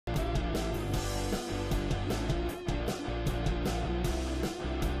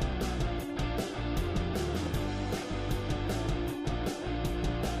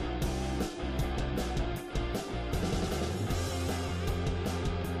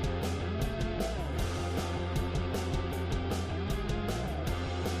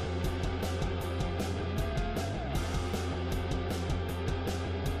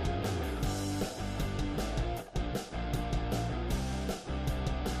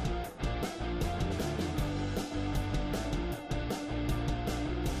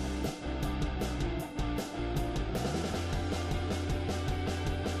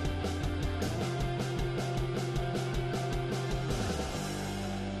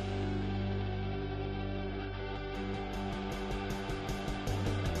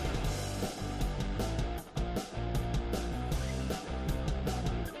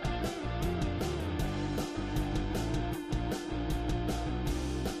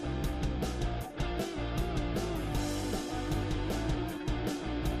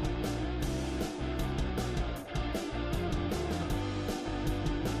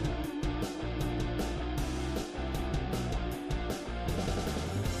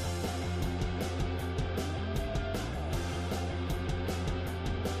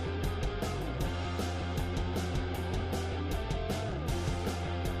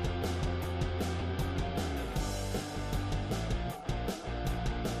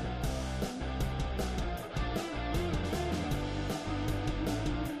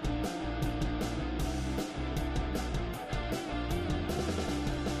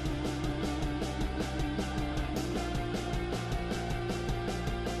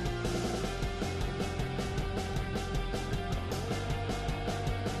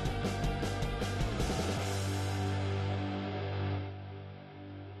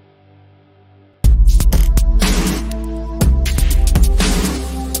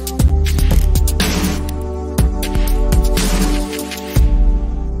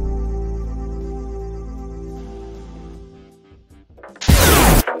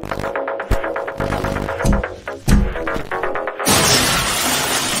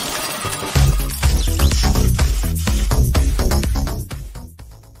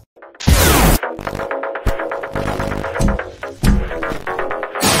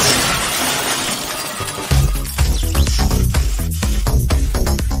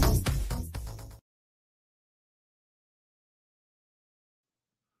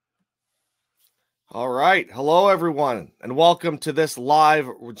All right. Hello, everyone, and welcome to this live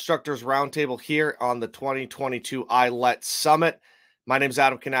Instructors Roundtable here on the 2022 ILET Summit. My name is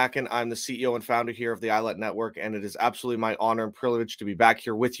Adam Kanakin. I'm the CEO and founder here of the ILET Network, and it is absolutely my honor and privilege to be back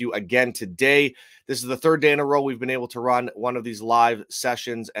here with you again today. This is the third day in a row we've been able to run one of these live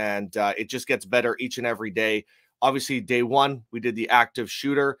sessions, and it just gets better each and every day. Obviously, day one, we did the active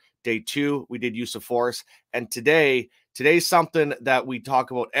shooter. Day two, we did use of force. And today's something that we talk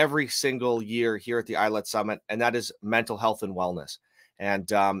about every single year here at the ILET Summit, and that is mental health and wellness.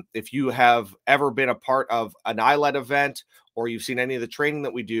 And if you have ever been a part of an ILET event or you've seen any of the training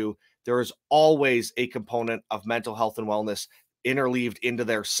that we do, there is always a component of mental health and wellness interleaved into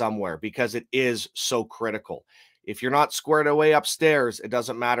there somewhere because it is so critical. If you're not squared away upstairs, it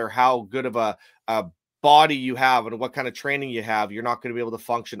doesn't matter how good of a body you have and what kind of training you have, you're not going to be able to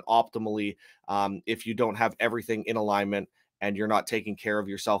function optimally if you don't have everything in alignment and you're not taking care of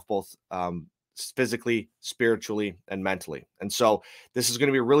yourself both physically, spiritually, and mentally. And so this is going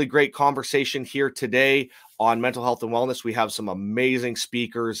to be a really great conversation here today on mental health and wellness. We have some amazing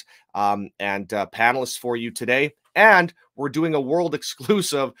speakers and panelists for you today. And we're doing a world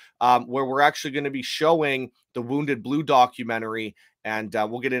exclusive where we're actually going to be showing the Wounded Blue documentary, and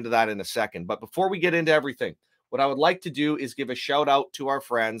we'll get into that in a second. But before we get into everything, what I would like to do is give a shout out to our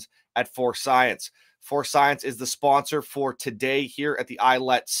friends at Force Science. Force Science is the sponsor for today here at the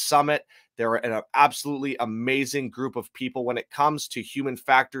ILET Summit. They're an absolutely amazing group of people when it comes to human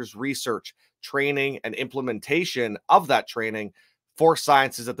factors research, training, and implementation of that training. Force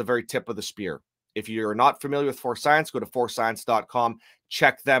Science is at the very tip of the spear. If you're not familiar with Force Science, go to forcescience.com.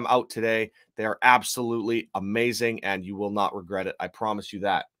 Check them out today. They are absolutely amazing, and you will not regret it. I promise you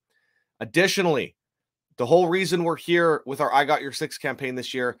that. Additionally, the whole reason we're here with our I Got Your Six campaign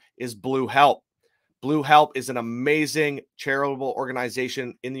this year is Blue H.E.L.P. Blue H.E.L.P is an amazing charitable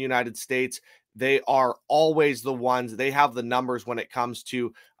organization in the United States. They are always the ones, they have the numbers when it comes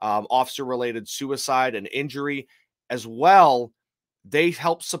to officer-related suicide and injury as well. They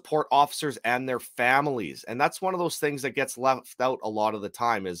help support officers and their families. And that's one of those things that gets left out a lot of the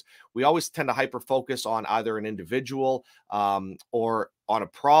time is we always tend to hyper-focus on either an individual or on a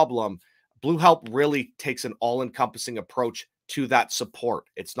problem. Blue H.E.L.P really takes an all-encompassing approach to that support.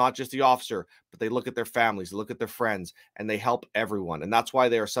 It's not just the officer, but they look at their families, they look at their friends, and they help everyone. And that's why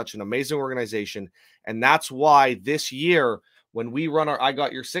they are such an amazing organization. And that's why this year, when we run our I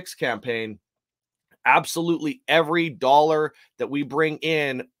Got Your Six campaign, absolutely every dollar that we bring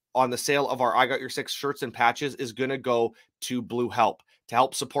in on the sale of our I Got Your Six shirts and patches is going to go to Blue H.E.L.P to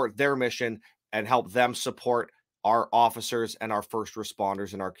help support their mission and help them support our officers and our first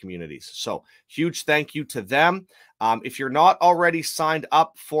responders in our communities. So huge thank you to them. If you're not already signed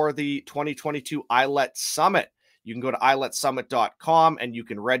up for the 2022 ILET Summit, you can go to iletsummit.com and you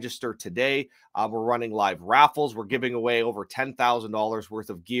can register today. We're running live raffles. We're giving away over $10,000 worth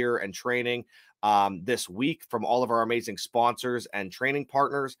of gear and training this week from all of our amazing sponsors and training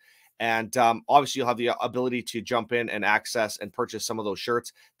partners. And obviously, you'll have the ability to jump in and access and purchase some of those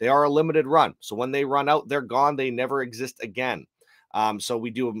shirts. They are a limited run. So when they run out, they're gone. They never exist again. So we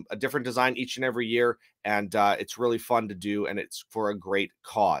do a different design each and every year, and it's really fun to do, and it's for a great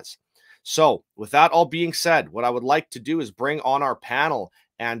cause. So with that all being said, what I would like to do is bring on our panel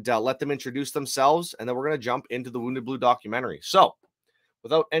and let them introduce themselves, and then we're going to jump into the Wounded Blue documentary. So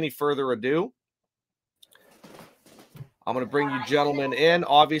without any further ado, I'm going to bring you gentlemen in.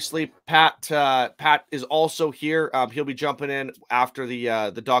 Obviously, Pat is also here. He'll be jumping in after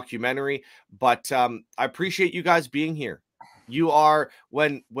the documentary. But I appreciate you guys being here. You are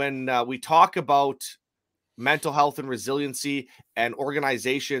when we talk about mental health and resiliency and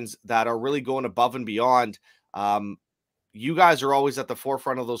organizations that are really going above and beyond. You guys are always at the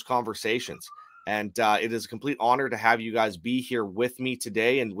forefront of those conversations. And it is a complete honor to have you guys be here with me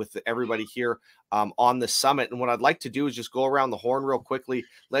today and with everybody here on the summit. And what I'd like to do is just go around the horn real quickly,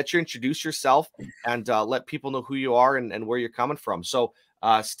 let you introduce yourself and let people know who you are and where you're coming from. So,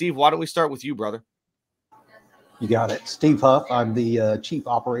 Steve, why don't we start with you, brother? You got it. Steve Huff. I'm the Chief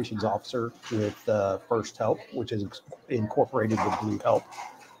Operations Officer with First Help, which is incorporated with Blue H.E.L.P.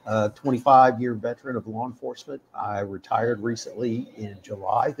 25-year veteran of law enforcement. I retired recently in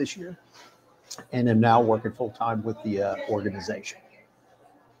July this year and am now working full-time with the organization.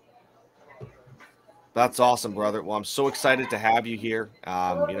 That's awesome, brother. Well, I'm so excited to have you here.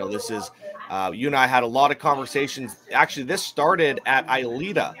 You know, this is, you and I had a lot of conversations. Actually, this started at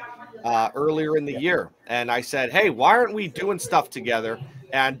ILET earlier in the year. And I said, hey, why aren't we doing stuff together?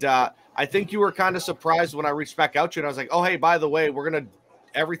 And I think you were kind of surprised when I reached back out to you. And I was like, oh, hey, by the way, we're going to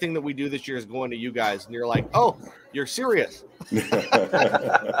everything that we do this year is going to you guys. And you're like, oh, you're serious.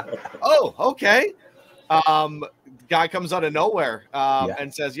 Oh, okay. Guy comes out of nowhere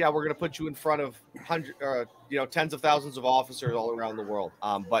and says, yeah, we're going to put you in front of tens of thousands of officers all around the world.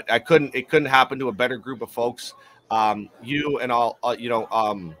 But it couldn't happen to a better group of folks. You and all,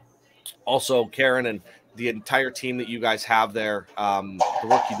 also Karen and the entire team that you guys have there. The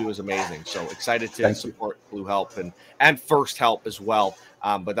work you do is amazing. So excited to support Blue H.E.L.P and First Help as well.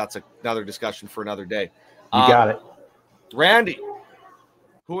 But that's another discussion for another day. You got it. Randy,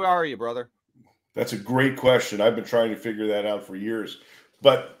 who are you, brother? That's a great question. I've been trying to figure that out for years.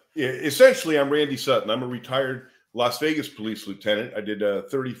 But essentially, I'm Randy Sutton. I'm a retired Las Vegas police lieutenant. I did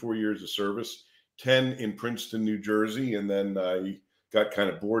 34 years of service, 10 in Princeton, New Jersey, and then I got kind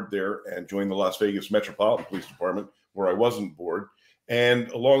of bored there and joined the Las Vegas Metropolitan Police Department, where I wasn't bored. And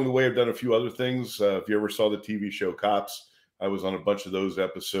along the way, I've done a few other things. If you ever saw the TV show Cops, I was on a bunch of those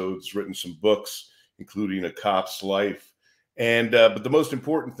episodes, written some books, including A Cop's Life. And but the most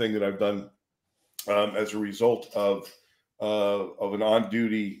important thing that I've done as a result of an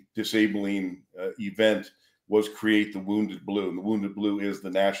on-duty disabling event was create the Wounded Blue. And the Wounded Blue is the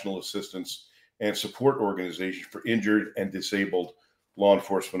national assistance and support organization for injured and disabled law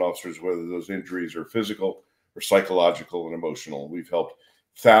enforcement officers, whether those injuries are physical or psychological and emotional. We've helped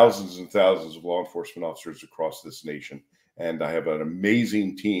thousands and thousands of law enforcement officers across this nation. And I have an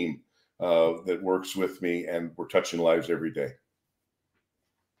amazing team that works with me, and we're touching lives every day.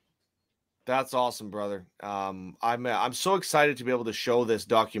 That's awesome, brother. I'm so excited to be able to show this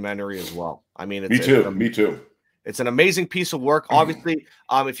documentary as well. I mean, Me too. It's an amazing piece of work. Obviously,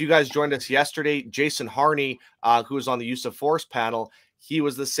 if you guys joined us yesterday, Jason Harney, who was on the use of force panel, he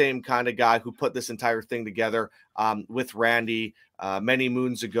was the same kind of guy who put this entire thing together with Randy many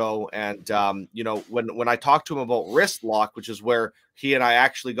moons ago. And when I talked to him about wrist lock, which is where he and I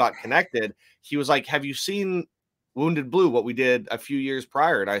actually got connected, he was like, "Have you seen Wounded Blue, what we did a few years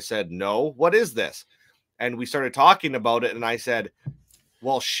prior?" And I said, "No, what is this?" And we started talking about it. And I said,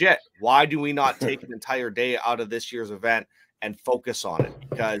 well, shit, why do we not take an entire day out of this year's event and focus on it?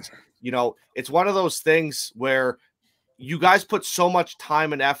 Because, it's one of those things where you guys put so much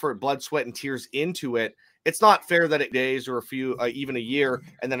time and effort, blood, sweat, and tears into it. It's not fair that it days or a few, even a year,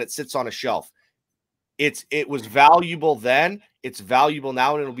 and then it sits on a shelf. It was valuable then, it's valuable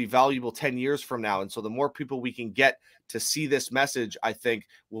now, and it'll be valuable 10 years from now. And so the more people we can get to see this message, I think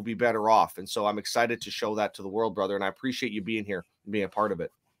we'll be better off. And so I'm excited to show that to the world, brother. And I appreciate you being here and being a part of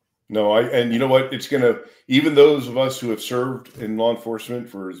it. No, and you know what? It's going to, even those of us who have served in law enforcement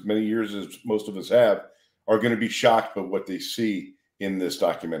for as many years as most of us have, are going to be shocked by what they see in this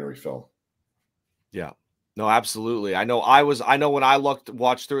documentary film. Yeah. No, absolutely. I know when I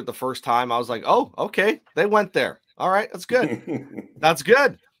watched through it the first time, I was like, oh, okay, they went there. All right, that's good. That's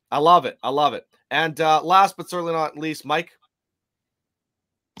good. I love it. And last but certainly not least, Mike.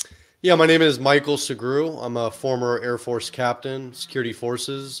 Yeah, my name is Michael Segru. I'm a former Air Force captain, security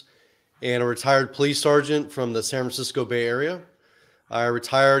forces, and a retired police sergeant from the San Francisco Bay Area. I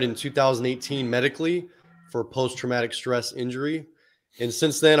retired in 2018 medically for post-traumatic stress injury. And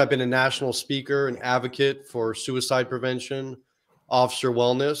since then, I've been a national speaker and advocate for suicide prevention, officer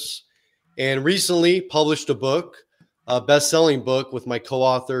wellness, and recently published a book, a best-selling book with my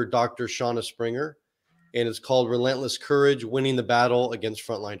co-author, Dr. Shauna Springer, and it's called Relentless Courage, Winning the Battle Against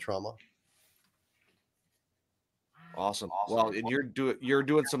Frontline Trauma. Awesome. Well, and you're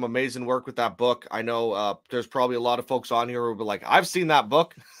doing some amazing work with that book. I know there's probably a lot of folks on here who will be like, I've seen that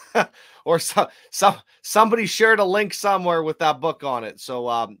book, or somebody shared a link somewhere with that book on it.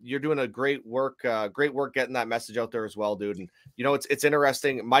 So you're doing a great work getting that message out there as well, dude. And it's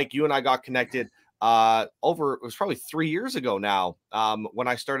interesting, Mike. You and I got connected it was probably 3 years ago now when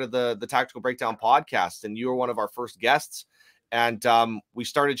I started the Tactical Breakdown podcast, and you were one of our first guests. And we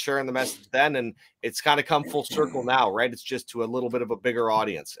started sharing the message then, and it's kind of come full circle now, right? It's just to a little bit of a bigger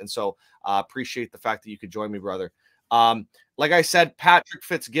audience. And so appreciate the fact that you could join me, brother. Like I said, Patrick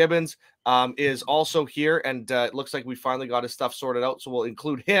Fitzgibbons is also here, and it looks like we finally got his stuff sorted out. So we'll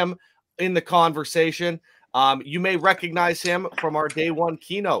include him in the conversation. You may recognize him from our day one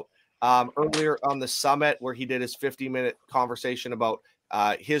keynote earlier on the summit, where he did his 50-minute conversation about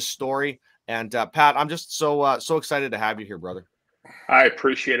his story. And Pat, I'm just so excited to have you here, brother. I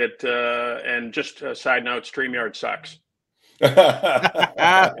appreciate it. And just a side note, StreamYard sucks.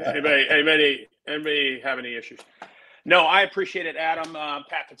 anybody have any issues? No, I appreciate it, Adam.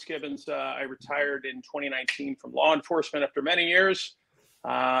 Pat Fitzgibbons. I retired in 2019 from law enforcement after many years.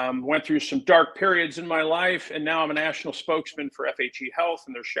 Went through some dark periods in my life, and now I'm a national spokesman for FHE Health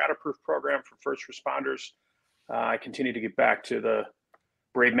and their Shatterproof program for first responders. I continue to get back to the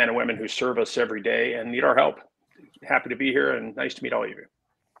brave men and women who serve us every day and need our help. Happy to be here and nice to meet all of you.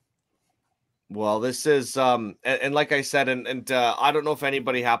 Well, this is and like I said, and I don't know if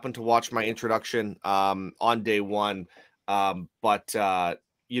anybody happened to watch my introduction on day one, but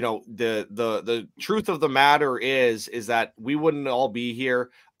you know, the truth of the matter is that we wouldn't all be here.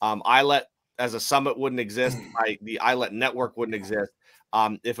 ILET as a summit wouldn't exist. The ILET network wouldn't exist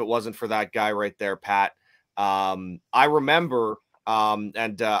if it wasn't for that guy right there, Pat. I remember,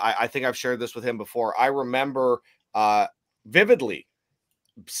 and I think I've shared this with him before. I remember vividly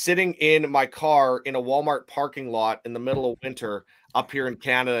sitting in my car in a Walmart parking lot in the middle of winter up here in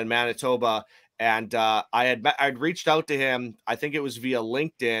Canada and Manitoba. And I'd reached out to him. I think it was via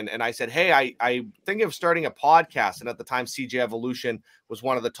LinkedIn. And I said, hey, I think of starting a podcast. And at the time, CJ Evolution was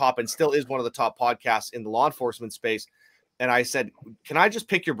one of the top and still is one of the top podcasts in the law enforcement space. And I said, can I just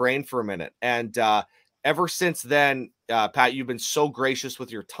pick your brain for a minute? And ever since then, Pat, you've been so gracious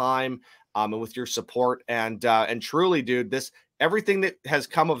with your time and with your support. And truly, dude, everything that has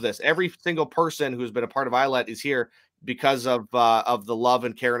come of this, every single person who's been a part of ILET is here because of the love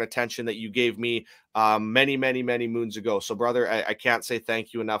and care and attention that you gave me many moons ago. So, brother, I can't say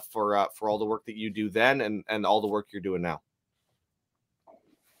thank you enough for all the work that you do then and all the work you're doing now.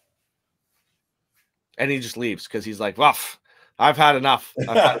 And he just leaves because he's like, well, I've had enough.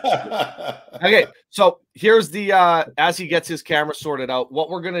 Okay, so here's the as he gets his camera sorted out, what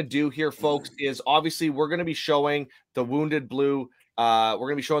we're gonna do here, folks, is obviously we're gonna be showing the Wounded Blue. We're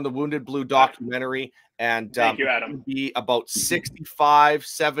gonna be showing the Wounded Blue documentary, and thank you, Adam. It'll be about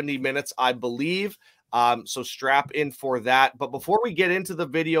 65-70 minutes, I believe. So strap in for that. But before we get into the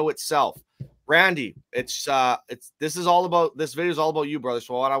video itself, Randy, this video is all about you, brother.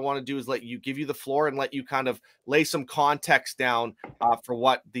 So what I want to do is give you the floor and let you kind of lay some context down for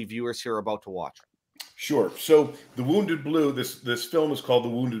what the viewers here are about to watch. Sure. So the Wounded Blue, this film is called The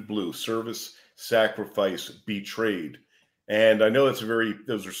Wounded Blue: Service, Sacrifice, Betrayed. And I know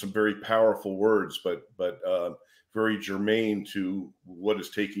those are some very powerful words, but very germane to what is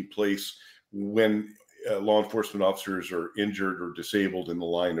taking place when law enforcement officers are injured or disabled in the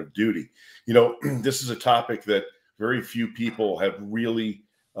line of duty. You know, this is a topic that very few people have really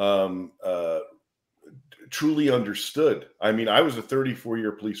truly understood. I mean, I was a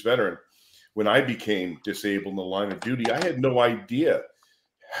 34-year police veteran. When I became disabled in the line of duty, I had no idea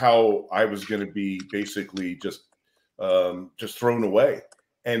how I was going to be basically just thrown away.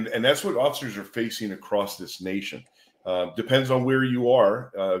 And that's what officers are facing across this nation. Depends on where you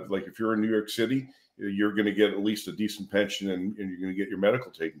are. Like if you're in New York City, you're going to get at least a decent pension and you're going to get your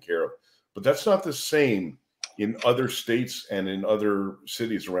medical taken care of. But that's not the same in other states and in other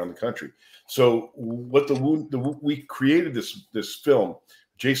cities around the country. So what we created this film.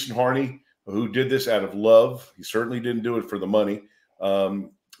 Jason Harney, who did this out of love, he certainly didn't do it for the money,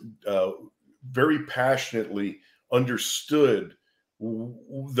 very passionately understood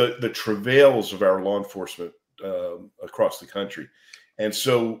the travails of our law enforcement across the country. And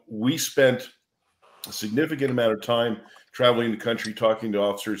so we spent a significant amount of time traveling the country, talking to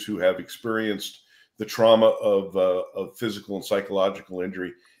officers who have experienced the trauma of physical and psychological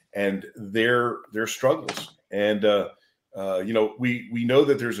injury and their struggles. And you know, we know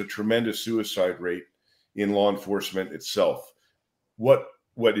that there's a tremendous suicide rate in law enforcement itself. What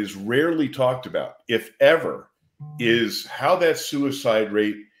is rarely talked about, if ever, is how that suicide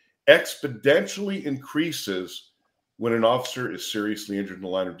rate exponentially increases when an officer is seriously injured in the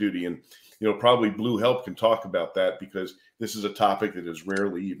line of duty. And you know, probably Blue H.E.L.P can talk about that because this is a topic that is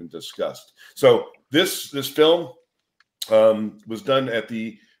rarely even discussed. So this film was done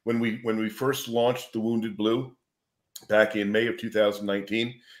when we first launched the Wounded Blue back in May of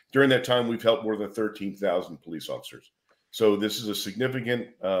 2019. During that time, we've helped more than 13,000 police officers. So this is a significant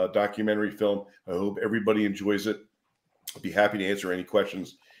documentary film. I hope everybody enjoys it. I'll be happy to answer any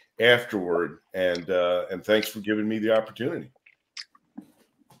questions afterward. And thanks for giving me the opportunity.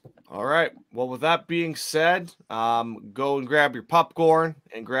 All right. Well, with that being said, go and grab your popcorn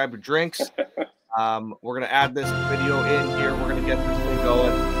and grab your drinks. We're going to add this video in here. We're going to get this thing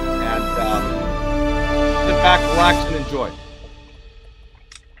going and sit back, relax, and enjoy.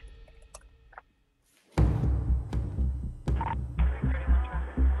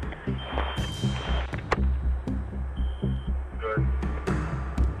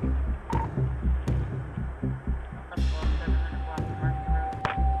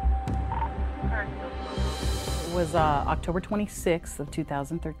 It was October 26th of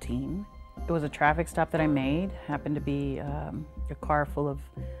 2013. It was a traffic stop that I made. Happened to be a car full of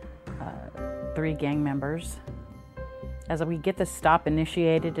 3 gang members. As we get the stop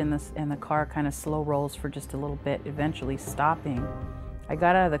initiated and the car kind of slow rolls for just a little bit, eventually stopping, I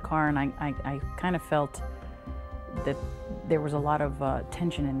got out of the car and I kind of felt that there was a lot of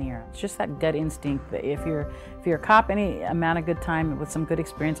tension in the air. It's just that gut instinct that if you're a cop any amount of good time with some good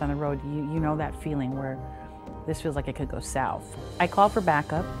experience on the road, you know that feeling where this feels like it could go south. I called for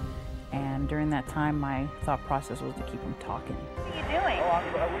backup, and during that time my thought process was to keep them talking. What are you doing? Oh,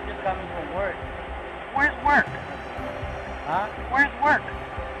 we're just coming from work. Where's work? Huh? Where's work?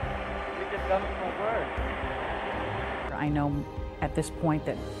 We're just coming from work. I know at this point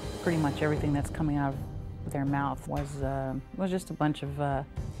that pretty much everything that's coming out of their mouth was just a bunch of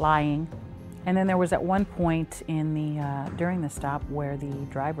lying. And then there was at one point in the during the stop where the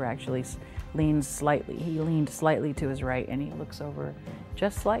driver actually leaned slightly. He leaned slightly to his right and he looks over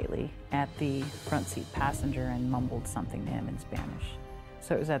just slightly at the front seat passenger and mumbled something to him in Spanish.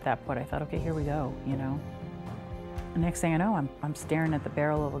 So it was at that point I thought, okay, here we go, you know. The next thing I know, I'm staring at the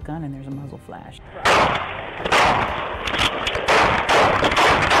barrel of a gun and there's a muzzle flash.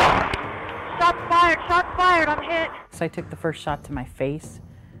 Shots fired, I'm hit. So I took the first shot to my face.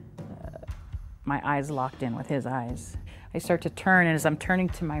 My eyes locked in with his eyes. I start to turn, and as I'm turning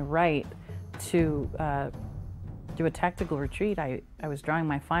to my right to do a tactical retreat, I was drawing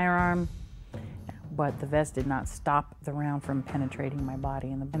my firearm, but the vest did not stop the round from penetrating my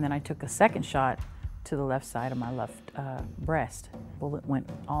body. And then I took a second shot to the left side of my left breast. Bullet went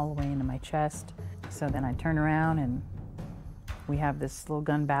all the way into my chest. So then I turn around and we have this little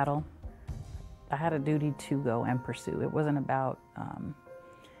gun battle. I had a duty to go and pursue. It wasn't about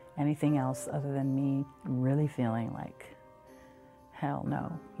anything else other than me really feeling like, hell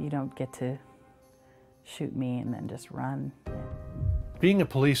no, you don't get to shoot me and then just run. Being a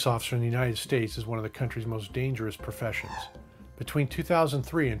police officer in the United States is one of the country's most dangerous professions. Between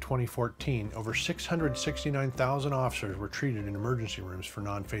 2003 and 2014, over 669,000 officers were treated in emergency rooms for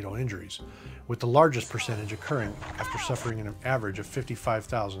non-fatal injuries, with the largest percentage occurring after suffering an average of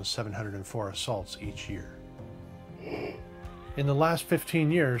 55,704 assaults each year. In the last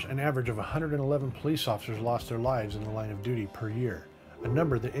 15 years, an average of 111 police officers lost their lives in the line of duty per year, a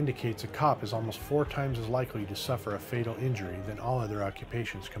number that indicates a cop is almost 4 times as likely to suffer a fatal injury than all other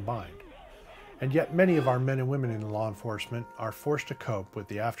occupations combined. And yet many of our men and women in law enforcement are forced to cope with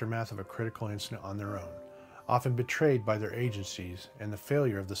the aftermath of a critical incident on their own, often betrayed by their agencies and the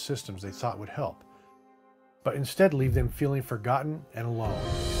failure of the systems they thought would help, but instead leave them feeling forgotten and alone.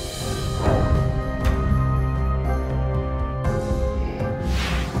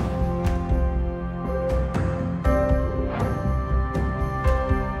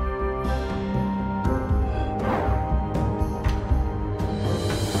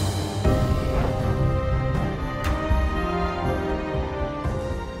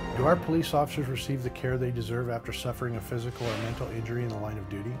 Do our police officers receive the care they deserve after suffering a physical or mental injury in the line of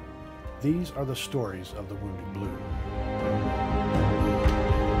duty? These are the stories of the Wounded Blue.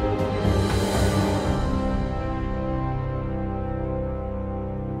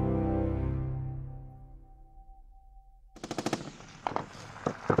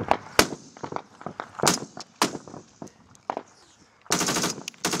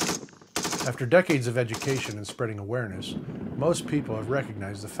 After decades of education and spreading awareness, most people have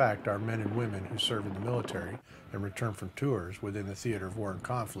recognized the fact our men and women who serve in the military and return from tours within the theater of war and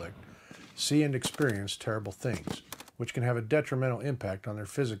conflict see and experience terrible things, which can have a detrimental impact on their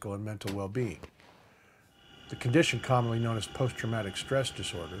physical and mental well-being. The condition commonly known as post-traumatic stress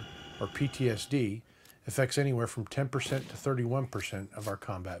disorder, or PTSD, affects anywhere from 10% to 31% of our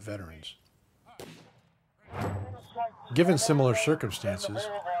combat veterans. Given similar circumstances,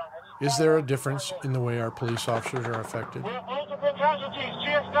 is there a difference in the way our police officers are affected? Multiple casualties,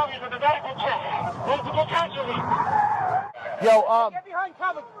 GSW with a medical check. Multiple casualties. Yo, Get behind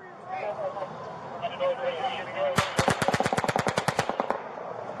cover.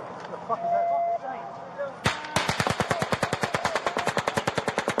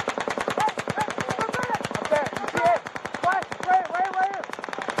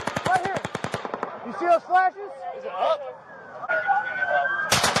 right here. You see those flashes? Is it up?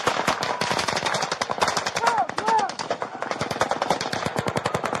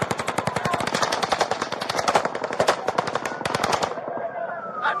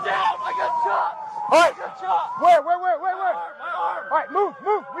 All right. Where? My arm. All right, move.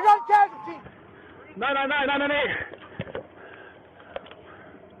 We got a casualty. 999.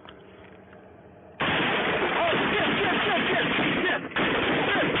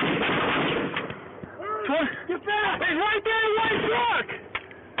 Get back! He's right there, white truck!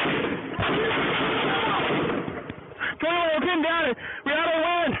 Come on, we'll pin down. We ought to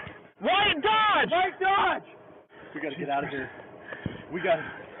win. White Dodge! We gotta get out of here.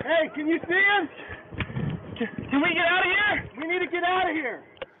 Hey, can you see him? Can we get out of here? You need to get out of here.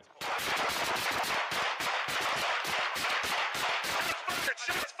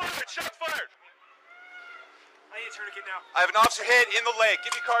 Shots fired! Shots fired! I need a tourniquet now. I have an officer hit in the leg.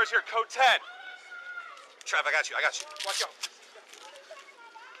 Give me cars here, code 10. Trav, I got you. Watch out.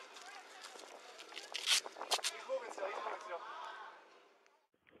 He's moving still.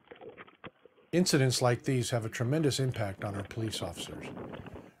 Incidents like these have a tremendous impact on our police officers.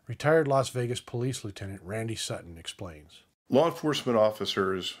 Retired Las Vegas Police Lieutenant Randy Sutton explains. Law enforcement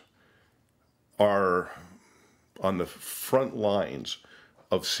officers are on the front lines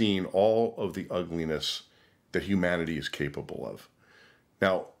of seeing all of the ugliness that humanity is capable of.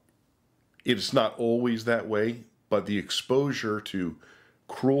 Now, it's not always that way, but the exposure to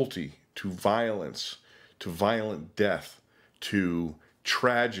cruelty, to violence, to violent death, to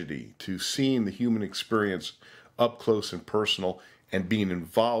tragedy, to seeing the human experience up close and personal and being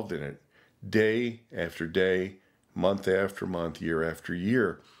involved in it day after day, month after month, year after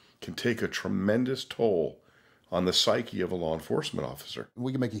year, can take a tremendous toll on the psyche of a law enforcement officer.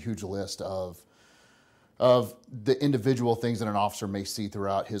 We can make a huge list of the individual things that an officer may see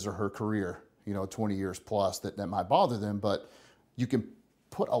throughout his or her career, 20 years plus, that might bother them, but you can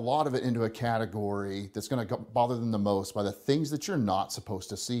put a lot of it into a category that's going to bother them the most by the things that you're not supposed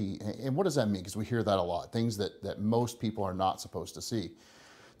to see. And what does that mean? Because we hear that a lot, things that most people are not supposed to see.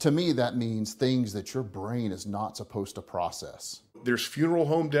 To me, that means things that your brain is not supposed to process. There's funeral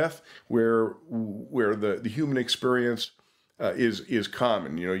home death where the human experience is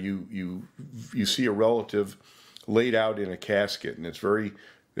common. You see a relative laid out in a casket, and it's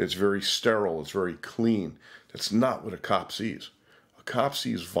very sterile, it's very clean. That's not what a cop sees. A cop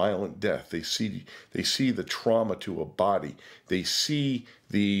sees violent death. They see the trauma to a body. They see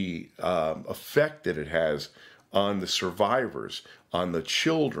the effect that it has on the survivors, on the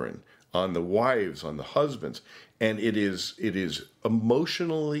children, on the wives, on the husbands, and it is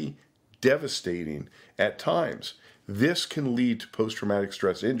emotionally devastating at times. This can lead to post-traumatic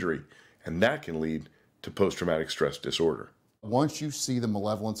stress injury, and that can lead to post-traumatic stress disorder. Once you see the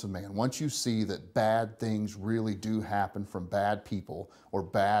malevolence of man, once you see that bad things really do happen from bad people or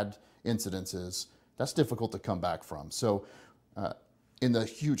bad incidences, that's difficult to come back from. So in the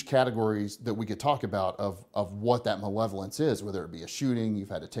huge categories that we could talk about of what that malevolence is, whether it be a shooting, you've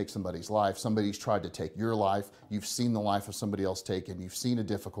had to take somebody's life, somebody's tried to take your life, you've seen the life of somebody else taken, you've seen a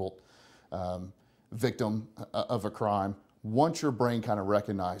difficult victim of a crime. Once your brain kind of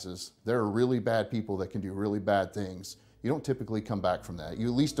recognizes there are really bad people that can do really bad things, you don't typically come back from that. You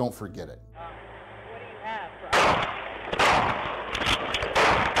at least don't forget it. What do you have?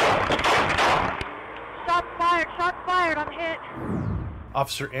 Shots fired, I'm hit.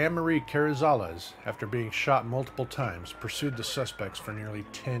 Officer Anne-Marie Carrizales, after being shot multiple times, pursued the suspects for nearly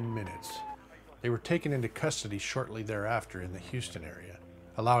 10 minutes. They were taken into custody shortly thereafter in the Houston area,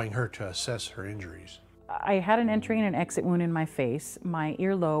 allowing her to assess her injuries. I had an entry and an exit wound in my face. My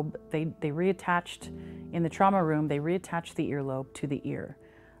earlobe, they reattached, in the trauma room, they reattached the earlobe to the ear.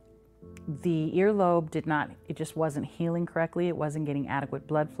 The earlobe it just wasn't healing correctly. It wasn't getting adequate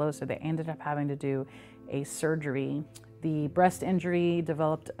blood flow, so they ended up having to do a surgery. The breast injury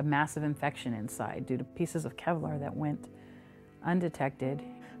developed a massive infection inside due to pieces of Kevlar that went undetected.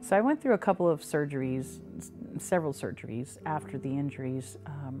 So I went through a couple of surgeries, several surgeries after the injuries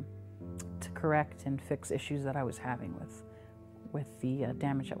to correct and fix issues that I was having with the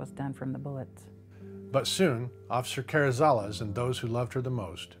damage that was done from the bullets. But soon, Officer Carrizales and those who loved her the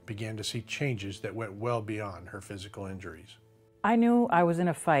most began to see changes that went well beyond her physical injuries. I knew I was in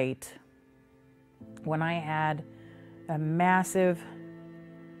a fight when I had a massive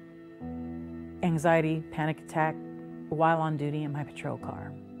anxiety panic attack while on duty in my patrol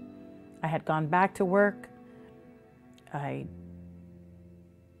car. I had gone back to work. I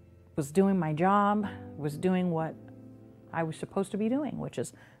was doing my job, was doing what I was supposed to be doing, which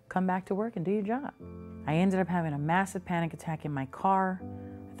is come back to work and do your job. I ended up having a massive panic attack in my car.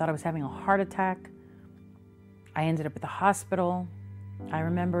 I thought I was having a heart attack. I ended up at the hospital. I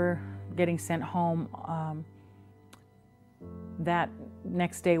remember getting sent home. That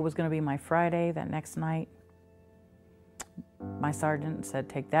next day was going to be my Friday, that next night. My sergeant said,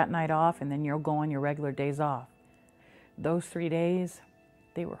 take that night off and then you'll go on your regular days off. Those 3 days,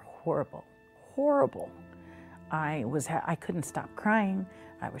 they were horrible, horrible. I couldn't stop crying.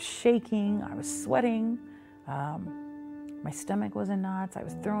 I was shaking, I was sweating. My stomach was in knots. I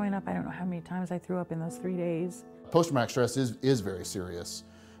was throwing up. I don't know how many times I threw up in those 3 days. Post-traumatic stress is very serious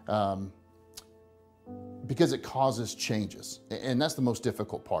because it causes changes, and that's the most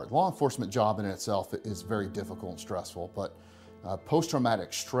difficult part. Law enforcement job in itself is very difficult and stressful, but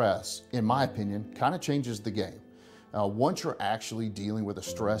post-traumatic stress, in my opinion, kind of changes the game. Once you're actually dealing with a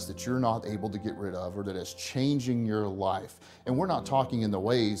stress that you're not able to get rid of or that is changing your life, and we're not talking in the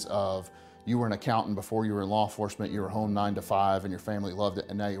ways of you were an accountant before you were in law enforcement, you were home 9 to 5 and your family loved it,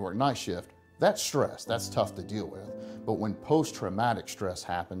 and now you work night shift. That's stress, that's tough to deal with. But when post-traumatic stress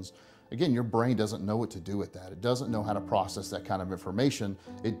happens, again, your brain doesn't know what to do with that. It doesn't know how to process that kind of information.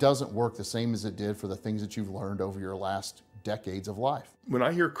 It doesn't work the same as it did for the things that you've learned over your last decades of life. When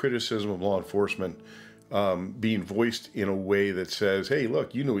I hear criticism of law enforcement being voiced in a way that says, hey,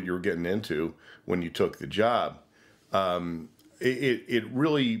 look, you knew what you were getting into when you took the job, it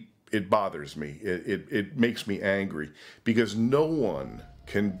really bothers me. It makes me angry, because no one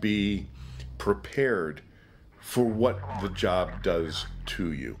can be prepared for what the job does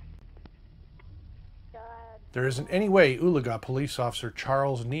to you. There isn't any way Oologah Police Officer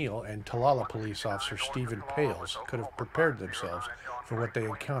Charles Neal and Talala Police Officer Stephen Pales could have prepared themselves for what they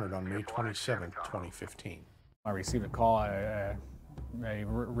encountered on May 27, 2015. I received a call, a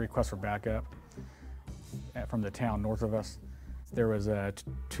request for backup from the town north of us. There was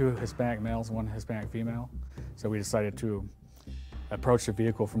 2 Hispanic males, 1 Hispanic female. So we decided to approach the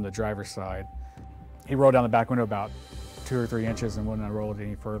vehicle from the driver's side. He rolled down the back window about 2 or 3 inches and wouldn't roll it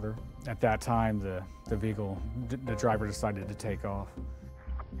any further. At that time, the driver decided to take off.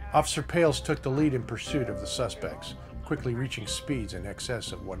 Officer Pales took the lead in pursuit of the suspects, quickly reaching speeds in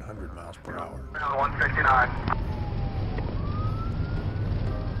excess of 100 miles per hour. 169.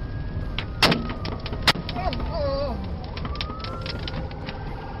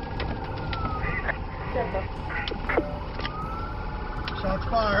 Shots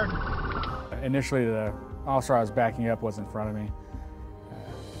fired. Initially, the officer I was backing up was in front of me.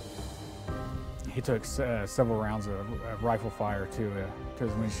 He took several rounds of rifle fire to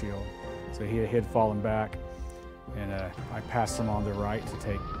his windshield, so he had fallen back, and I passed him on the right to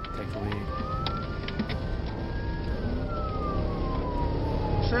take the lead.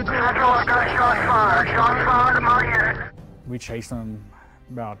 Central, got shots fired. Shots fired to my unit. We chased them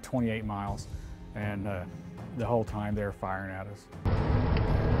about 28 miles, and the whole time they were firing at us.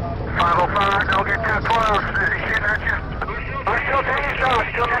 505, don't get too close. Is he shooting at you? We're still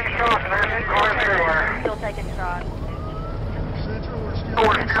taking shots, man. Going everywhere. Still taking shots. Central, we're still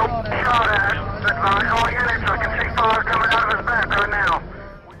We're getting still shot at. shot at. That's not all units. I can see fire coming out of his back right now.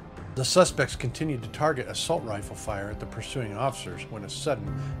 The suspects continued to target assault rifle fire at the pursuing officers when a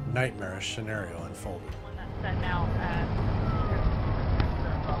sudden, nightmarish scenario unfolded. Set now at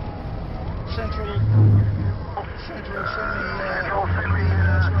Central, Send me,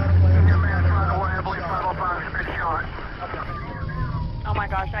 units right away. I believe 505's been shot. oh my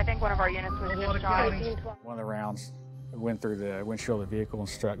gosh, I think one of our units was just shot. One of the rounds went through the windshield of the vehicle and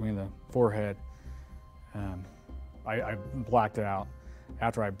struck me in the forehead. I blacked out.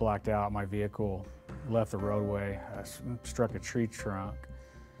 After I blacked out, my vehicle left the roadway, struck a tree trunk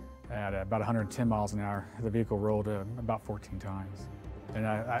at about 110 miles an hour. The vehicle rolled about 14 times. And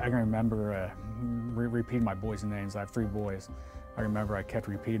I can remember repeating my boys' names. I have 3 boys. I remember I kept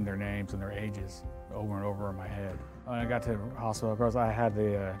repeating their names and their ages over and over in my head. When I got to the hospital, of course, I had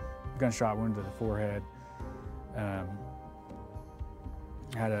the gunshot wound to the forehead. I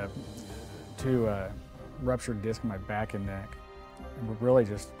had 2 ruptured discs in my back and neck. And really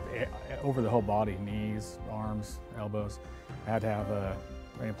just over the whole body, knees, arms, elbows. I had to have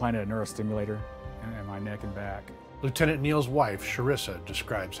I implanted a neurostimulator in my neck and back. Lieutenant Neal's wife, Sharissa,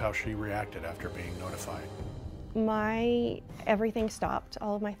 describes how she reacted after being notified. Everything stopped.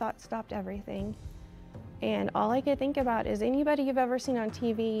 All of my thoughts stopped, everything. And all I could think about is anybody you've ever seen on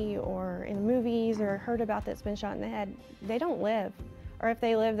TV or in movies or heard about that's been shot in the head, they don't live. Or if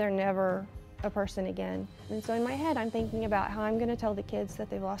they live, they're never a person again. And so in my head, I'm thinking about how I'm gonna tell the kids that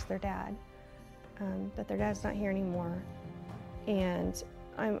they've lost their dad, that their dad's not here anymore. And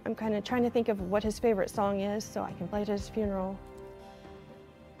I'm kind of trying to think of what his favorite song is so I can play it at his funeral.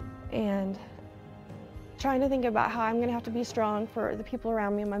 And trying to think about how I'm gonna have to be strong for the people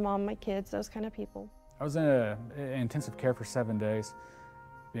around me, my mom, my kids, those kind of people. I was in intensive care for 7 days.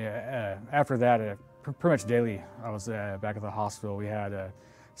 Yeah, after that, pretty much daily, I was back at the hospital. We had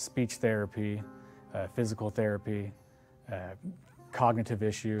speech therapy, physical therapy, cognitive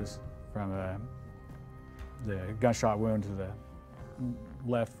issues from the gunshot wound to the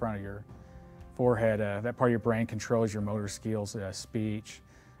left front of your forehead. That part of your brain controls your motor skills, speech,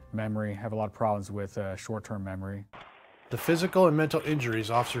 memory. Have a lot of problems with short-term memory. The physical and mental injuries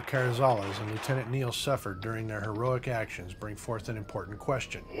Officer Carrizales and Lieutenant Neal suffered during their heroic actions bring forth an important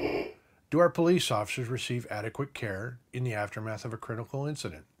question. Do our police officers receive adequate care in the aftermath of a critical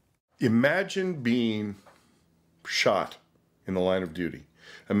incident? Imagine being shot in the line of duty.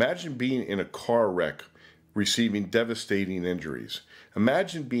 Imagine being in a car wreck receiving devastating injuries.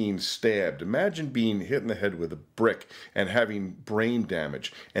 Imagine being stabbed. Imagine being hit in the head with a brick and having brain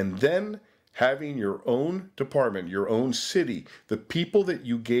damage. And then having your own department, your own city, the people that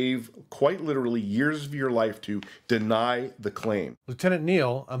you gave quite literally years of your life to, deny the claim. Lieutenant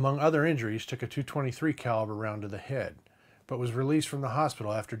Neal, among other injuries, took a .223 caliber round to the head, but was released from the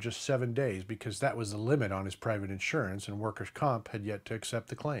hospital after just 7 days because that was the limit on his private insurance and workers' comp had yet to accept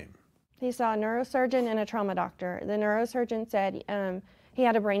the claim. He saw a neurosurgeon and a trauma doctor. The neurosurgeon said he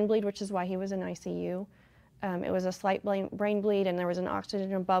had a brain bleed, which is why he was in ICU. It was a slight brain bleed, and there was an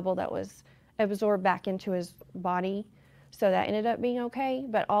oxygen bubble that was absorbed back into his body. So that ended up being okay,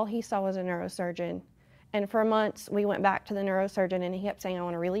 but all he saw was a neurosurgeon. And for months, we went back to the neurosurgeon, and he kept saying, I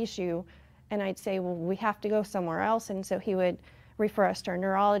want to release you. And I'd say, well, we have to go somewhere else. And so he would refer us to a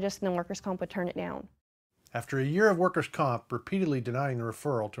neurologist, and then workers' comp would turn it down. After a year of workers' comp repeatedly denying the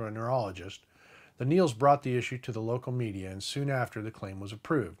referral to a neurologist, the Neals brought the issue to the local media, and soon after the claim was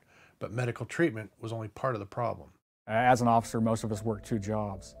approved. But medical treatment was only part of the problem. As an officer, most of us work 2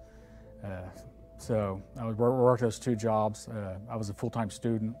 jobs. So I worked those 2 jobs. I was a full-time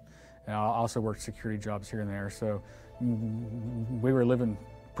student, and I also worked security jobs here and there. So we were living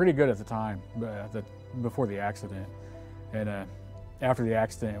pretty good at the time, before the accident. And after the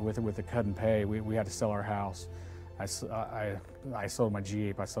accident, with the cut and pay, we had to sell our house. I sold my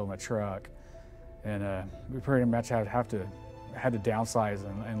Jeep, I sold my truck, and we pretty much had to downsize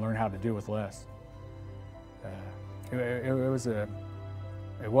and learn how to do with less.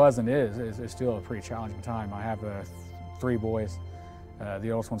 It was and is still a pretty challenging time. I have 3 boys. The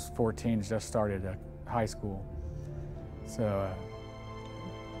oldest one's 14, just started high school. So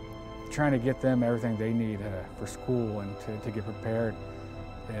trying to get them everything they need for school and to get prepared,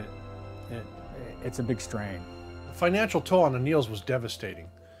 it's a big strain. The financial toll on the Neals was devastating.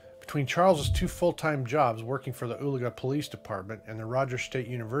 Between Charles's 2 full-time jobs working for the Ooltewah Police Department and the Rogers State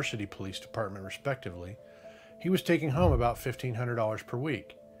University Police Department, respectively, he was taking home about $1,500 per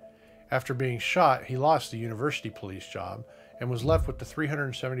week. After being shot, he lost the university police job and was left with the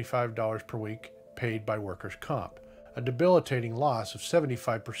 $375 per week paid by workers' comp, a debilitating loss of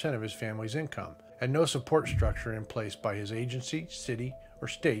 75% of his family's income, and no support structure in place by his agency, city, or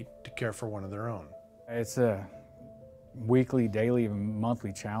state to care for one of their own. It's a weekly, daily, even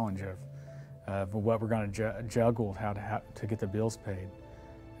monthly challenge of what we're going to juggle, how to get the bills paid,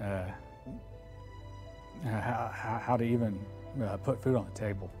 how to even put food on the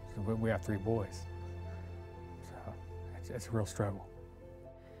table. We have 3 boys, so it's a real struggle.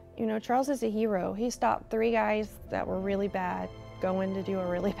 You know, Charles is a hero. He stopped 3 guys that were really bad going to do a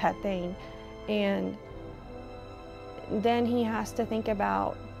really bad thing, and then he has to think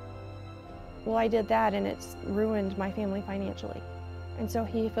about, well, I did that and it's ruined my family financially. And so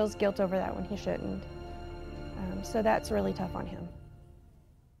he feels guilt over that when he shouldn't. So that's really tough on him.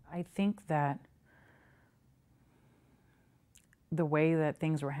 I think that the way that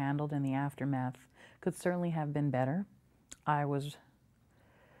things were handled in the aftermath could certainly have been better. I was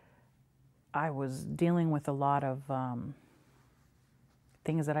dealing with a lot of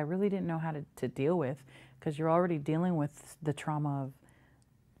things that I really didn't know how to deal with, because you're already dealing with the trauma of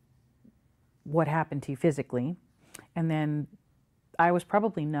what happened to you physically. And then I was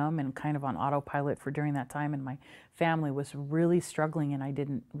probably numb and kind of on autopilot for during that time, and my family was really struggling and I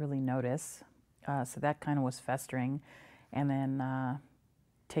didn't really notice. So that kind of was festering. And then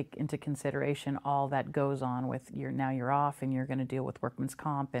take into consideration all that goes on with now you're off and you're going to deal with workman's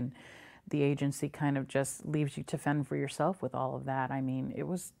comp, and the agency kind of just leaves you to fend for yourself with all of that. I mean, it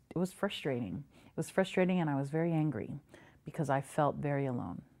was frustrating. It was frustrating, and I was very angry because I felt very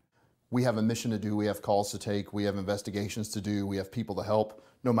alone. We have a mission to do, we have calls to take, we have investigations to do, we have people to help,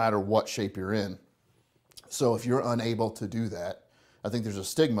 no matter what shape you're in. So if you're unable to do that, I think there's a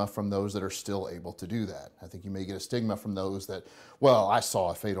stigma from those that are still able to do that. I think you may get a stigma from those that, well, I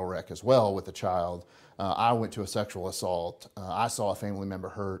saw a fatal wreck as well with a child. I went to a sexual assault. I saw a family member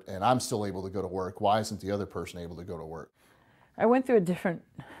hurt, and I'm still able to go to work. Why isn't the other person able to go to work? I went through it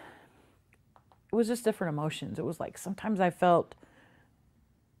was just different emotions. It was like sometimes I felt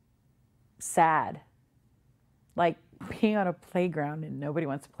sad, like being on a playground and nobody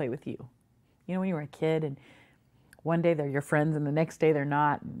wants to play with you. You know, when you were a kid and one day they're your friends and the next day they're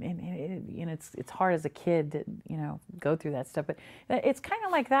not, and you know, it's hard as a kid to, you know, go through that stuff. But it's kind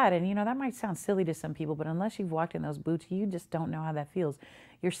of like that, and you know, that might sound silly to some people, but unless you've walked in those boots, you just don't know how that feels.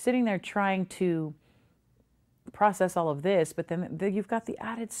 You're sitting there trying to process all of this, but then you've got the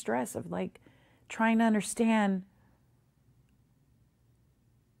added stress of like trying to understand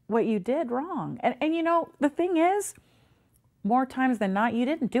what you did wrong. And you know, the thing is, more times than not, you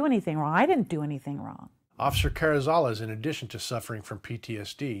didn't do anything wrong. I didn't do anything wrong. Officer Carrizales, in addition to suffering from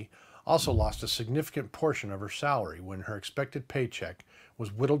PTSD, also lost a significant portion of her salary when her expected paycheck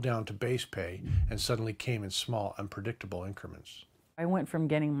was whittled down to base pay and suddenly came in small, unpredictable increments. I went from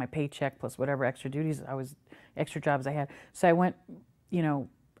getting my paycheck plus whatever extra duties extra jobs I had. So I went, you know,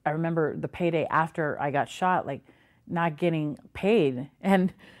 I remember the payday after I got shot, like not getting paid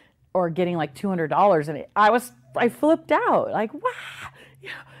or getting like $200, and I flipped out, like, wow,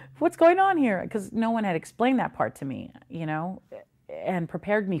 what's going on here? Because no one had explained that part to me, you know, and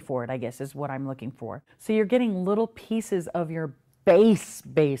prepared me for it, I guess, is what I'm looking for. So you're getting little pieces of your base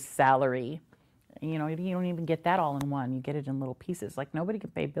salary. You know, you don't even get that all in one. You get it in little pieces. Like, nobody can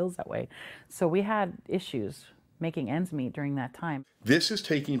pay bills that way. So we had issues making ends meet during that time. This is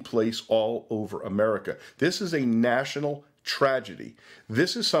taking place all over America. This is a national tragedy.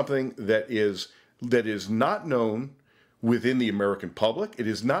 This is something that is not known within the American public. It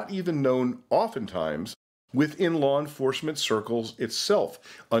is not even known oftentimes within law enforcement circles itself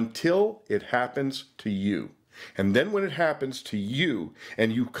until it happens to you. And then when it happens to you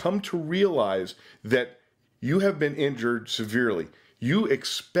and you come to realize that you have been injured severely, you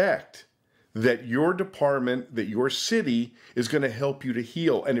expect that your department, that your city is going to help you to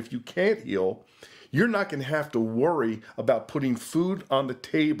heal. And if you can't heal, you're not going to have to worry about putting food on the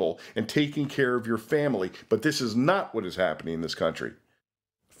table and taking care of your family. But this is not what is happening in this country.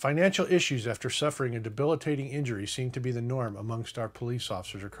 Financial issues after suffering a debilitating injury seem to be the norm amongst our police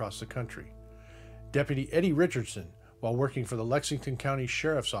officers across the country. Deputy Eddie Richardson, while working for the Lexington County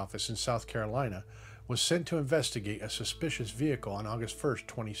Sheriff's Office in South Carolina, was sent to investigate a suspicious vehicle on August 1st,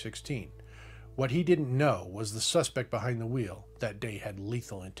 2016. What he didn't know was the suspect behind the wheel that day had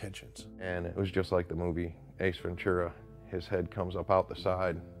lethal intentions. And it was just like the movie Ace Ventura. His head comes up out the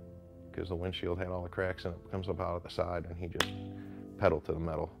side because the windshield had all the cracks in it, comes up out of the side, and he just pedaled to the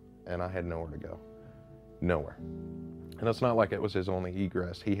metal. And I had nowhere to go. Nowhere. And it's not like it was his only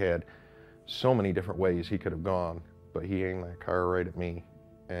egress. He had so many different ways he could have gone, but he aimed that car right at me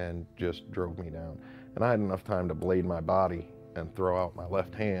and just drove me down. And I had enough time to blade my body and throw out my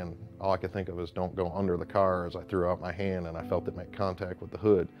left hand. All I could think of is don't go under the car as I threw out my hand, and I felt it make contact with the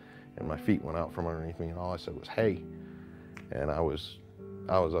hood, and my feet went out from underneath me, and all I said was, hey. And I was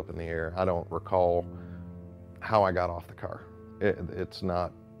up in the air. I don't recall how I got off the car. It's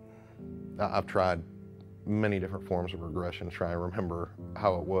not, I've tried many different forms of regression to try and remember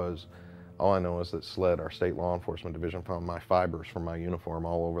how it was. All I know is that SLED, our state law enforcement division, found my fibers from my uniform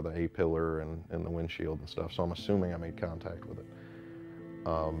all over the A-pillar and the windshield and stuff, so I'm assuming I made contact with it.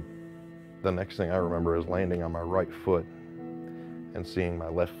 The next thing I remember is landing on my right foot and seeing my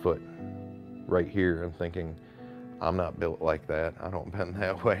left foot right here and thinking, I'm not built like that. I don't bend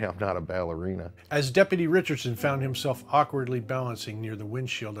that way. I'm not a ballerina. As Deputy Richardson found himself awkwardly balancing near the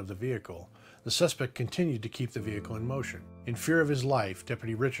windshield of the vehicle, the suspect continued to keep the vehicle in motion. In fear of his life,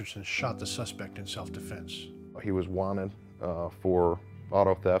 Deputy Richardson shot the suspect in self-defense. He was wanted for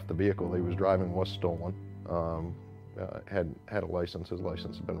auto theft. The vehicle he was driving was stolen. Had a license. His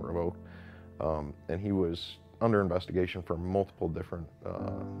license had been revoked. And he was under investigation for multiple different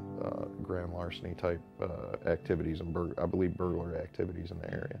grand larceny type activities and I believe burglary activities in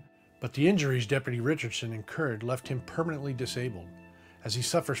the area. But the injuries Deputy Richardson incurred left him permanently disabled, as he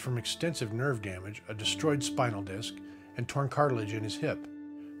suffers from extensive nerve damage, a destroyed spinal disc, and torn cartilage in his hip.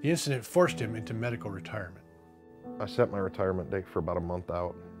 The incident forced him into medical retirement. I set my retirement date for about a month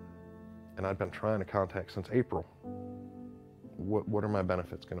out, and I'd been trying to contact since April. What are my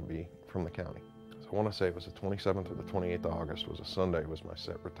benefits going to be from the county? So I want to say it was the 27th or the 28th of August was a Sunday was my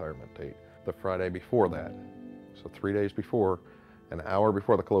set retirement date. The Friday before that, so 3 days before, an hour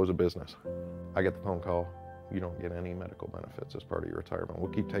before the close of business, I get the phone call. You don't get any medical benefits as part of your retirement.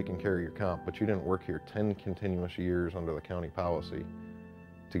 We'll keep taking care of your comp, but you didn't work here 10 continuous years under the county policy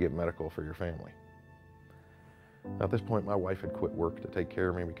to get medical for your family. Now, at this point, my wife had quit work to take care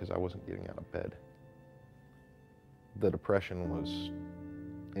of me because I wasn't getting out of bed. The depression was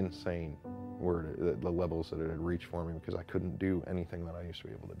insane, the levels that it had reached for me because I couldn't do anything that I used to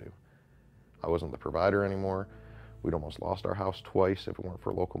be able to do. I wasn't the provider anymore. We'd almost lost our house twice. If it weren't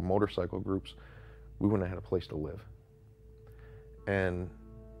for local motorcycle groups, we wouldn't have had a place to live. And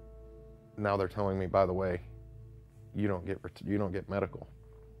now they're telling me, by the way, you don't get medical,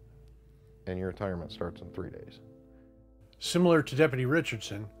 and your retirement starts in 3 days. Similar to Deputy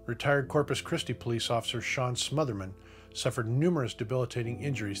Richardson, retired Corpus Christi police officer Sean Smotherman suffered numerous debilitating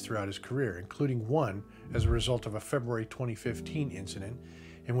injuries throughout his career, including one as a result of a February 2015 incident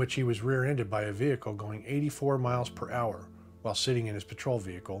in which he was rear-ended by a vehicle going 84 miles per hour while sitting in his patrol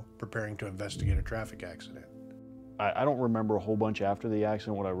vehicle preparing to investigate a traffic accident. I don't remember a whole bunch after the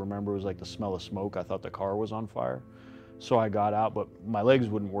accident. What I remember was like the smell of smoke. I thought the car was on fire. So I got out, but my legs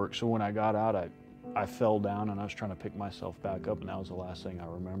wouldn't work. So when I got out, I fell down and I was trying to pick myself back up, and that was the last thing I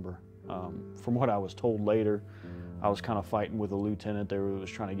remember. From what I was told later, I was kind of fighting with a lieutenant there who was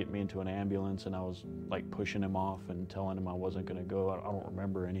trying to get me into an ambulance, and I was like pushing him off and telling him I wasn't going to go. I don't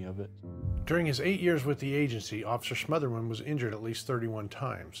remember any of it. During his 8 years with the agency, Officer Smotherman was injured at least 31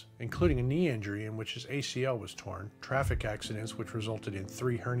 times, including a knee injury in which his ACL was torn, traffic accidents which resulted in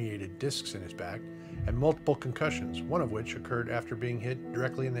 3 herniated discs in his back, and multiple concussions, one of which occurred after being hit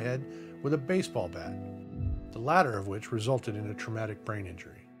directly in the head with a baseball bat, the latter of which resulted in a traumatic brain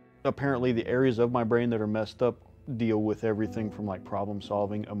injury. Apparently the areas of my brain that are messed up deal with everything from like problem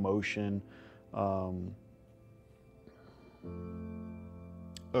solving, emotion,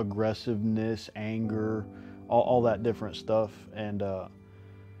 aggressiveness, anger, all that different stuff. And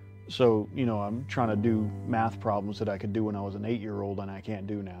so, you know, I'm trying to do math problems that I could do when I was an 8-year-old and I can't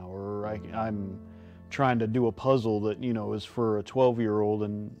do now. Or I'm trying to do a puzzle that, you know, is for a 12-year-old,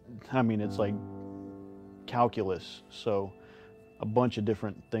 and I mean, it's like calculus. So a bunch of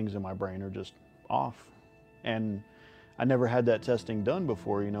different things in my brain are just off. And I never had that testing done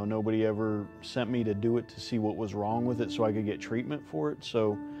before, you know, nobody ever sent me to do it to see what was wrong with it so I could get treatment for it.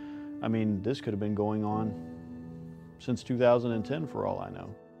 So, I mean, this could have been going on since 2010 for all I know.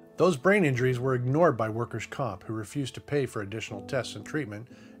 Those brain injuries were ignored by workers' comp, who refused to pay for additional tests and treatment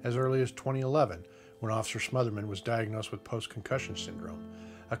as early as 2011, when Officer Smotherman was diagnosed with post-concussion syndrome,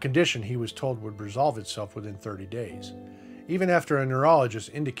 a condition he was told would resolve itself within 30 days, even after a neurologist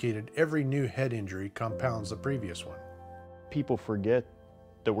indicated every new head injury compounds the previous one. People forget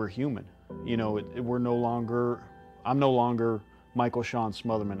that we're human. You know, I'm no longer Michael Sean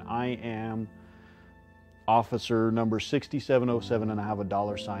Smotherman. I am officer number 6707, and I have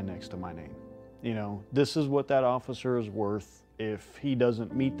a $sign next to my name. You know, this is what that officer is worth. If he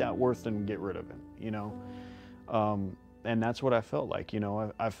doesn't meet that worth, then get rid of him, you know. And that's what I felt like, you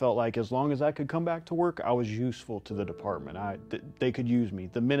know. I felt like as long as I could come back to work, I was useful to the department. They could use me.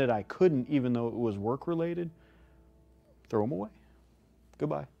 The minute I couldn't, even though it was work-related, throw them away.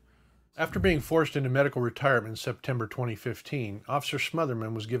 Goodbye. After being forced into medical retirement in September 2015, Officer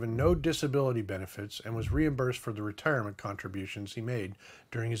Smotherman was given no disability benefits and was reimbursed for the retirement contributions he made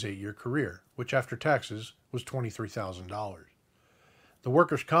during his 8-year career, which after taxes was $23,000. The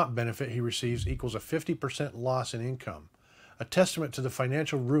workers' comp benefit he receives equals a 50% loss in income, a testament to the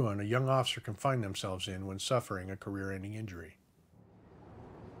financial ruin a young officer can find themselves in when suffering a career-ending injury.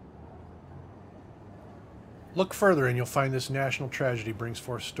 Look further and you'll find this national tragedy brings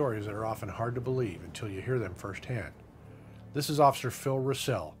forth stories that are often hard to believe until you hear them firsthand. This is Officer Phil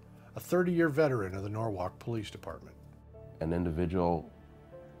Russell, a 30-year veteran of the Norwalk Police Department. An individual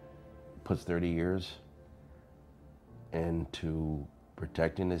puts 30 years into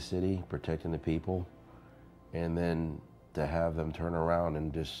protecting the city, protecting the people, and then to have them turn around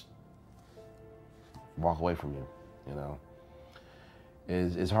and just walk away from you, you know,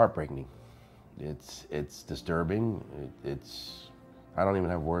 is heartbreaking. It's disturbing. I don't even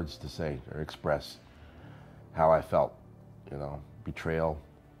have words to say or express how I felt, you know, betrayal,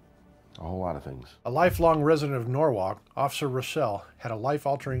 a whole lot of things. A lifelong resident of Norwalk, Officer Russell had a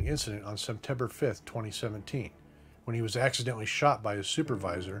life-altering incident on September 5th, 2017, when he was accidentally shot by his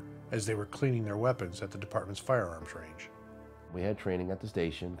supervisor as they were cleaning their weapons at the department's firearms range. We had training at the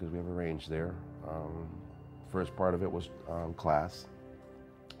station because we have a range there. First part of it was class,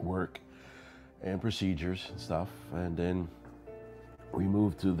 work, and procedures and stuff, and then we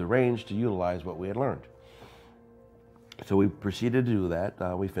moved to the range to utilize what we had learned. So we proceeded to do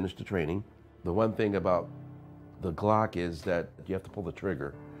that. We finished the training. The one thing about the Glock is that you have to pull the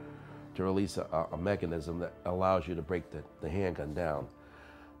trigger to release a mechanism that allows you to break the handgun down.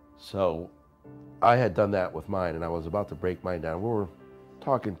 So I had done that with mine, and I was about to break mine down. We were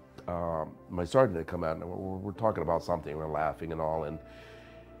talking, my sergeant had come out, and we're talking about something, we're laughing and all, and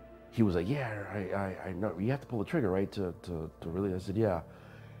he was like, yeah, I know, you have to pull the trigger, right, to really, I said, yeah.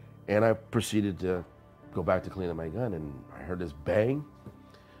 And I proceeded to go back to cleaning my gun, and I heard this bang,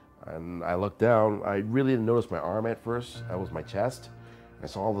 and I looked down. I really didn't notice my arm at first. That was my chest. I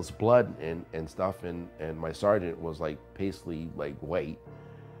saw all this blood and stuff, and my sergeant was like paisley, like white,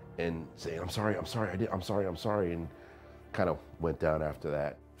 and saying, I'm sorry, I'm sorry, and kind of went down after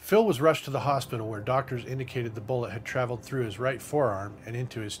that. Phil was rushed to the hospital where doctors indicated the bullet had traveled through his right forearm and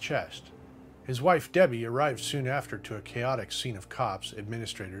into his chest. His wife, Debbie, arrived soon after to a chaotic scene of cops,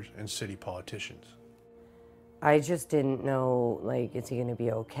 administrators, and city politicians. I just didn't know, like, is he going to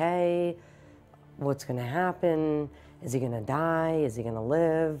be okay? What's going to happen? Is he going to die? Is he going to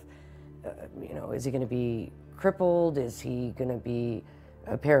live? You know, is he going to be crippled? Is he going to be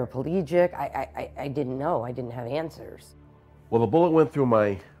a paraplegic? I didn't know. I didn't have answers. Well, the bullet went through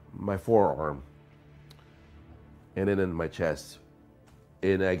my forearm and then into my chest,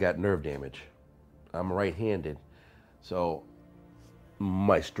 and I got nerve damage. I'm right-handed, so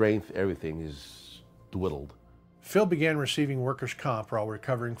my strength, everything is dwindled. Phil began receiving workers' comp while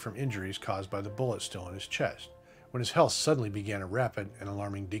recovering from injuries caused by the bullet still in his chest, when his health suddenly began a rapid and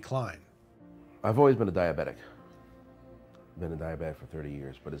alarming decline. I've always been a diabetic. Been a diabetic for 30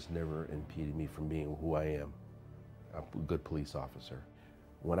 years, but it's never impeded me from being who I am. I'm a good police officer.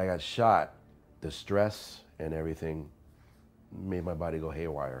 When I got shot, the stress and everything made my body go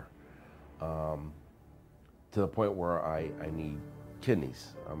haywire, to the point where I need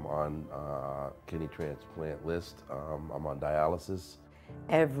kidneys. I'm on kidney transplant list. I'm on dialysis.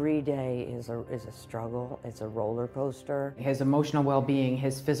 Every day is a struggle. It's a roller coaster. His emotional well-being,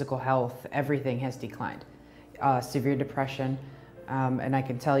 his physical health, everything has declined. Severe depression, and I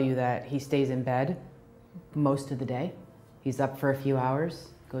can tell you that he stays in bed most of the day. He's up for a few hours,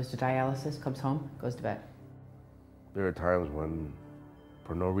 goes to dialysis, comes home, goes to bed. There are times when,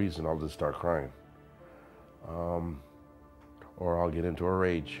 for no reason, I'll just start crying. Or I'll get into a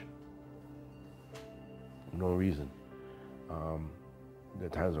rage. No reason. There are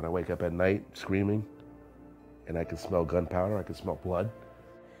times when I wake up at night screaming, and I can smell gunpowder, I can smell blood.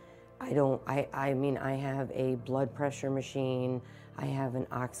 I mean, I have a blood pressure machine, I have an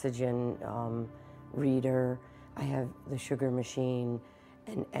oxygen reader, I have the sugar machine,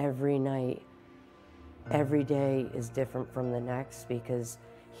 and every night, every day is different from the next because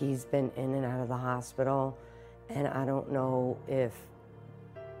he's been in and out of the hospital, and I don't know if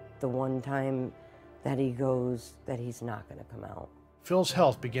the one time that he goes that he's not going to come out. Phil's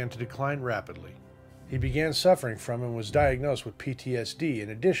health began to decline rapidly. He began suffering from and was diagnosed with PTSD in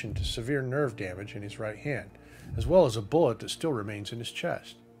addition to severe nerve damage in his right hand, as well as a bullet that still remains in his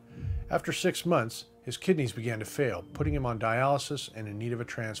chest. After 6 months, his kidneys began to fail, putting him on dialysis and in need of a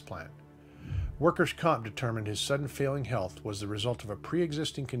transplant. Workers' comp determined his sudden failing health was the result of a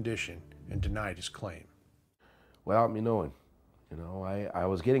pre-existing condition and denied his claim. Without me knowing, I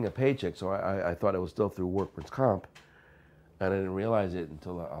was getting a paycheck, so I thought it was still through workers' comp. And I didn't realize it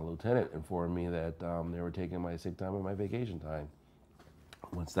until a lieutenant informed me that they were taking my sick time and my vacation time.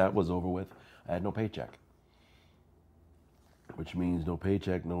 Once that was over with, I had no paycheck. Which means no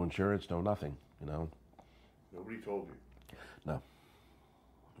paycheck, no insurance, no nothing, Nobody told you? No.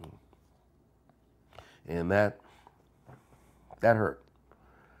 And that hurt,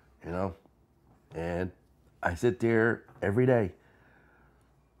 And I sit there every day,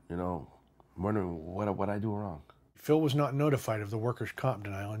 wondering what I do wrong. Phil was not notified of the workers' comp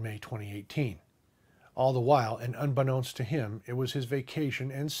denial in May 2018. All the while, and unbeknownst to him, it was his vacation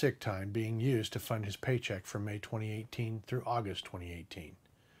and sick time being used to fund his paycheck from May 2018 through August 2018.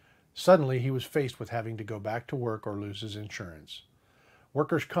 Suddenly, he was faced with having to go back to work or lose his insurance.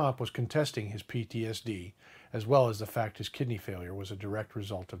 Workers' comp was contesting his PTSD, as well as the fact his kidney failure was a direct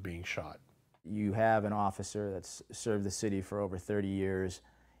result of being shot. You have an officer that's served the city for over 30 years.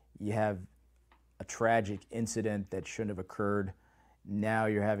 You have a tragic incident that shouldn't have occurred. Now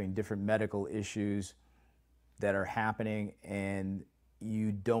you're having different medical issues that are happening, and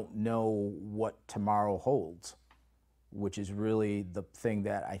you don't know what tomorrow holds, which is really the thing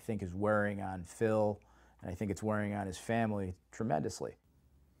that I think is wearing on Phil, and I think it's wearing on his family tremendously.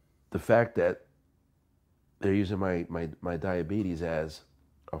 The fact that they're using my diabetes as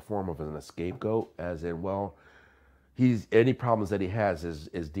a form of an scapegoat, as in, well, any problems that he has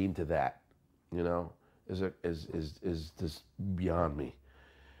is deemed to that. Is just beyond me.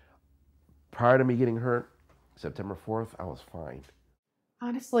 Prior to me getting hurt, September 4th, I was fine.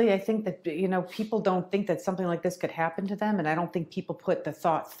 Honestly, I think that, people don't think that something like this could happen to them, and I don't think people put the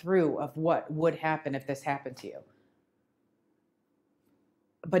thought through of what would happen if this happened to you.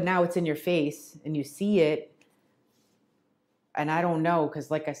 But now it's in your face, and you see it, and I don't know,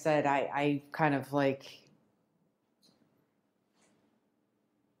 because like I said, I kind of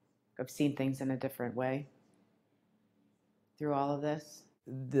I've seen things in a different way through all of this.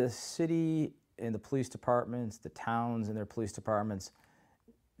 The city and the police departments, the towns and their police departments,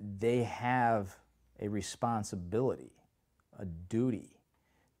 they have a responsibility, a duty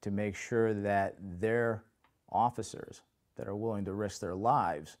to make sure that their officers that are willing to risk their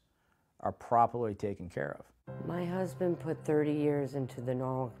lives are properly taken care of. My husband put 30 years into the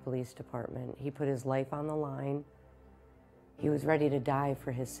Norwalk Police Department. He put his life on the line. He was ready to die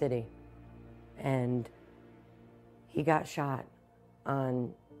for his city, and he got shot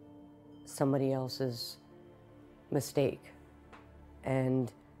on somebody else's mistake.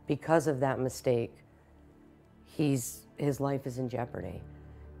 And because of that mistake, his life is in jeopardy,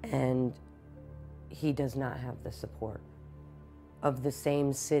 and he does not have the support of the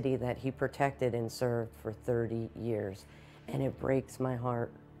same city that he protected and served for 30 years. And it breaks my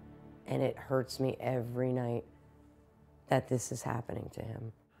heart, and it hurts me every night that this is happening to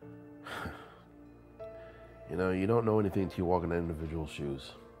him. You know, you don't know anything until you walk in an individual's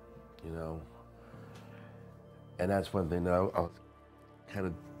shoes, you know. And that's one thing that I was kind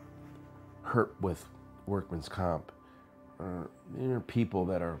of hurt with workman's comp. There are people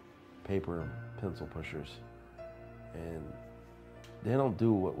that are paper and pencil pushers, and they don't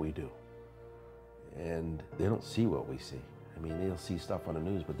do what we do. And they don't see what we see. I mean, they'll see stuff on the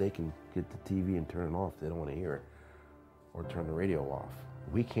news, but they can get the TV and turn it off. They don't want to hear it, or turn the radio off.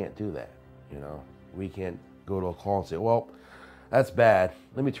 We can't do that, you know. We can't go to a call and say, well, that's bad.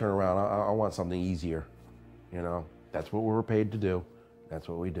 Let me turn around. I want something easier, you know. That's what we're paid to do. That's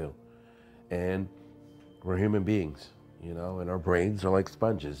what we do. And we're human beings, you know, and our brains are like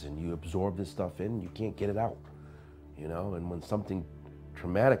sponges, and you absorb this stuff in, you can't get it out, you know. And when something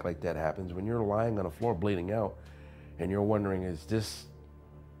traumatic like that happens, when you're lying on the floor bleeding out, and you're wondering, is this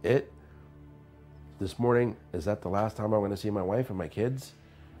it? This morning, is that the last time I'm going to see my wife and my kids?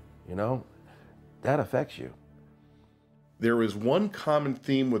 You know, that affects you. There is one common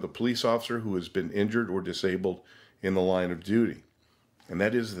theme with a police officer who has been injured or disabled in the line of duty, and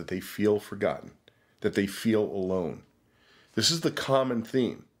that is that they feel forgotten, that they feel alone. This is the common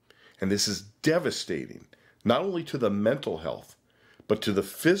theme, and this is devastating, not only to the mental health, but to the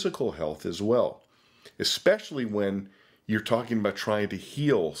physical health as well, especially when you're talking about trying to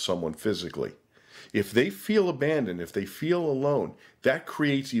heal someone physically. If they feel abandoned, if they feel alone, that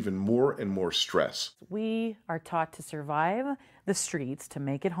creates even more and more stress. We are taught to survive the streets to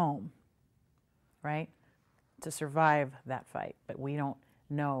make it home, right? To survive that fight, but we don't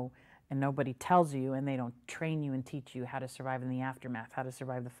know, and nobody tells you, and they don't train you and teach you how to survive in the aftermath, how to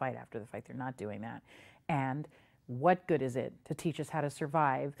survive the fight after the fight. They're not doing that. And what good is it to teach us how to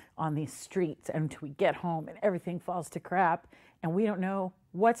survive on these streets until we get home and everything falls to crap and we don't know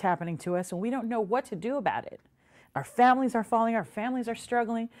what's happening to us and we don't know what to do about it? Our families are falling, our families are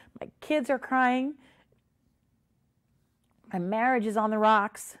struggling, my kids are crying, my marriage is on the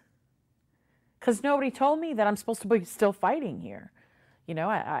rocks because nobody told me that I'm supposed to be still fighting here. You know,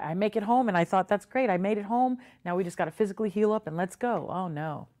 I make it home and I thought, that's great, I made it home, now we just got to physically heal up and let's go. Oh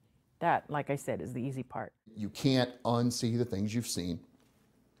no. That, like I said, is the easy part. You can't unsee the things you've seen.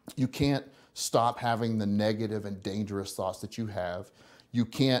 You can't stop having the negative and dangerous thoughts that you have. You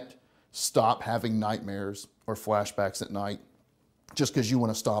can't stop having nightmares or flashbacks at night just because you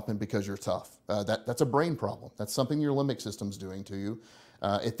want to stop them because you're tough. That's a brain problem. That's something your limbic system's doing to you.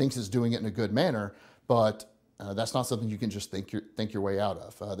 It thinks it's doing it in a good manner, but that's not something you can just think your way out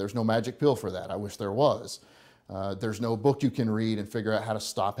of. There's no magic pill for that. I wish there was. There's no book you can read and figure out how to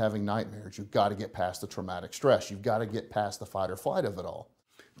stop having nightmares. You've got to get past the traumatic stress. You've got to get past the fight or flight of it all.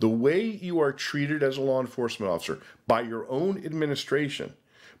 The way you are treated as a law enforcement officer by your own administration,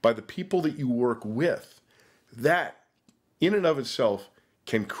 by the people that you work with, that in and of itself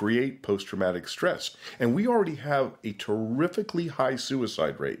can create post-traumatic stress. And we already have a terrifically high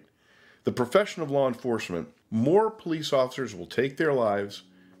suicide rate. The profession of law enforcement, more police officers will take their lives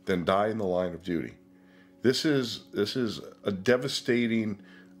than die in the line of duty. This is a devastating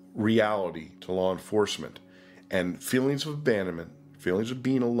reality to law enforcement, and feelings of abandonment, feelings of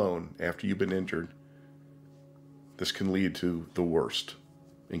being alone after you've been injured, this can lead to the worst,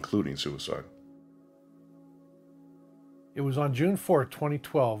 including suicide. It was on June 4,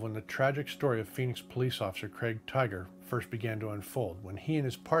 2012, when the tragic story of Phoenix police officer Craig Tiger first began to unfold, when he and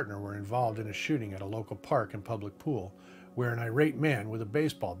his partner were involved in a shooting at a local park and public pool, where an irate man with a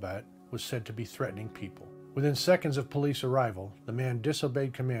baseball bat was said to be threatening people. Within seconds of police arrival, the man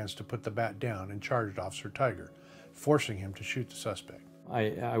disobeyed commands to put the bat down and charged Officer Tiger, forcing him to shoot the suspect.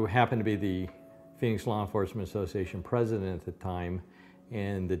 I happened to be the Phoenix Law Enforcement Association president at the time,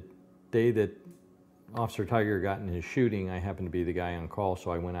 and the day that Officer Tiger got in his shooting, I happened to be the guy on call,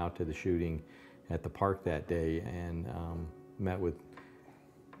 so I went out to the shooting at the park that day and met with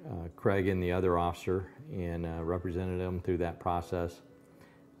Craig and the other officer and represented him through that process.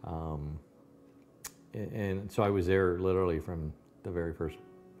 And so I was there literally from the very first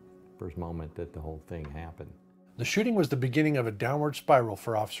moment that the whole thing happened. The shooting was the beginning of a downward spiral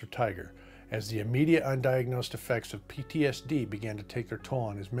for Officer Tiger, as the immediate undiagnosed effects of PTSD began to take their toll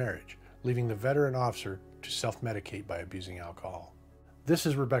on his marriage, leaving the veteran officer to self-medicate by abusing alcohol. This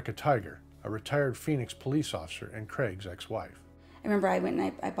is Rebecca Tiger, a retired Phoenix police officer and Craig's ex-wife. I remember I went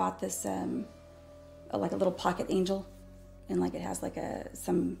and I bought this like a little pocket angel, and like it has like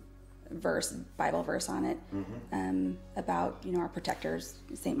some Bible verse on it, about, our protectors,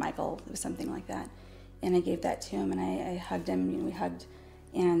 St. Michael. It was something like that. And I gave that to him, and I hugged him. We hugged,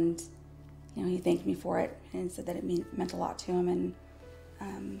 and he thanked me for it and said that it meant a lot to him.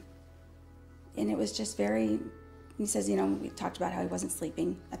 And it was just very. He says, we talked about how he wasn't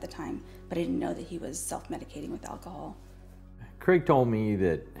sleeping at the time, but I didn't know that he was self-medicating with alcohol. Craig told me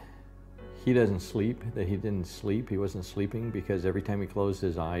that he doesn't sleep, that he didn't sleep, he wasn't sleeping because every time he closed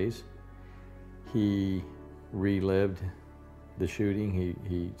his eyes, he relived the shooting.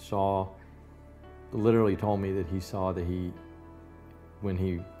 He saw, literally told me that he saw that when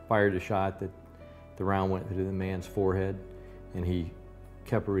he fired a shot, that the round went through the man's forehead, and he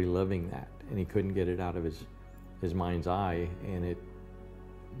kept reliving that, and he couldn't get it out of his mind's eye, and it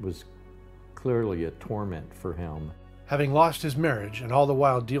was clearly a torment for him. Having lost his marriage and all the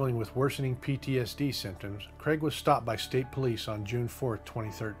while dealing with worsening PTSD symptoms, Craig was stopped by state police on June 4,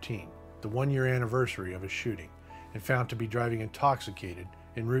 2013, the one-year anniversary of his shooting, and found to be driving intoxicated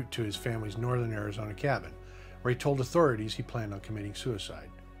en route to his family's northern Arizona cabin, where he told authorities he planned on committing suicide.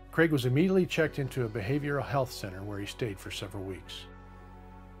 Craig was immediately checked into a behavioral health center where he stayed for several weeks.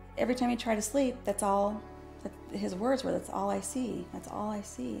 Every time he tried to sleep, his words were, "That's all I see. That's all I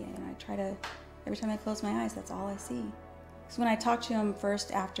see." And every time I close my eyes, that's all I see. So when I talked to him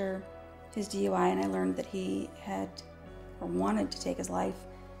first after his DUI and I learned that he had or wanted to take his life,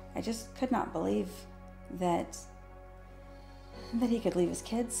 I just could not believe that he could leave his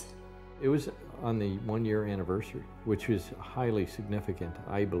kids. It was on the one-year anniversary, which was highly significant,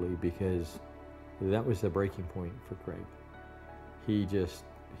 I believe, because that was the breaking point for Craig. He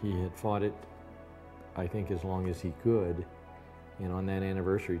had fought it, I think, as long as he could, and on that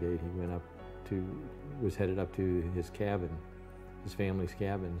anniversary date he was headed up to his cabin, his family's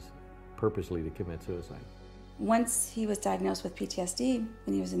cabins, purposely to commit suicide. Once he was diagnosed with PTSD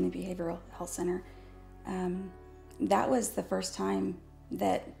when he was in the behavioral health center, that was the first time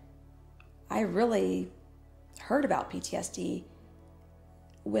that I really heard about PTSD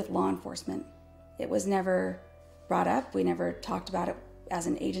with law enforcement. It was never brought up. We never talked about it as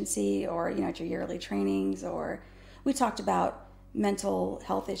an agency or, at your yearly trainings, or we talked about mental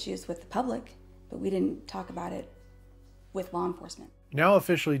health issues with the public, but we didn't talk about it with law enforcement. Now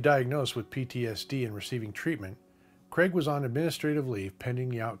officially diagnosed with PTSD and receiving treatment, Craig was on administrative leave pending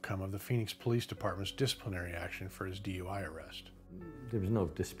the outcome of the Phoenix Police Department's disciplinary action for his DUI arrest. There was no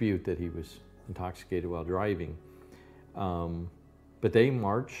dispute that he was intoxicated while driving, but they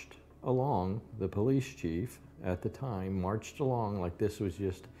marched along, the police chief at the time marched along like this was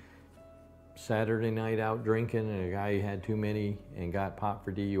just Saturday night out drinking and a guy had too many and got popped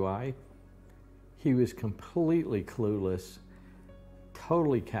for DUI. He was completely clueless,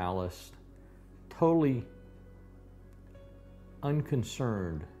 totally calloused, totally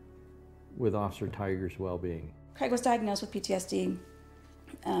unconcerned with Officer Tiger's well-being. Craig was diagnosed with PTSD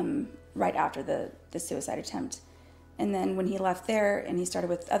right after the suicide attempt. And then when he left there and he started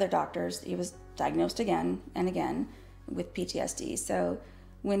with other doctors, he was diagnosed again and again with PTSD. So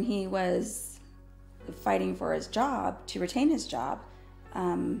when he was fighting for his job, to retain his job,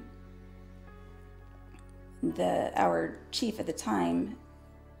 our chief at the time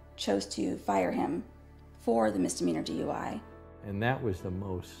chose to fire him for the misdemeanor DUI. And that was the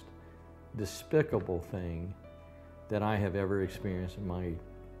most despicable thing that I have ever experienced in my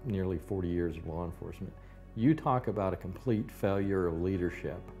nearly 40 years of law enforcement. You talk about a complete failure of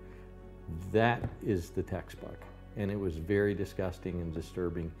leadership. That is the textbook. And it was very disgusting and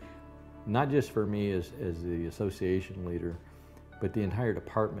disturbing, not just for me as the association leader, but the entire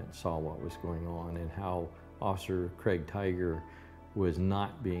department saw what was going on and how Officer Craig Tiger was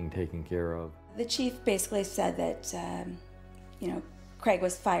not being taken care of. The chief basically said that, Craig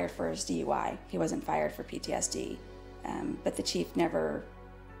was fired for his DUI. He wasn't fired for PTSD. But the chief never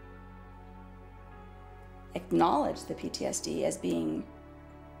acknowledged the PTSD as being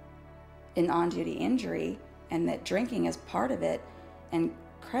an on-duty injury and that drinking is part of it. And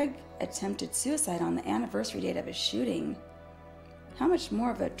Craig attempted suicide on the anniversary date of his shooting. How much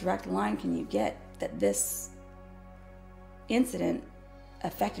more of a direct line can you get that this incident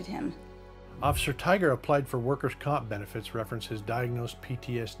affected him? Officer Tiger applied for workers' comp benefits reference his diagnosed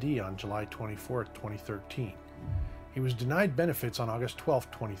PTSD on July 24, 2013. He was denied benefits on August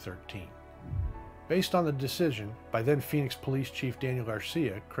 12, 2013. Based on the decision by then Phoenix Police Chief Daniel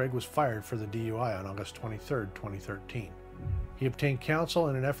Garcia, Craig was fired for the DUI on August 23, 2013. He obtained counsel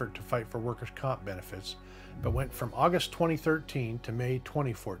in an effort to fight for workers' comp benefits, but went from August 2013 to May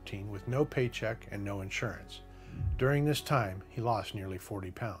 2014 with no paycheck and no insurance. During this time, he lost nearly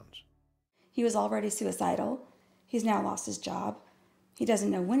 40 pounds. He was already suicidal. He's now lost his job. he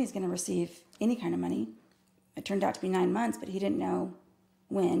doesn't know when he's going to receive any kind of money. It turned out to be 9 months, but he didn't know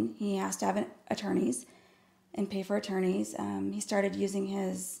when. He has to have attorneys and pay for attorneys. He started using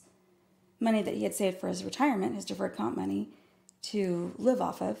his money that he had saved for his retirement, his deferred comp money, to live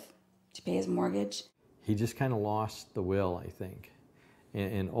off of, to pay his mortgage. He just kind of lost the will, I think,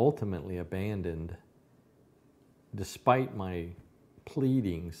 and ultimately abandoned, despite my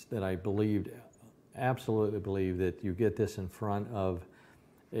pleadings that I absolutely believed that you get this in front of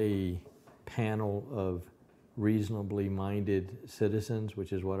a panel of reasonably minded citizens,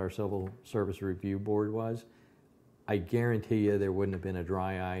 which is what our Civil Service Review Board was. I guarantee you there wouldn't have been a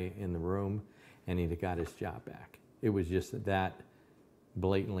dry eye in the room, and he'd have got his job back. It was just that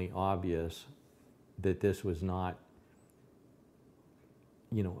blatantly obvious that this was not,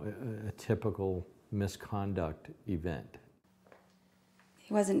 you know, a typical misconduct event.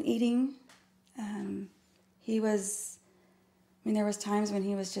 He wasn't eating. There was times when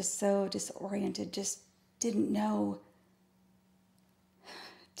he was just so disoriented, just didn't know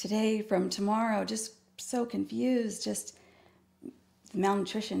today from tomorrow, just so confused, just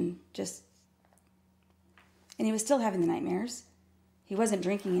malnutrition, and he was still having the nightmares. He wasn't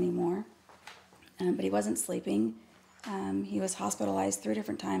drinking anymore, but he wasn't sleeping. He was hospitalized 3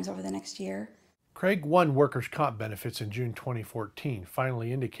 different times over the next year. Craig won workers' comp benefits in June 2014,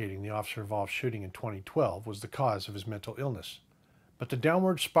 finally indicating the officer-involved shooting in 2012 was the cause of his mental illness. But the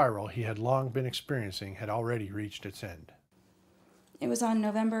downward spiral he had long been experiencing had already reached its end. It was on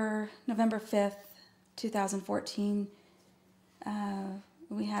November 5th, 2014.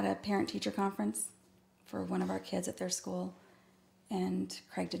 We had a parent-teacher conference for one of our kids at their school, and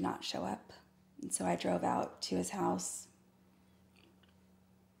Craig did not show up. And so I drove out to his house.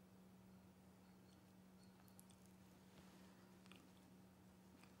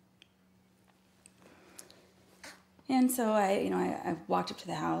 And so I walked up to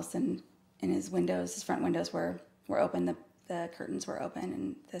the house, and his front windows were open, the curtains were open,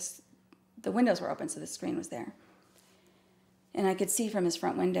 and the windows were open, so the screen was there. And I could see from his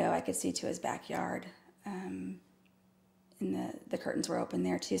front window, I could see to his backyard, and the curtains were open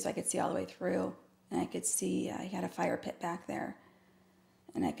there too, so I could see all the way through. And I could see he had a fire pit back there,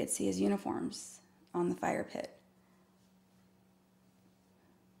 and I could see his uniforms on the fire pit.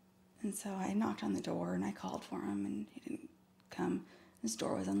 And so I knocked on the door and I called for him, and he didn't come. His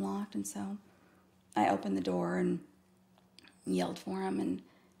door was unlocked, and so I opened the door and yelled for him, and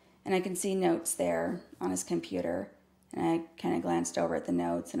I can see notes there on his computer, and I kind of glanced over at the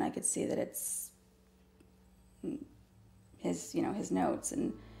notes, and I could see that it's his notes,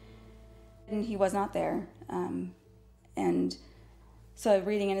 and he was not there. And so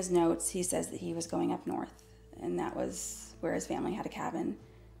reading in his notes, he says that he was going up north, and that was where his family had a cabin.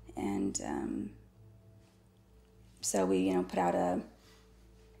 And so we, put out a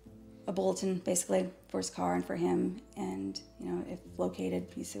bulletin basically for his car and for him, and if located,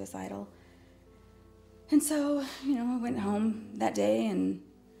 he's suicidal. And so I went home that day and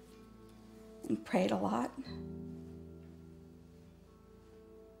prayed a lot.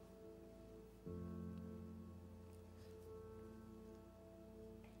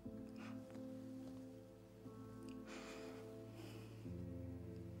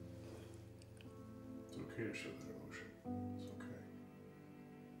 Okay to show that emotion. It's okay.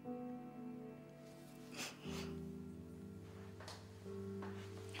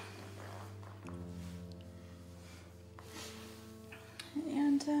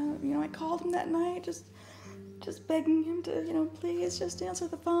 And I called him that night, just begging him to, please just answer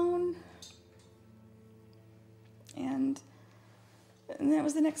the phone. And that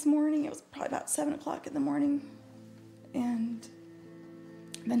was the next morning. It was probably about 7 o'clock in the morning, and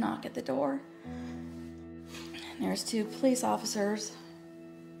the knock at the door. There's 2 police officers.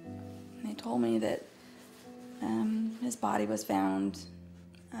 They told me that his body was found.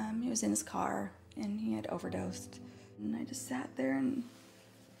 He was in his car, and he had overdosed. And I just sat there and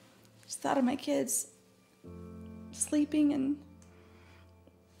just thought of my kids sleeping, and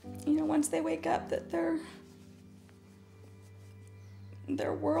once they wake up, that their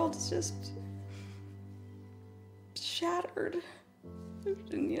world is just shattered.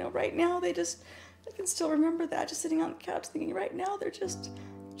 And right now I can still remember that, just sitting on the couch thinking, right now they're just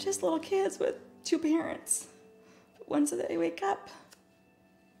little kids with 2 parents. But once they wake up,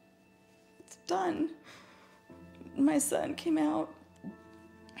 it's done. My son came out and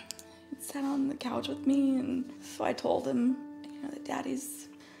sat on the couch with me, and so I told him, that Daddy's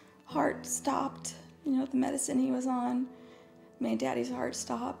heart stopped. The medicine he was on made Daddy's heart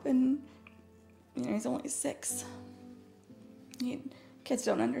stop, and he's only 6. Kids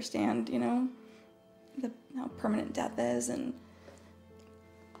don't understand, how permanent death is, and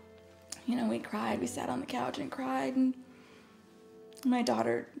you know, we cried. We sat on the couch and cried, and my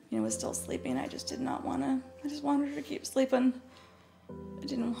daughter, you know, was still sleeping. I just did not want to. I just wanted her to keep sleeping. I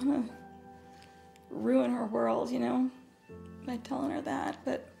didn't want to ruin her world, you know, by telling her that.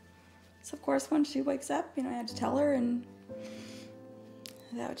 But so of course, when she wakes up, you know, I had to tell her, and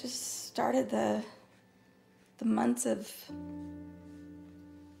that just started the months of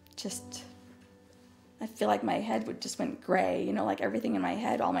just. I feel like my head just went gray, you know, like everything in my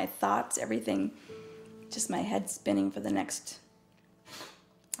head, all my thoughts, everything, just my head spinning for the next,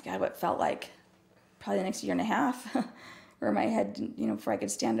 God, what felt like probably the next year and a half, where my head, you know, before I could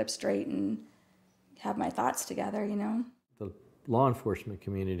stand up straight and have my thoughts together, you know. The law enforcement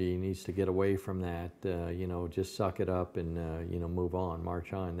community needs to get away from that, you know, just suck it up and, you know, move on,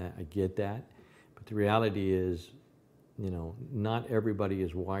 march on. That, I get that. But the reality is, you know, not everybody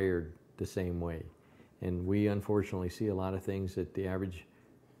is wired the same way. And we unfortunately see a lot of things that the average,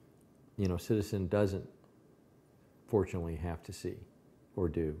 you know, citizen doesn't fortunately have to see or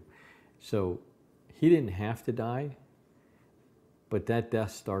do. So he didn't have to die, but that death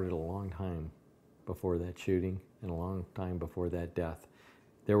started a long time before that shooting and a long time before that death.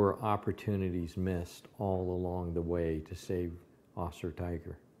 There were opportunities missed all along the way to save Officer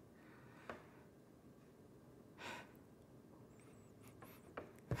Tiger.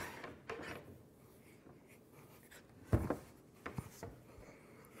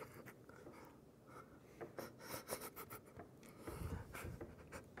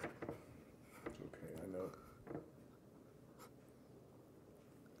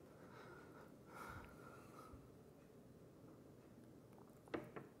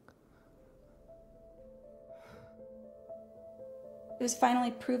 It was finally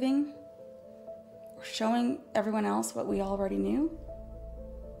proving or showing everyone else what we already knew,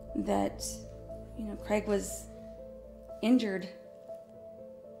 that, you know, Craig was injured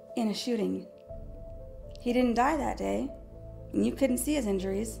in a shooting. He didn't die that day, and you couldn't see his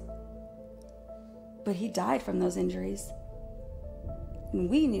injuries, but he died from those injuries. And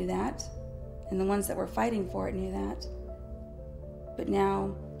we knew that, and the ones that were fighting for it knew that. But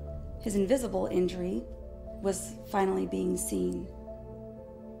now his invisible injury was finally being seen.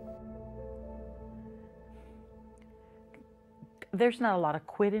 There's not a lot of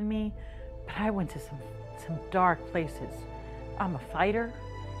quit in me, but I went to some dark places. I'm a fighter,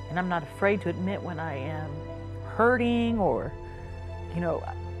 and I'm not afraid to admit when I am hurting or, you know,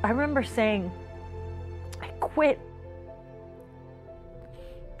 I remember saying, I quit.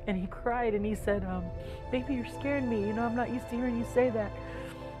 And he cried and he said, baby, you're scaring me. You know, I'm not used to hearing you say that.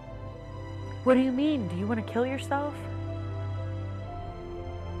 What do you mean? Do you want to kill yourself?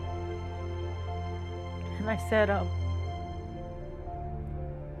 And I said, I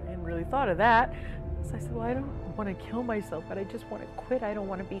hadn't really thought of that. So I said, well, I don't want to kill myself, but I just want to quit. I don't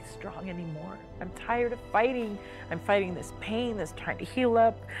want to be strong anymore. I'm tired of fighting. I'm fighting this pain that's trying to heal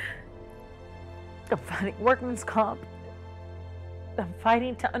up. I'm fighting workman's comp. I'm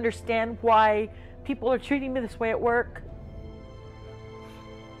fighting to understand why people are treating me this way at work.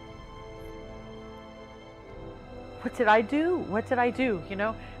 What did I do? What did I do? You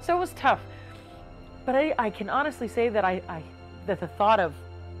know? So it was tough. But I can honestly say that that the thought of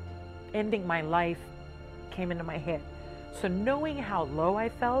ending my life came into my head. So knowing how low I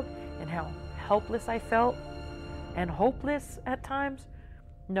felt and how helpless I felt and hopeless at times,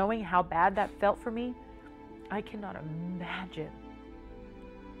 knowing how bad that felt for me, I cannot imagine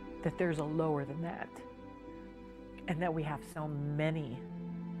that there's a lower than that. And that we have so many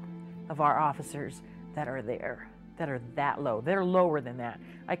of our officers that are there, that are that low. They're lower than that.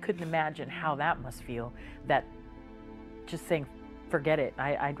 I couldn't imagine how that must feel, that just saying, forget it.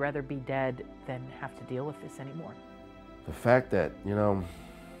 I'd rather be dead than have to deal with this anymore. The fact that, you know,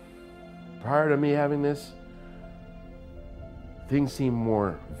 prior to me having this, things seemed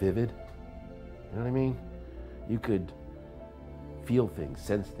more vivid. You know what I mean? You could feel things,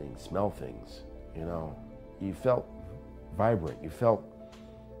 sense things, smell things, you know. You felt vibrant. You felt,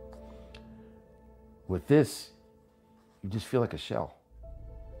 with this, you just feel like a shell.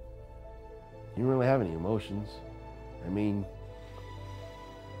 You don't really have any emotions. I mean,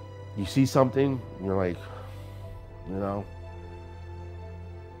 you see something, and you're like, you know,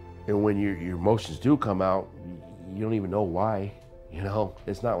 and when your emotions do come out, you don't even know why, you know.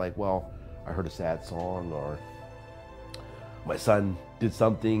 It's not like, well, I heard a sad song, or my son did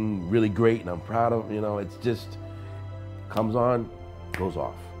something really great and I'm proud of him, you know. It's just comes on, goes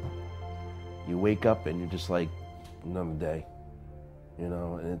off. You wake up and you're just like, another day, you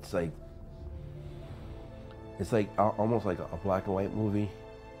know. And it's like almost like a black and white movie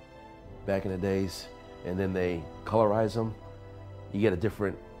back in the days, and then they colorize them. You get a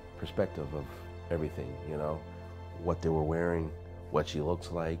different perspective of everything, you know, what they were wearing, what she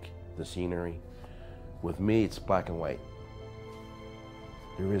looks like, the scenery. With me, it's black and white.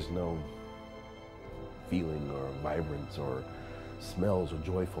 There is no feeling or vibrance or smells or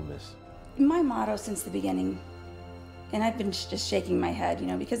joyfulness. My motto since the beginning, and I've been just shaking my head, you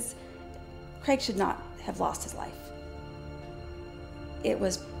know, because Craig should not have lost his life.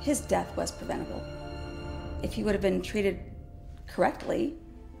 His death was preventable. If he would have been treated correctly,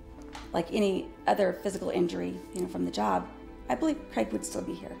 like any other physical injury, you know, from the job, I believe Craig would still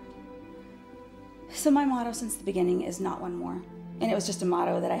be here. So my motto since the beginning is not one more. And it was just a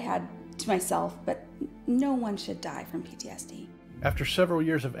motto that I had to myself, but no one should die from PTSD. After several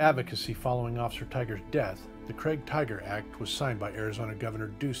years of advocacy following Officer Tiger's death, the Craig Tiger Act was signed by Arizona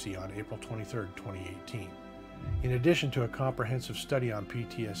Governor Ducey on April 23, 2018. In addition to a comprehensive study on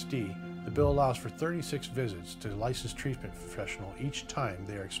PTSD, the bill allows for 36 visits to a licensed treatment professional each time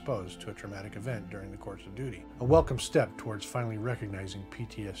they are exposed to a traumatic event during the course of duty. A welcome step towards finally recognizing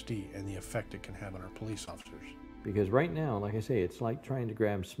PTSD and the effect it can have on our police officers. Because right now, like I say, it's like trying to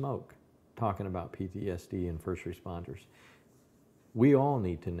grab smoke talking about PTSD and first responders. We all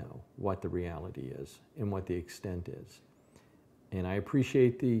need to know what the reality is and what the extent is. And I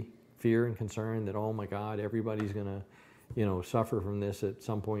appreciate the fear and concern that, oh my God, everybody's gonna, you know, suffer from this at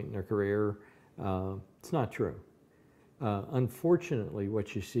some point in their career. It's not true. Unfortunately,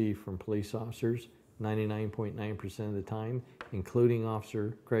 what you see from police officers, 99.9% of the time, including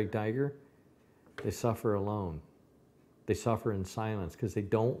Officer Craig Tiger, they suffer alone. They suffer in silence because they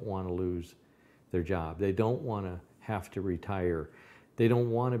don't want to lose their job. They don't want to have to retire. They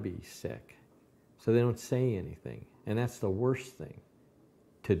don't want to be sick. So they don't say anything. And that's the worst thing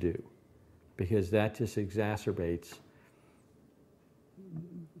to do, because that just exacerbates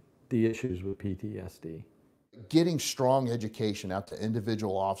the issues with PTSD. Getting strong education out to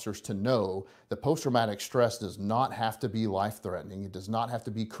individual officers to know that post-traumatic stress does not have to be life-threatening. It does not have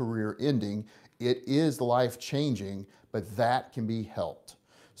to be career-ending. It is life-changing, but that can be helped.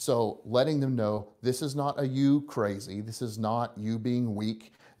 So letting them know this is not a you crazy, this is not you being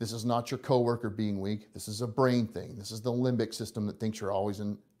weak, this is not your coworker being weak, this is a brain thing, this is the limbic system that thinks you're always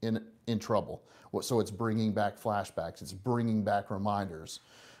in trouble. So it's bringing back flashbacks, it's bringing back reminders.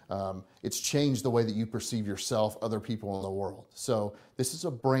 It's changed the way that you perceive yourself, other people in the world. So this is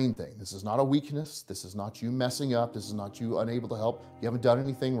a brain thing. This is not a weakness. This is not you messing up. This is not you unable to help. You haven't done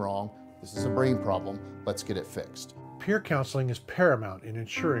anything wrong. This is a brain problem. Let's get it fixed. Peer counseling is paramount in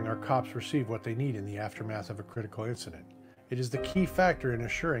ensuring our cops receive what they need in the aftermath of a critical incident. It is the key factor in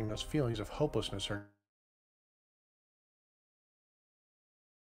assuring those feelings of hopelessness are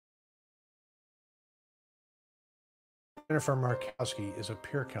Jennifer Markowski is a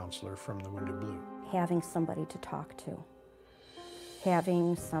peer counselor from the Wounded Blue. Having somebody to talk to,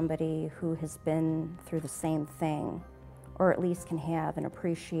 having somebody who has been through the same thing, or at least can have an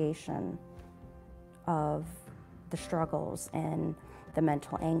appreciation of the struggles and the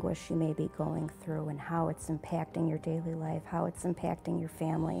mental anguish you may be going through and how it's impacting your daily life, how it's impacting your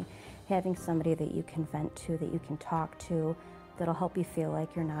family. Having somebody that you can vent to, that you can talk to, that'll help you feel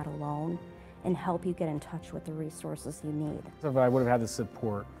like you're not alone and help you get in touch with the resources you need. So if I would have had the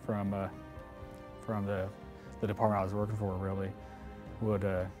support from the department I was working for, really would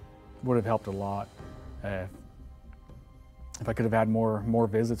have helped a lot. If I could have had more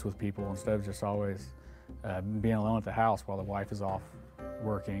visits with people instead of just always being alone at the house while the wife is off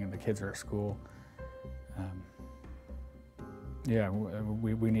working and the kids are at school. Yeah,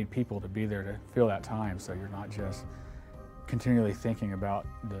 we need people to be there to fill that time, so you're not just continually thinking about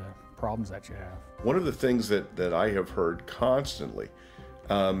the problems that you have. One of the things that I have heard constantly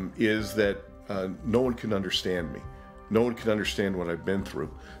is that no one can understand me. No one can understand what I've been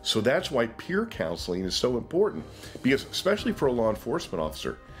through. So that's why peer counseling is so important, because especially for a law enforcement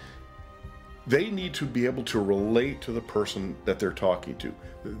officer, they need to be able to relate to the person that they're talking to,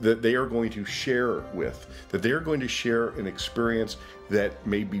 that they are going to share with, that they are going to share an experience that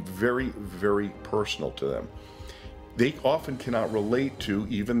may be very, very personal to them. They often cannot relate to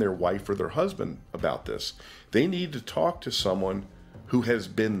even their wife or their husband about this. They need to talk to someone who has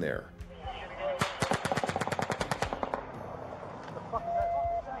been there.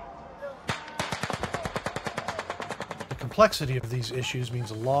 The complexity of these issues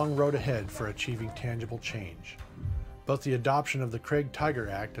means a long road ahead for achieving tangible change. Both the adoption of the Craig Tiger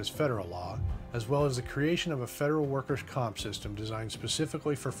Act as federal law, as well as the creation of a federal workers' comp system designed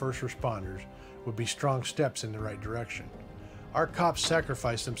specifically for first responders, would be strong steps in the right direction. Our cops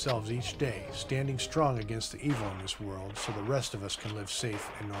sacrifice themselves each day, standing strong against the evil in this world so the rest of us can live safe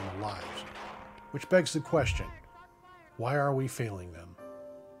and normal lives. Which begs the question, why are we failing them?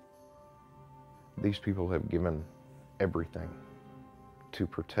 These people have given everything to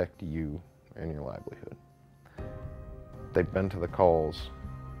protect you and your livelihood. They've been to the calls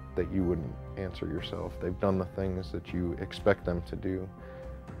that you wouldn't answer yourself. They've done the things that you expect them to do.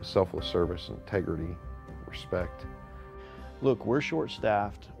 Selfless service, integrity, respect. Look, we're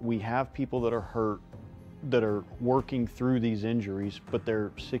short-staffed. We have people that are hurt, that are working through these injuries, but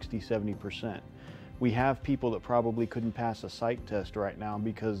they're 60, 70%. We have people that probably couldn't pass a psych test right now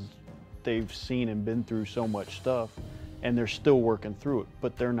because they've seen and been through so much stuff, and they're still working through it,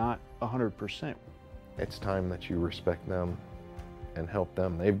 but they're not 100%. It's time that you respect them and help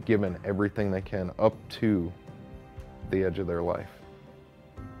them. They've given everything they can up to the edge of their life.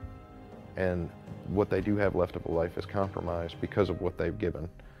 And what they do have left of a life is compromised because of what they've given.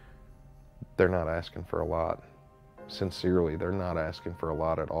 They're not asking for a lot. Sincerely, they're not asking for a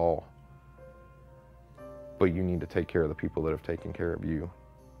lot at all. But you need to take care of the people that have taken care of you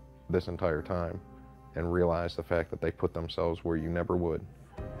this entire time and realize the fact that they put themselves where you never would,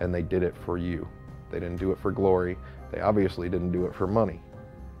 and they did it for you. They didn't do it for glory. They obviously didn't do it for money.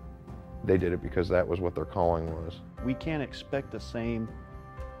 They did it because that was what their calling was. We can't expect the same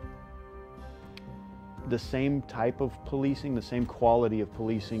type of policing, the same quality of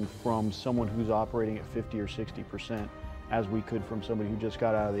policing from someone who's operating at 50 or 60% as we could from somebody who just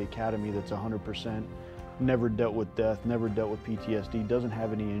got out of the academy that's 100%, never dealt with death, never dealt with PTSD, doesn't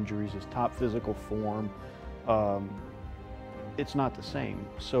have any injuries, is top physical form. It's not the same.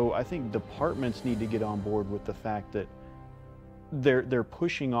 So I think departments need to get on board with the fact that they're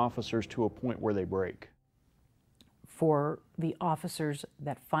pushing officers to a point where they break. For the officers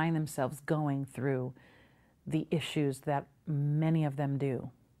that find themselves going through the issues that many of them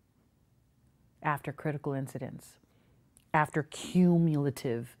do after critical incidents, after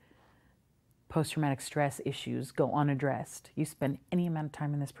cumulative post-traumatic stress issues go unaddressed. You spend any amount of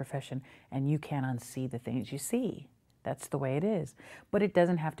time in this profession and you can't unsee the things you see. That's the way it is. But it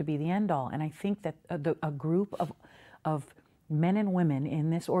doesn't have to be the end all. And I think that a group of men and women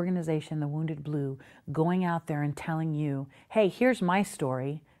in this organization, the Wounded Blue, going out there and telling you, hey, here's my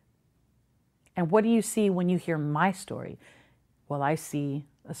story. And what do you see when you hear my story? Well, I see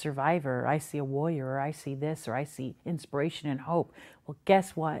a survivor, or I see a warrior, or I see this, or I see inspiration and hope. Well,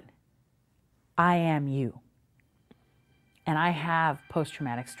 guess what? I am you. And I have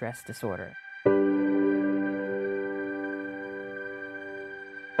post-traumatic stress disorder.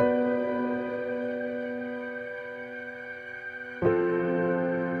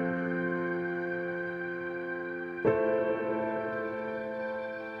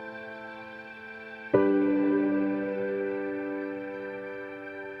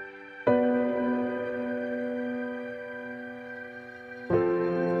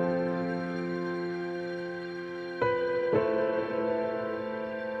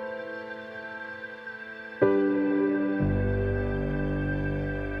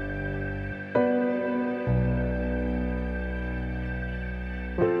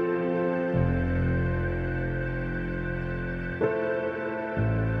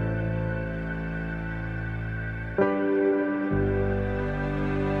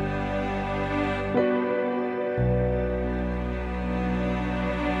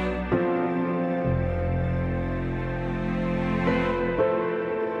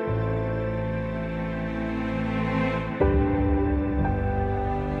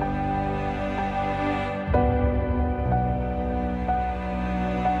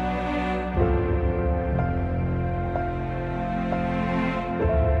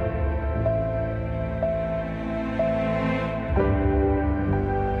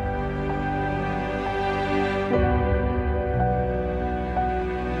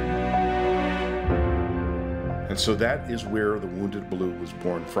 And so that is where the Wounded Blue was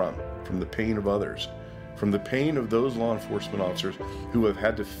born from the pain of others, from the pain of those law enforcement officers who have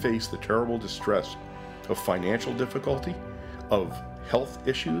had to face the terrible distress of financial difficulty, of health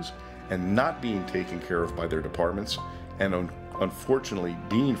issues, and not being taken care of by their departments, and unfortunately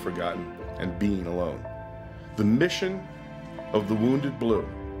being forgotten and being alone. The mission of the Wounded Blue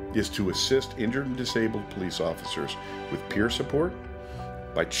is to assist injured and disabled police officers with peer support,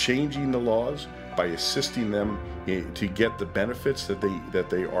 by changing the laws, by assisting them to get the benefits that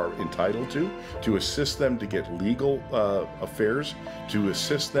they are entitled to assist them to get legal affairs, to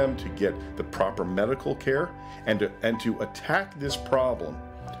assist them to get the proper medical care, and to attack this problem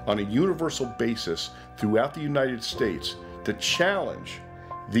on a universal basis throughout the United States, to challenge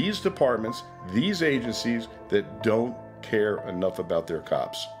these departments, these agencies that don't care enough about their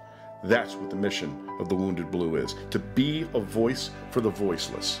cops. That's what the mission of the Wounded Blue is, to be a voice for the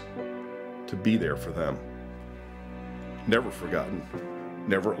voiceless, to be there for them. Never forgotten,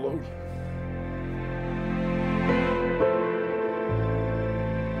 never alone.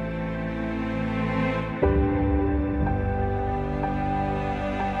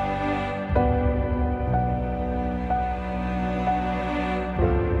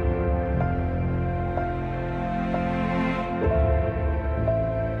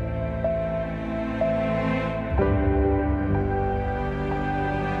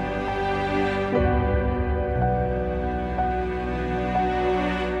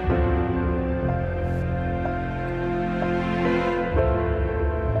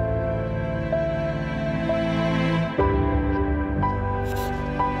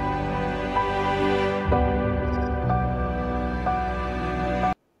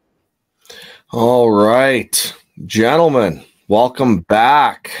 All right, gentlemen, welcome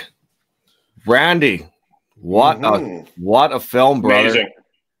back. Randy, what a film, brother. Amazing.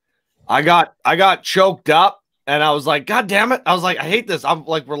 I got choked up and I was like, God damn it. I was like, I hate this. I'm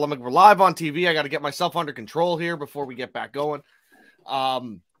like, we're live on TV. I got to get myself under control here before we get back going.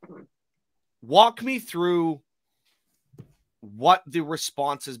 Walk me through what the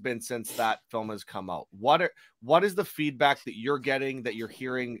response has been since that film has come out. What is the feedback that you're getting, that you're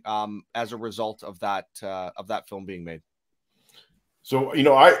hearing as a result of that film being made? So, you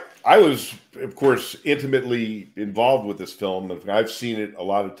know, I was, of course, intimately involved with this film. I've seen it a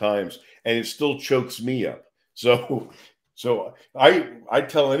lot of times, and it still chokes me up. So I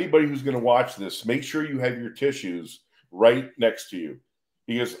tell anybody who's going to watch this, make sure you have your tissues right next to you,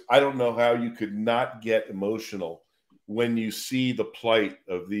 because I don't know how you could not get emotional when you see the plight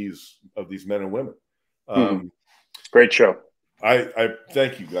of these men and women. Great show. I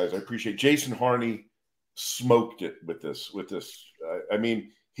thank you guys. I appreciate it. Jason Harney smoked it with this. I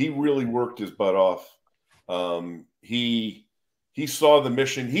mean, he really worked his butt off. He saw the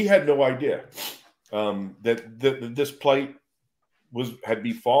mission. He had no idea that this plight had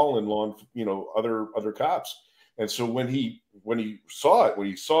befallen other cops. And so when he saw it, when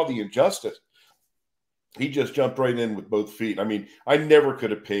he saw the injustice, he just jumped right in with both feet. I mean, I never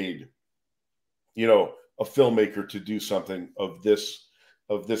could have paid, a filmmaker to do something of this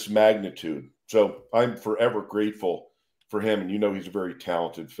magnitude. So I'm forever grateful for him. And he's a very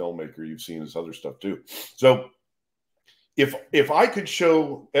talented filmmaker. You've seen his other stuff too. So if I could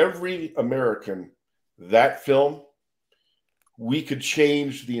show every American that film, we could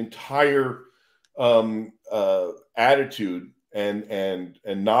change the entire attitude and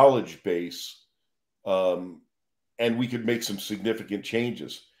knowledge base. And we could make some significant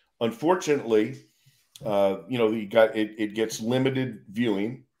changes. Unfortunately, it gets limited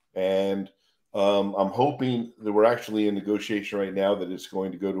viewing, and I'm hoping that we're actually in negotiation right now that it's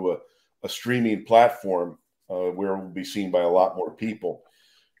going to go to a streaming platform where it will be seen by a lot more people.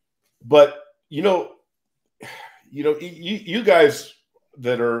 But you guys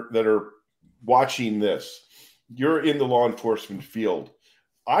that are watching this, you're in the law enforcement field.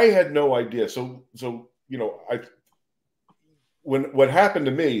 I had no idea. What happened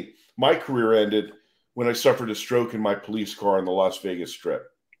to me, my career ended when I suffered a stroke in my police car on the Las Vegas Strip.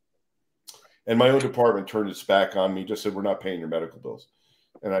 And my own department turned its back on me, just said, we're not paying your medical bills.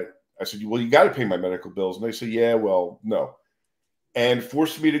 And I said, well, you got to pay my medical bills. And they said, yeah, well, no. And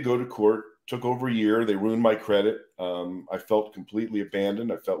forced me to go to court. Took over a year. They ruined my credit. I felt completely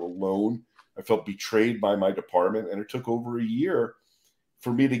abandoned. I felt alone. I felt betrayed by my department. And it took over a year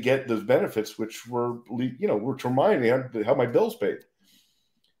for me to get those benefits, which were reminding me to have my bills paid.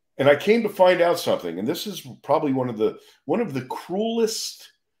 And I came to find out something, and this is probably one of the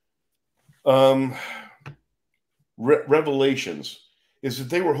cruelest revelations, is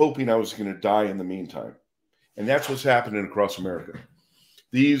that they were hoping I was going to die in the meantime. And that's what's happening across America.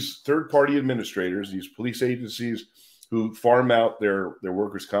 These third-party administrators, these police agencies who farm out their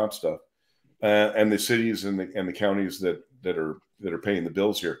workers' comp stuff, and the cities and the counties that are paying the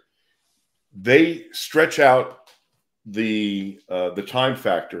bills here, they stretch out the time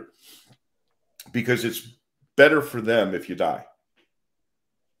factor because it's better for them if you die.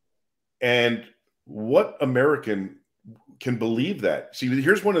 And what American can believe that? See,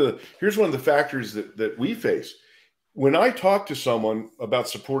 here's one of the factors that we face. When I talk to someone about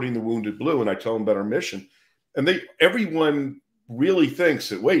supporting the Wounded Blue and I tell them about our mission, and everyone really thinks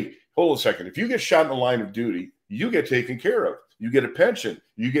that, wait, hold a second, if you get shot in the line of duty, you get taken care of. You get a pension,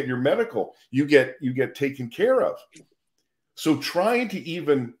 you get your medical, you get taken care of. So trying to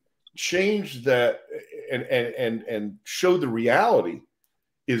even change that and show the reality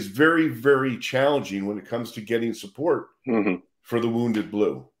is very, very challenging when it comes to getting support for the Wounded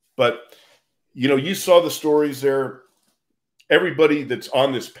Blue. But, you saw the stories there. Everybody that's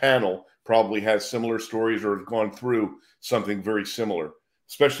on this panel probably has similar stories or has gone through something very similar,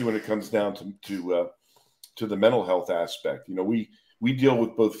 especially when it comes down to the mental health aspect. We deal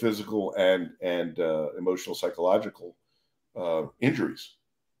with both physical and emotional, psychological injuries.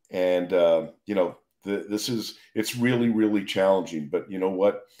 And, it's really, really challenging. But you know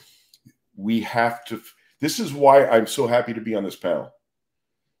what? This is why I'm so happy to be on this panel,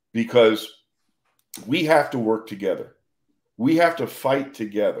 because we have to work together. We have to fight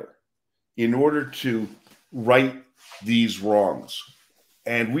together in order to right these wrongs.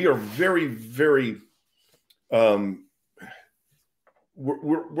 And we are very, very, we're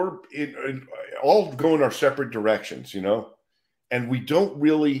all going our separate directions, and we don't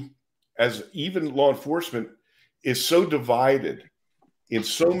really, as even law enforcement is so divided in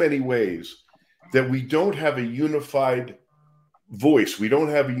so many ways that we don't have a unified voice. We don't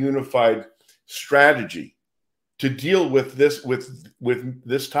have a unified strategy to deal with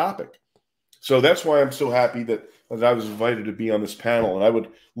this topic. So that's why I'm so happy that I was invited to be on this panel, and I would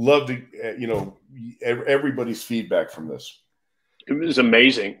love to, everybody's feedback from this. It was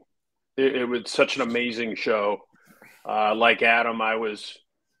amazing. It was such an amazing show. Like Adam, I was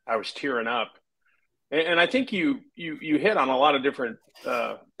tearing up, and I think you hit on a lot of different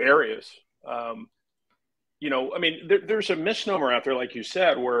areas. I mean, there's a misnomer out there, like you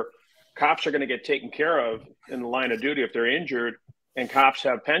said, where cops are going to get taken care of in the line of duty if they're injured, and cops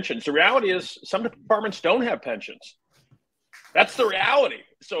have pensions. The reality is some departments don't have pensions. That's the reality.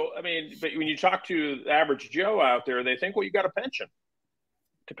 So, I mean, but when you talk to the average Joe out there, they think, well, you got a pension.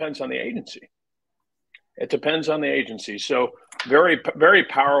 Depends on the agency. It depends on the agency. So very, very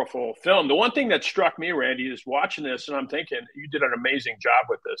powerful film. The one thing that struck me, Randy, is watching this, and I'm thinking you did an amazing job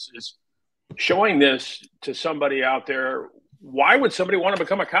with this, is showing this to somebody out there. Why would somebody want to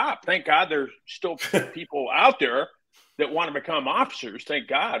become a cop? Thank God there's still people out there that want to become officers. Thank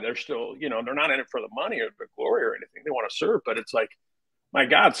God they're still, they're not in it for the money or the glory or anything. They want to serve, but it's like, my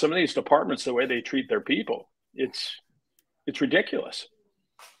God, some of these departments, the way they treat their people, it's ridiculous.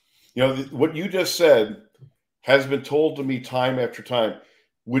 What you just said has been told to me time after time.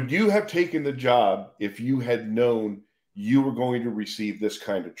 Would you have taken the job if you had known you were going to receive this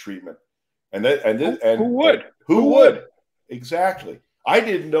kind of treatment? Who would? Who would? Exactly. I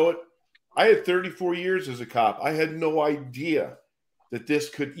didn't know it. I had 34 years as a cop. I had no idea that this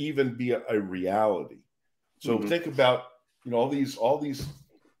could even be a reality. So think about, all these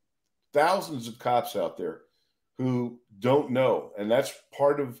thousands of cops out there who don't know. And that's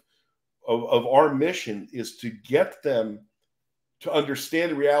part of our mission, is to get them to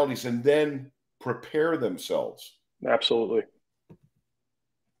understand the realities and then prepare themselves. Absolutely.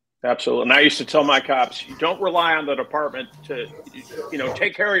 Absolutely. And I used to tell my cops, you don't rely on the department to,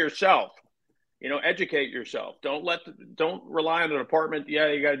 take care of yourself. Educate yourself. Don't rely on the department.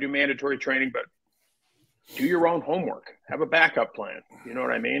 Yeah, you got to do mandatory training, but do your own homework. Have a backup plan. You know what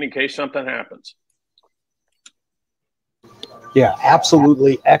I mean? In case something happens. Yeah,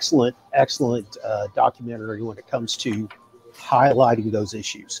 absolutely. Excellent documentary when it comes to highlighting those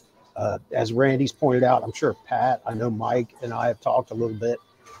issues. As Randy's pointed out, I'm sure Pat, I know Mike and I have talked a little bit.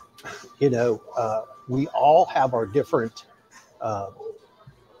 We all have our different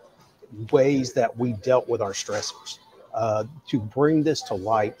ways that we dealt with our stressors. To bring this to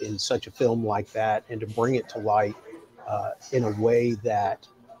light in such a film like that, and to bring it to light in a way that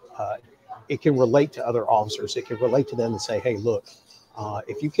it can relate to other officers, it can relate to them and say, hey, look,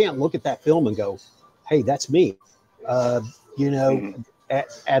 if you can't look at that film and go, hey, that's me, at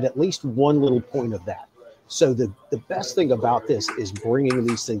least one little point of that. So the best thing about this is bringing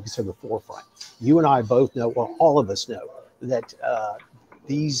these things to the forefront. You and I both know, well, all of us know, that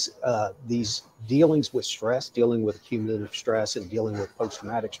these dealings with stress, dealing with cumulative stress, and dealing with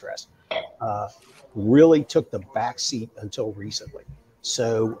post-traumatic stress really took the backseat until recently.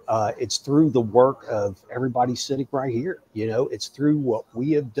 So it's through the work of everybody sitting right here. It's through what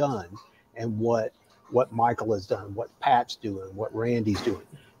we have done and what Michael has done, what Pat's doing, what Randy's doing,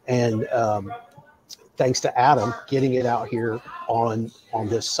 and thanks to Adam getting it out here on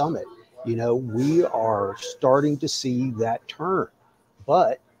this summit. We are starting to see that turn.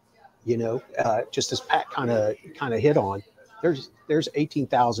 But, just as Pat kind of hit on, there's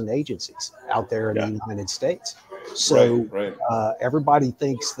 18,000 agencies out there in the United States. So right. Everybody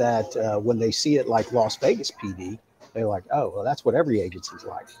thinks that when they see it like Las Vegas PD, they're like, oh, well, that's what every agency's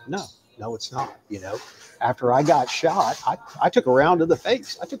like. No, it's not. After I got shot, I took a round to the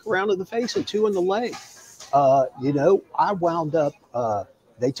face. I took a round to the face and 2 in the leg. I wound up,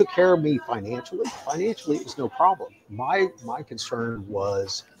 they took care of me financially. Financially, it was no problem. My concern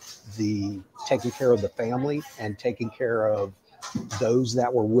was the taking care of the family and taking care of those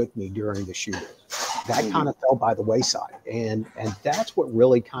that were with me during the shooting. That kind of fell by the wayside. And that's what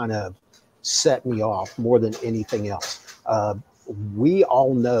really kind of set me off more than anything else. We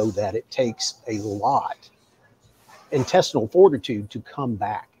all know that it takes a lot intestinal fortitude to come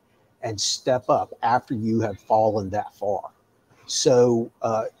back and step up after you have fallen that far. So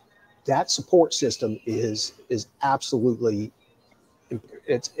that support system is absolutely,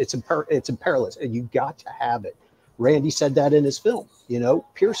 it's imperative, and you got to have it. Randy said that in his film.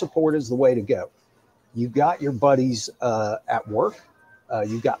 Peer support is the way to go. You've got your buddies at work,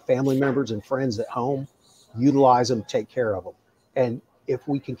 you've got family members and friends at home. Utilize them, take care of them. And if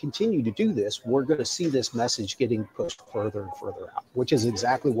we can continue to do this, we're going to see this message getting pushed further and further out, which is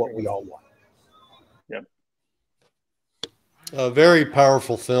exactly what we all want. Yep. A very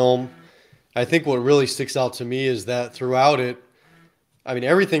powerful film. I think what really sticks out to me is that throughout it, I mean,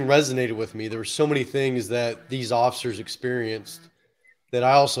 everything resonated with me. There were so many things that these officers experienced that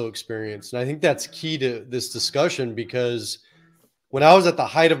I also experienced. And I think that's key to this discussion, because when I was at the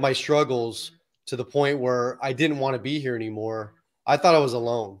height of my struggles to the point where I didn't want to be here anymore, I thought I was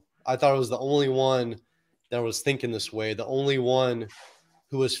alone. I thought I was the only one that was thinking this way, the only one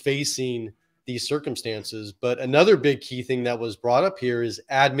who was facing these circumstances. But another big key thing that was brought up here is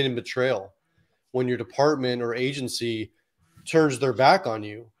admin and betrayal. When your department or agency turns their back on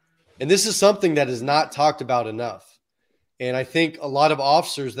you. And this is something that is not talked about enough. And I think a lot of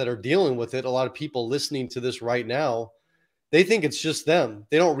officers that are dealing with it, a lot of people listening to this right now, they think it's just them.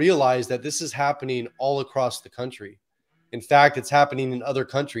 They don't realize that this is happening all across the country. In fact, it's happening in other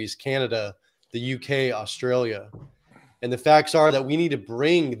countries, Canada, the UK, Australia. And the facts are that we need to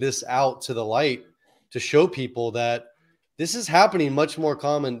bring this out to the light to show people that this is happening much more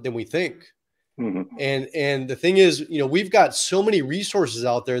common than we think. Mm-hmm. And the thing is, you know, we've got so many resources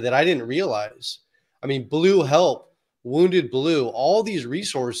out there that I didn't realize. I mean, Blue H.E.L.P, Wounded Blue, all these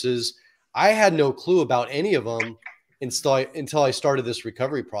resources, I had no clue about any of them until I started this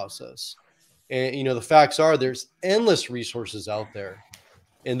recovery process. And, you know, the facts are there's endless resources out there.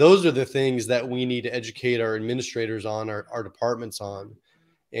 And those are the things that we need to educate our administrators on, our departments on,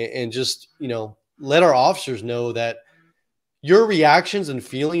 and just, you know, let our officers know that your reactions and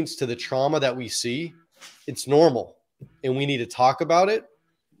feelings to the trauma that we see, it's normal. And we need to talk about it.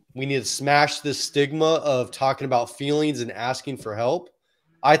 We need to smash this stigma of talking about feelings and asking for help.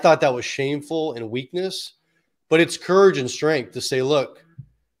 I thought that was shameful and weakness, but it's courage and strength to say, look,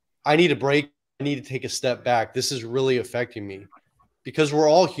 I need a break. I need to take a step back. This is really affecting me, because we're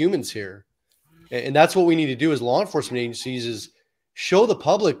all humans here. And that's what we need to do as law enforcement agencies, is show the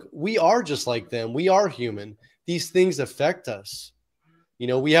public we are just like them. We are human. These things affect us. You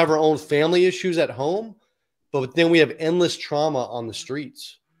know, we have our own family issues at home, but then we have endless trauma on the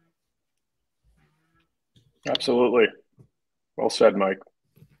streets. Absolutely. Well said, Mike.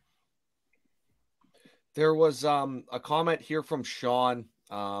 There was a comment here from Sean.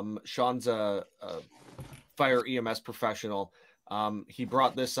 Sean's a fire EMS professional. He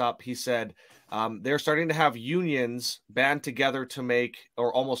brought this up. He said, they're starting to have unions band together to make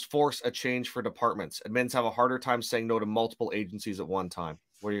or almost force a change for departments. Admins have a harder time saying no to multiple agencies at one time.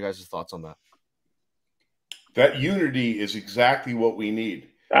 What are you guys' thoughts on that? That unity is exactly what we need.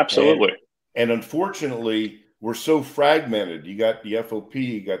 Absolutely. And unfortunately, we're so fragmented. You got the FOP,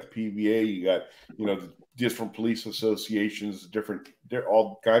 you got the PVA, you got, you know, the different police associations,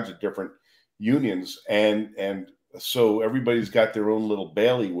 all kinds of different unions. And so everybody's got their own little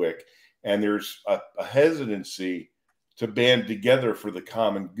bailiwick. And there's a hesitancy to band together for the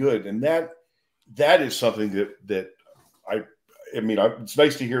common good, and that is something that I mean, it's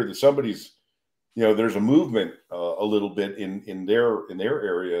nice to hear that somebody's, you know, there's a movement a little bit in their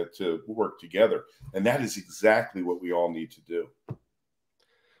area to work together, and that is exactly what we all need to do.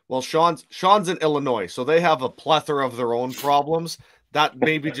 Well, Sean's in Illinois, so they have a plethora of their own problems. That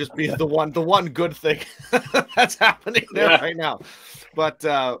maybe just be the one good thing that's happening there right now, but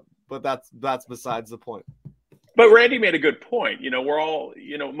that's besides the point. But Randy made a good point. You know, we're all,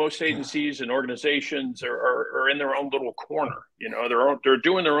 you know, most agencies and organizations are in their own little corner. You know, they're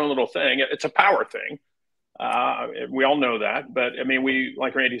doing their own little thing. It's a power thing. We all know that. But I mean, we,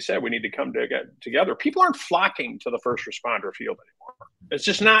 like Randy said, we need to come together. People aren't flocking to the first responder field anymore. It's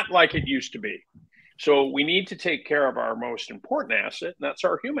just not like it used to be. So we need to take care of our most important asset, and that's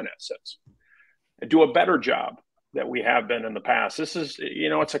our human assets, and do a better job that we have been in the past. This is, you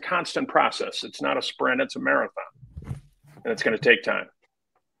know, it's a constant process. It's not a sprint, it's a marathon. And it's going to take time.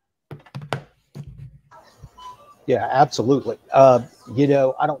 Yeah, absolutely. You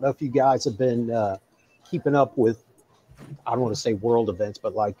know, I don't know if you guys have been keeping up with, I don't want to say world events,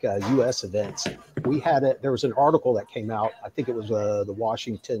 but like U.S. events. There was an article that came out, I think it was the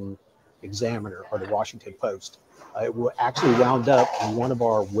Washington Examiner or the Washington Post. It actually wound up, one of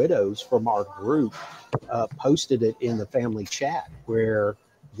our widows from our group posted it in the family chat, where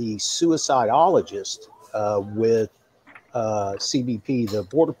the suicidologist with CBP, the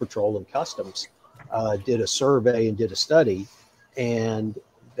Border Patrol and Customs, did a survey and did a study, and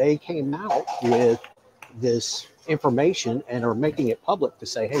they came out with this information and are making it public to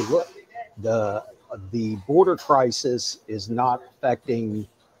say, hey, look, the border crisis is not affecting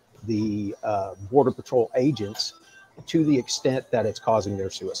the Border Patrol agents to the extent that it's causing their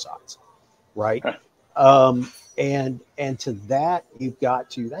suicides, right? And to that, you've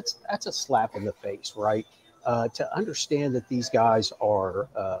got to, that's a slap in the face, right? To understand that these guys are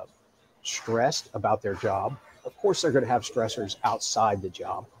stressed about their job. Of course, they're going to have stressors outside the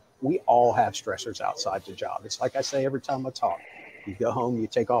job, We all have stressors outside the job. It's like I say every time I talk. You go home, you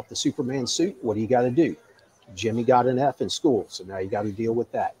take off the Superman suit. What do you got to do? Jimmy got an F in school, so now you got to deal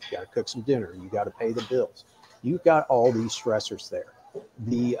with that. You got to cook some dinner. You got to pay the bills. You've got all these stressors there.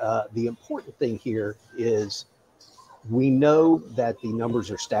 The important thing here is we know that the numbers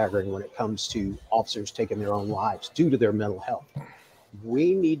are staggering when it comes to officers taking their own lives due to their mental health.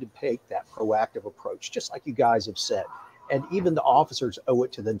 We need to take that proactive approach, just like you guys have said. And even the officers owe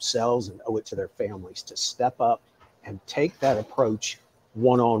it to themselves and owe it to their families to step up and take that approach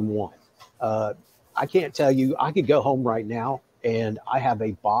one-on-one. I can't tell you, I could go home right now and I have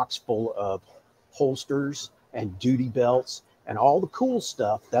a box full of holsters and duty belts and all the cool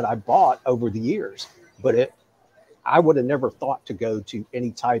stuff that I bought over the years. But I would have never thought to go to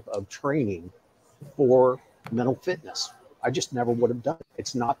any type of training for mental fitness. I just never would have done it.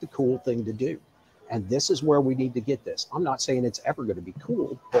 It's not the cool thing to do. And this is where we need to get this. I'm not saying it's ever going to be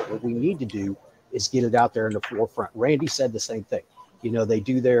cool, but what we need to do is get it out there in the forefront. Randy said the same thing. You know, they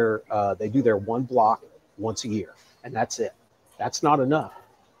do their one block once a year, and that's it. That's not enough.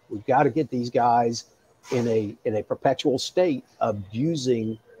 We've got to get these guys in a perpetual state of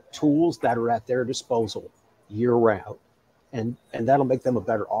using tools that are at their disposal year round. And that'll make them a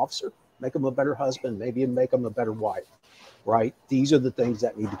better officer, make them a better husband, maybe even make them a better wife, right? These are the things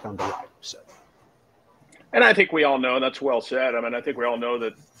that need to come to light. So. And I think we all know, that's well said. I mean, I think we all know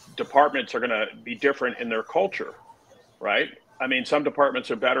that departments are going to be different in their culture, right? I mean, some departments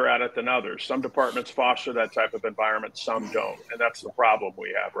are better at it than others. Some departments foster that type of environment, some don't. And that's the problem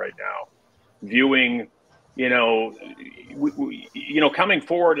we have right now. Viewing, coming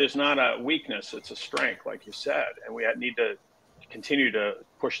forward is not a weakness, it's a strength, like you said. And we need to continue to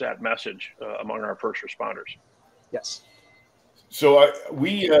push that message among our first responders. Yes. So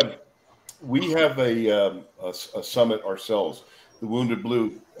we have a summit ourselves, the Wounded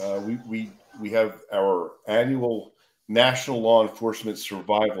Blue. We have our annual National Law Enforcement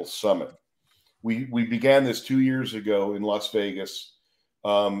Survival Summit. We began this 2 years ago in Las Vegas,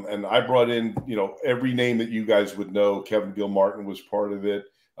 and I brought in every name that you guys would know. Kevin Gilmartin was part of it.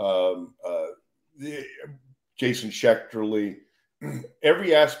 Jason Schechterly,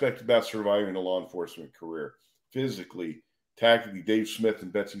 every aspect about surviving a law enforcement career, physically, tactically. Dave Smith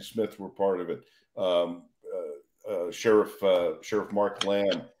and Betsy Smith were part of it. Sheriff Mark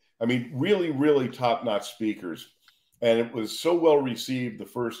Lamb. I mean, really, really top-notch speakers. And it was so well received the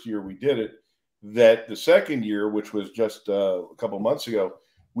first year we did it that the second year, which was just a couple months ago,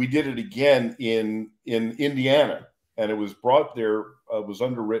 we did it again in Indiana. And it was brought there, was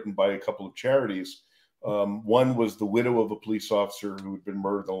underwritten by a couple of charities. One was the widow of a police officer who had been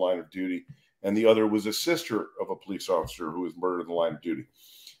murdered in the line of duty, and the other was a sister of a police officer who was murdered in the line of duty.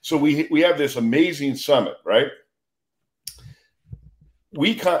 So we have this amazing summit, right?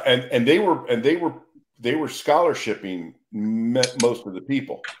 They were scholarshiping most of the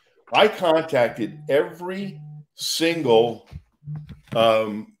people. I contacted every single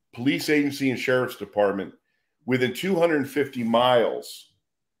police agency and sheriff's department within 250 miles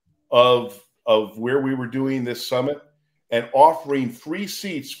of where we were doing this summit and offering free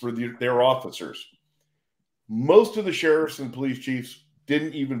seats for their officers. Most of the sheriffs and police chiefs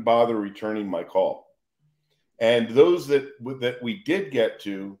didn't even bother returning my call. And those that we did get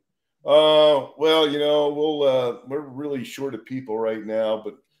to, we're really short of people right now,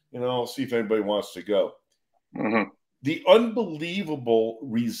 but I'll see if anybody wants to go. Mm-hmm. The unbelievable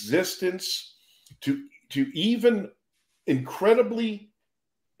resistance to even incredibly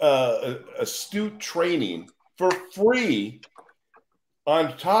astute training for free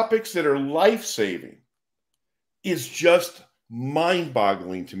on topics that are life-saving is just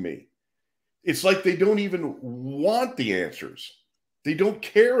mind-boggling to me. It's like they don't even want the answers. They don't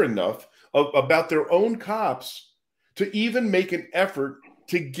care enough about their own cops to even make an effort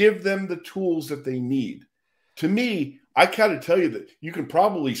to give them the tools that they need. To me, I kind of tell you that you can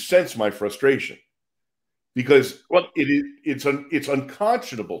probably sense my frustration because it's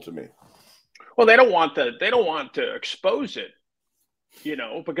unconscionable to me. Well, they don't want to expose it,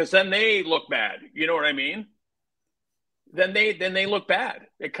 because then they look bad. You know what I mean? Then they look bad.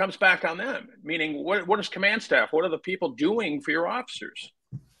 It comes back on them. Meaning, what is command staff? What are the people doing for your officers?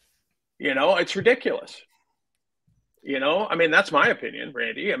 It's ridiculous. I mean, that's my opinion,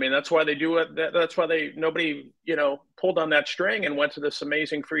 Randy. I mean, that's why they do it. That's why nobody pulled on that string and went to this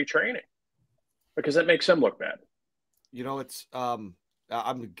amazing free training, because it makes them look bad. It's I'm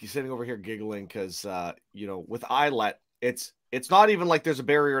sitting over here giggling because with ILET, it's not even like there's a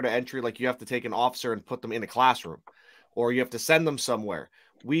barrier to entry. Like you have to take an officer and put them in a classroom, or you have to send them somewhere.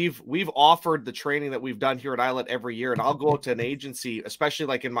 we've offered the training that we've done here at ILET every year, and I'll go out to an agency, especially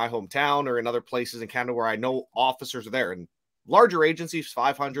like in my hometown or in other places in Canada where I know officers are there, and larger agencies,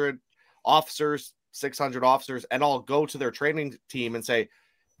 500 officers, 600 officers, and I'll go to their training team and say,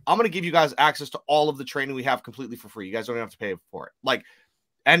 I'm going to give you guys access to all of the training we have completely for free. You guys don't have to pay for it. Like,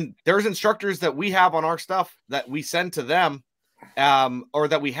 and there's instructors that we have on our stuff that we send to them, or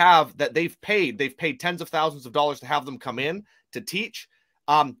that we have that they've paid tens of thousands of dollars to have them come in to teach.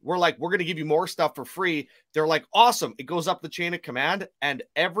 We're like, we're going to give you more stuff for free. They're like, awesome. It goes up the chain of command, and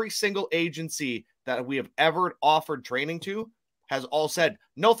every single agency that we have ever offered training to has all said,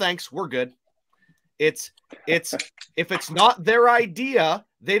 no, thanks. We're good. It's if it's not their idea,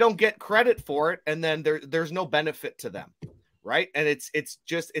 they don't get credit for it. And then there's no benefit to them. Right. And it's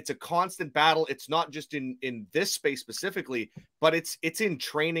a constant battle. It's not just in this space specifically, but it's in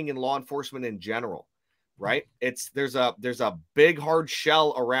training and law enforcement in general. Right. There's a big hard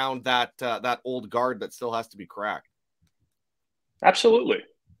shell around that old guard that still has to be cracked. Absolutely.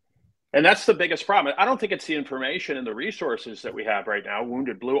 And that's the biggest problem. I don't think it's the information and the resources that we have right now,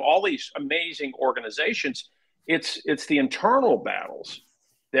 Wounded Blue, all these amazing organizations. It's the internal battles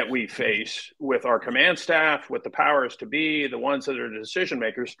that we face with our command staff, with the powers to be, the ones that are the decision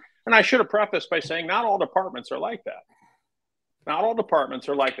makers. And I should have prefaced by saying not all departments are like that. Not all departments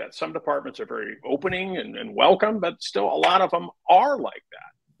are like that. Some departments are very opening and welcome, but still a lot of them are like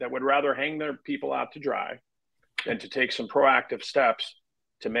that would rather hang their people out to dry than to take some proactive steps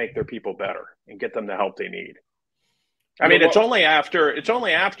to make their people better and get them the help they need. I mean, it's only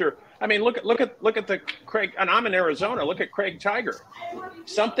after, I mean, look at the Craig, and I'm in Arizona, look at Craig Tiger.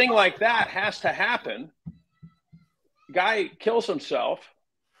 Something like that has to happen. Guy kills himself,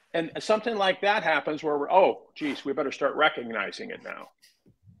 and something like that happens where we're, oh, geez, we better start recognizing it now.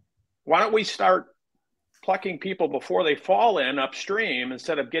 Why don't we start plucking people before they fall in upstream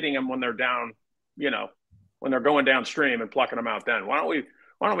instead of getting them when they're down, when they're going downstream and plucking them out then? Why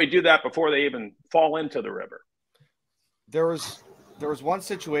don't we do that before they even fall into the river? There was one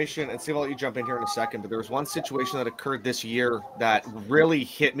situation, and Steve, I'll let you jump in here in a second, but there was one situation that occurred this year that really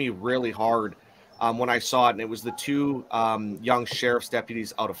hit me really hard when I saw it, and it was the two young sheriff's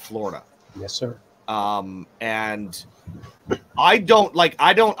deputies out of Florida. Yes, sir. And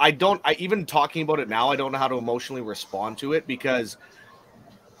I even talking about it now, I don't know how to emotionally respond to it, because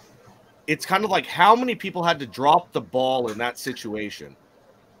it's kind of like how many people had to drop the ball in that situation.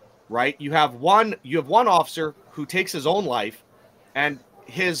 Right? You have one officer who takes his own life, and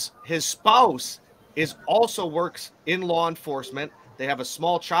his spouse also works in law enforcement. They have a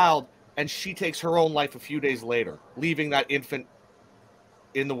small child, and she takes her own life a few days later, leaving that infant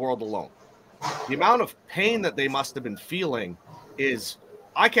in the world alone. The amount of pain that they must have been feeling is,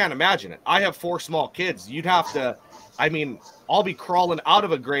 I can't imagine it. I have 4 small kids. You'd have to, I mean, I'll be crawling out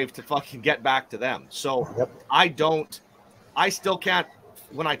of a grave to fucking get back to them. So yep. I still can't,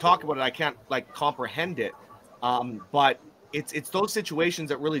 when I talk about it, I can't like comprehend it. But it's those situations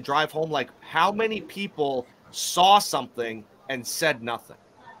that really drive home, like how many people saw something and said nothing.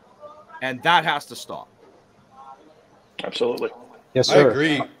 And that has to stop. Absolutely. Yes, sir. I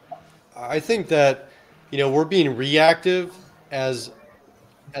agree. I think that, we're being reactive as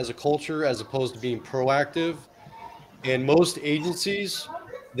a culture as opposed to being proactive. And most agencies,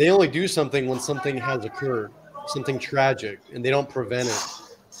 they only do something when something has occurred, something tragic, and they don't prevent it.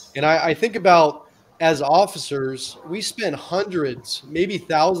 And I think about, as officers, we spend hundreds, maybe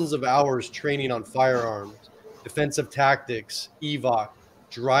thousands of hours training on firearms, defensive tactics, evac,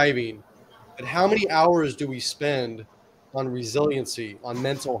 driving. But how many hours do we spend on resiliency, on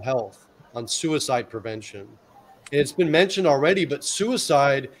mental health, on suicide prevention? And it's been mentioned already, but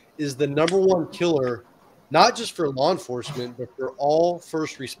suicide is the #1 killer, not just for law enforcement, but for all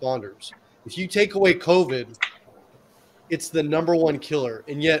first responders. If you take away COVID, it's the #1 killer.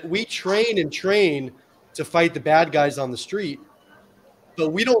 And yet we train to fight the bad guys on the street, but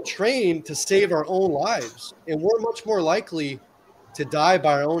we don't train to save our own lives. And we're much more likely to die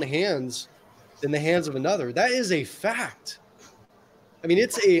by our own hands than the hands of another. That is a fact. I mean,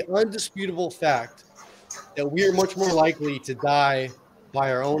 it's a undisputable fact that we are much more likely to die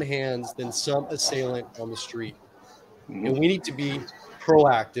by our own hands than some assailant on the street. Mm-hmm. And we need to be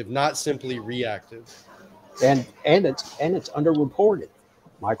proactive, not simply reactive. And it's underreported,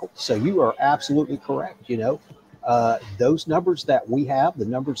 Michael. So you are absolutely correct. Those numbers that we have, the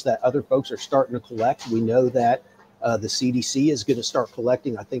numbers that other folks are starting to collect, we know that the CDC is going to start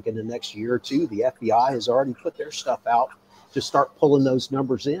collecting, I think, in the next year or two. The FBI has already put their stuff out to start pulling those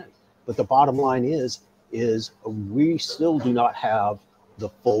numbers in. But the bottom line is we still do not have the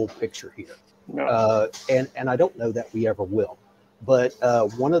full picture here. No. And I don't know that we ever will. But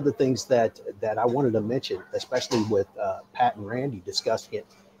one of the things that I wanted to mention, especially with Pat and Randy discussing it,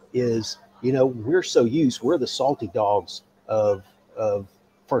 is, you know, we're the salty dogs of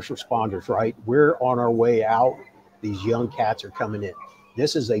first responders, right? We're on our way out. These young cats are coming in.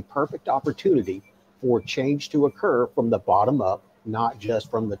 This is a perfect opportunity for change to occur from the bottom up, not just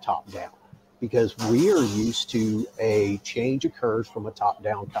from the top down, because we are used to a change occurs from a top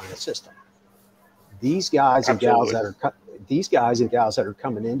down kind of system. These guys and gals that are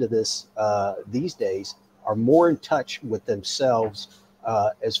coming into this these days are more in touch with themselves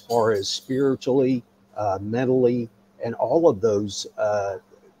as far as spiritually, mentally, and all of those.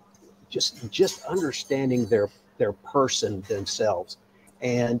 Just understanding their person themselves.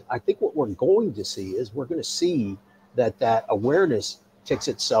 And I think what we're going to see is that awareness ticks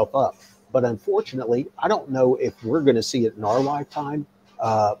itself up. But unfortunately, I don't know if we're going to see it in our lifetime,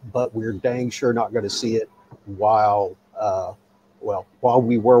 but we're dang sure not going to see it while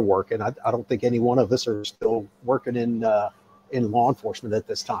we were working. I don't think any one of us are still working in law enforcement at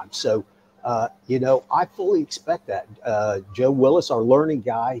this time. So, you know, I fully expect that. Joe Willis, our learning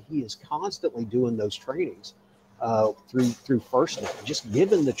guy, he is constantly doing those trainings through FirstNet, just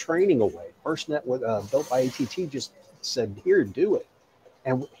giving the training away. FirstNet, built by ATT, just said, here, do it.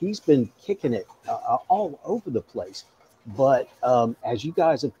 And he's been kicking it all over the place. But as you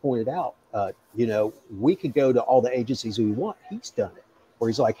guys have pointed out, you know, we could go to all the agencies we want. He's done it, where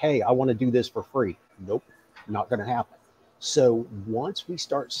he's like, hey, I want to do this for free. Nope, not going to happen. So once we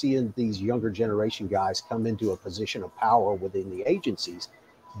start seeing these younger generation guys come into a position of power within the agencies,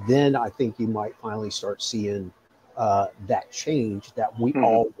 then I think you might finally start seeing that change that we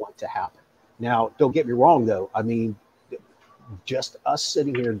all want to happen. Now, don't get me wrong, though. I mean, just us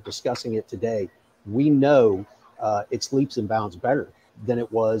sitting here discussing it today, we know it's leaps and bounds better than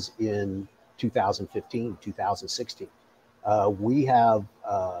it was in 2015, 2016. We have,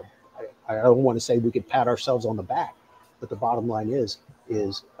 I don't want to say we could pat ourselves on the back, but the bottom line is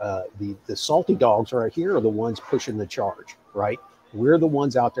the salty dogs right here are the ones pushing the charge, right? We're the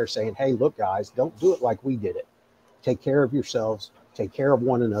ones out there saying, hey, look, guys, don't do it like we did it. Take care of yourselves, take care of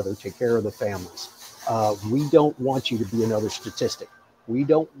one another, take care of the families. We don't want you to be another statistic. We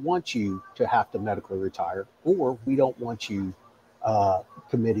don't want you to have to medically retire, or we don't want you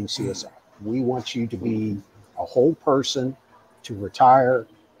committing suicide. We want you to be a whole person, to retire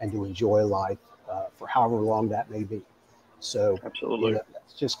and to enjoy life for however long that may be. So, absolutely, you know,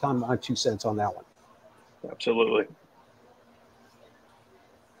 that's just kind of my 2 cents on that one. Absolutely.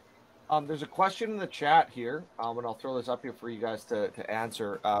 There's a question in the chat here, and I'll throw this up here for you guys to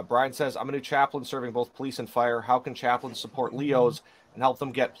answer. Brian says, I'm a new chaplain serving both police and fire. How can chaplains support LEOs and help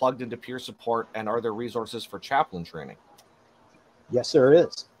them get plugged into peer support? And are there resources for chaplain training? Yes, there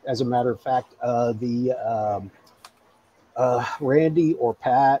is. As a matter of fact, Randy or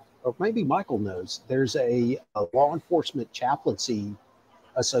Pat, or maybe Michael knows, there's a law enforcement chaplaincy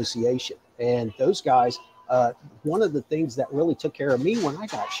association. And those guys, one of the things that really took care of me when I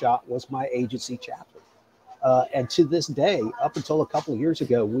got shot was my agency chaplain. And to this day, up until a couple of years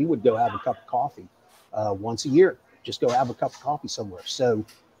ago, we would go have a cup of coffee once a year, just go have a cup of coffee somewhere. So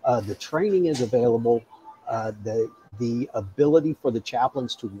the training is available, the ability for the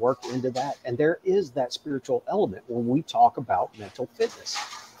chaplains to work into that. And there is that spiritual element when we talk about mental fitness.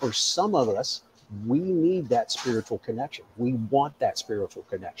 For some of us, we need that spiritual connection. We want that spiritual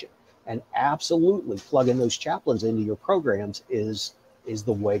connection. And absolutely plugging those chaplains into your programs is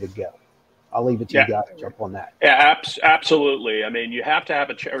the way to go. I'll leave it to you guys to jump on that. Yeah, absolutely. I mean, you have to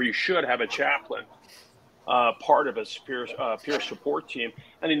have or you should have a chaplain part of a peer support team.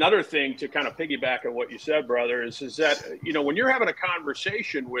 And another thing to kind of piggyback on what you said, brother, is that, you know, when you're having a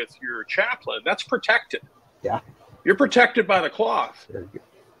conversation with your chaplain, that's protected. Yeah. You're protected by the cloth.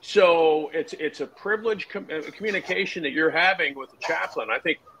 So it's a privileged communication that you're having with the chaplain. I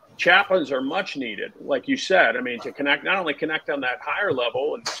think chaplains are much needed, like you said. I mean, to connect, not only connect on that higher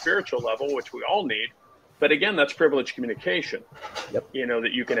level and the spiritual level, which we all need, but again, that's privileged communication, you know,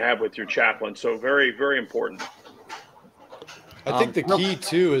 that you can have with your chaplain. So very, very important. I think the key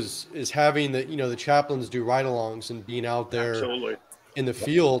too is having the chaplains do ride-alongs and being out there in the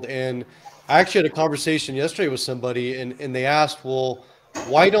field. And I actually had a conversation yesterday with somebody, and they asked, well,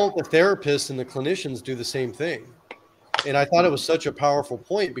 why don't the therapists and the clinicians do the same thing? And I thought it was such a powerful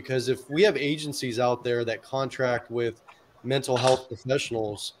point, because if we have agencies out there that contract with mental health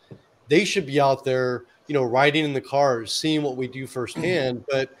professionals, they should be out there, riding in the cars, seeing what we do firsthand.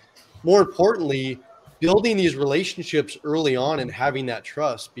 But more importantly, building these relationships early on and having that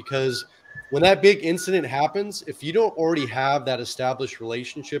trust, because when that big incident happens, if you don't already have that established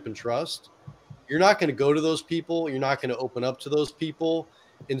relationship and trust, you're not going to go to those people. You're not going to open up to those people.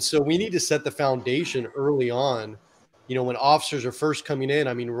 And so we need to set the foundation early on. You know, when officers are first coming in,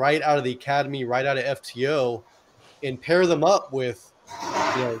 I mean, right out of the academy, right out of FTO, and pair them up with,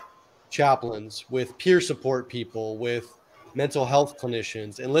 you know, chaplains, with peer support people, with mental health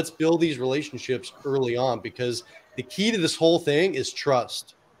clinicians. And let's build these relationships early on, because the key to this whole thing is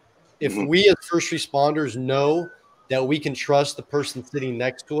trust. If we as first responders know that we can trust the person sitting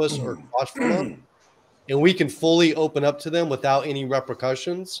next to us or across from us, and we can fully open up to them without any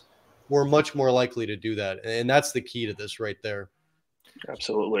repercussions, we're much more likely to do that. And that's the key to this right there.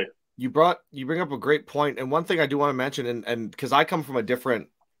 Absolutely. You bring up a great point. And one thing I do want to mention, and because I come from a different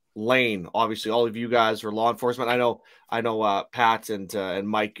lane, obviously all of you guys are law enforcement. I know Pat and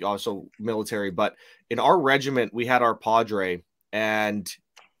Mike also military, but in our regiment, we had our Padre, and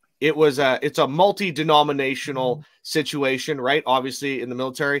it's a multi-denominational situation, right? Obviously in the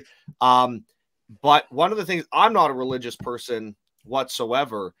military. But one of the things, I'm not a religious person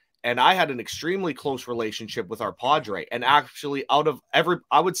whatsoever, and I had an extremely close relationship with our Padre. And actually, out of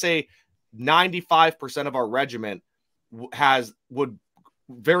I would say 95% of our regiment would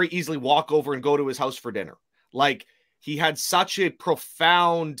very easily walk over and go to his house for dinner. Like, he had such a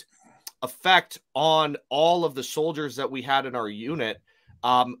profound effect on all of the soldiers that we had in our unit,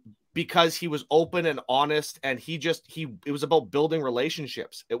 because he was open and honest, and it was about building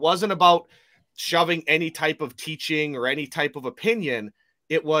relationships. It wasn't about shoving any type of teaching or any type of opinion.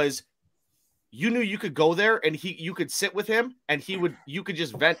 It was, you knew you could go there and you could sit with him, and you could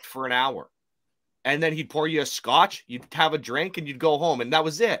just vent for an hour, and then he'd pour you a scotch, you'd have a drink, and you'd go home, and that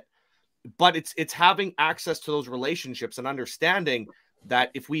was it. But it's having access to those relationships and understanding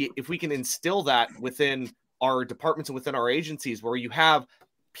that if we can instill that within our departments and within our agencies, where you have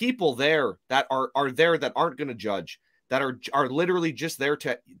people there that are there that aren't going to judge, that are literally just there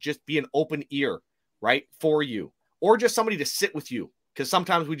to just be an open ear, right, for you, or just somebody to sit with you, because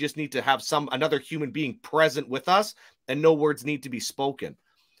sometimes we just need to have another human being present with us, and no words need to be spoken.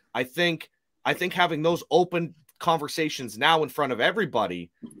 I think having those open conversations now in front of everybody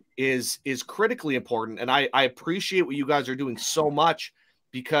is critically important, and I appreciate what you guys are doing so much,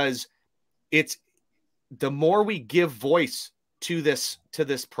 because it's the more we give voice to this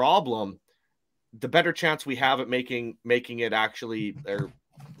problem, the better chance we have at making it actually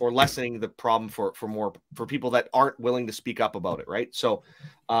or lessening the problem for people that aren't willing to speak up about it, right? So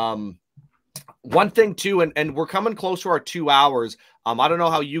one thing too, and we're coming close to our 2 hours. I don't know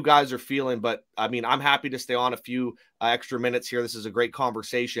how you guys are feeling, but I mean, I'm happy to stay on a few extra minutes here. This is a great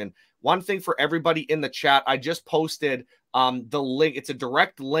conversation. One thing for everybody in the chat, I just posted the link. It's a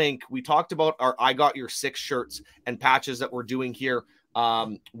direct link. We talked about our I Got Your 6 shirts and patches that we're doing here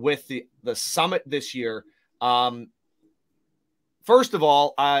with the summit this year. First of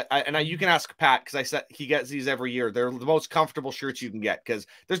all, you can ask Pat, because I said he gets these every year. They're the most comfortable shirts you can get, because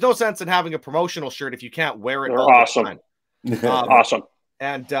there's no sense in having a promotional shirt if you can't wear it. They're all awesome. The time. Awesome.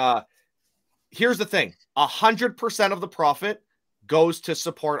 And here's the thing: 100% of the profit goes to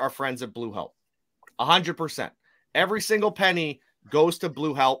support our friends at Blue H.E.L.P. 100%. Every single penny goes to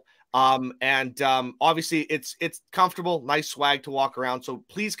Blue H.E.L.P. Obviously it's comfortable, nice swag to walk around. So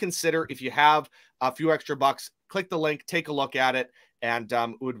please consider, if you have a few extra bucks, click the link, take a look at it, and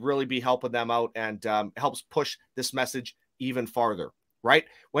it would really be helping them out, and helps push this message even farther, right?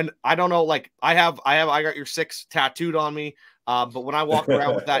 When I don't know, like I got your 6 tattooed on me, but when I walk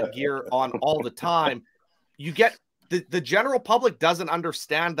around with that gear on all the time, you get the general public doesn't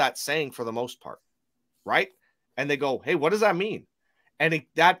understand that saying for the most part, right? And they go, hey, what does that mean? And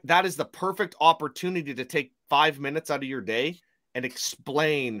that is the perfect opportunity to take 5 minutes out of your day and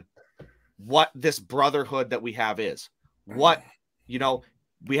explain what this brotherhood that we have is. What,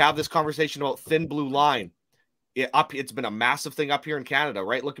 we have this conversation about thin blue line. It's been a massive thing up here in Canada,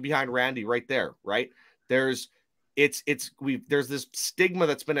 right? Look behind Randy right there, right? There's this stigma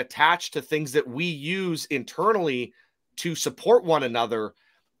that's been attached to things that we use internally to support one another.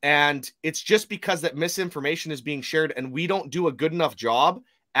 And it's just because that misinformation is being shared, and we don't do a good enough job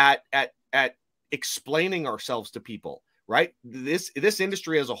at explaining ourselves to people, right? This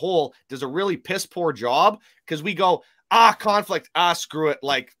industry as a whole does a really piss poor job, because we go, conflict, screw it.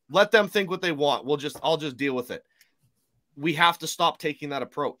 Like, let them think what they want. I'll just deal with it. We have to stop taking that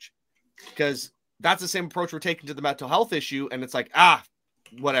approach, because that's the same approach we're taking to the mental health issue. And it's like,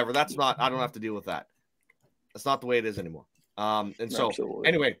 whatever. I don't have to deal with that. That's not the way it is anymore. And so Absolutely.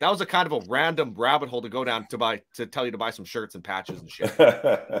 Anyway, that was a kind of a random rabbit hole to go down to tell you to buy some shirts and patches and shit.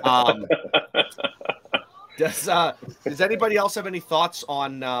 Does anybody else have any thoughts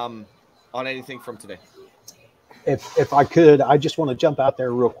on anything from today? if I could, I just want to jump out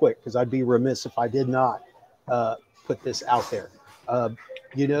there real quick because I'd be remiss if I did not put this out there.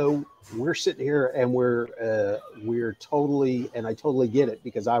 You know, we're sitting here and we're totally, and I totally get it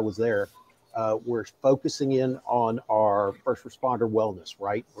because I was there. We're focusing in on our first responder wellness,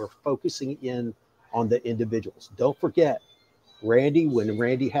 right? We're focusing in on the individuals. Don't forget, Randy, when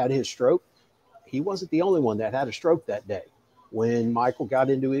Randy had his stroke, he wasn't the only one that had a stroke that day. When Michael got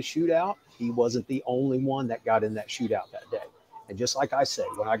into his shootout, he wasn't the only one that got in that shootout that day. And just like I said,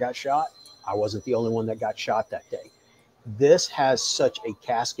 when I got shot, I wasn't the only one that got shot that day. This has such a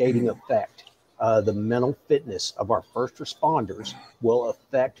cascading effect. The mental fitness of our first responders will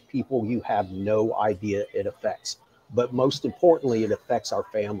affect people you have no idea it affects. But most importantly, it affects our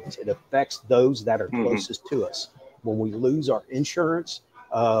families. It affects those that are closest to us. When we lose our insurance,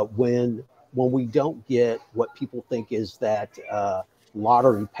 when we don't get what people think is that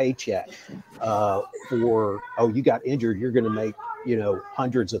lottery paycheck for, oh, you got injured, you're going to make, you know,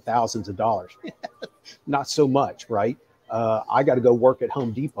 hundreds of thousands of dollars. Not so much, right? I got to go work at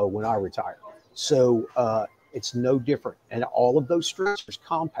Home Depot when I retire. So it's no different. And all of those stressors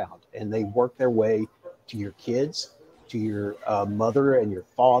compound and they work their way to your kids, to your mother and your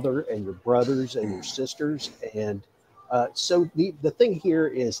father and your brothers and your sisters. And so the thing here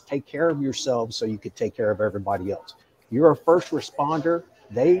is take care of yourselves so you could take care of everybody else. You're a first responder.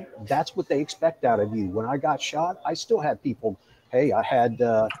 That's what they expect out of you. When I got shot, I still had people, hey, I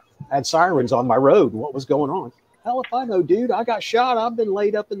had sirens on my road. What was going on? Hell if I know, dude. I got shot. I've been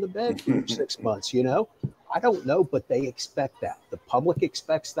laid up in the bed for 6 months, you know? I don't know, but they expect that. The public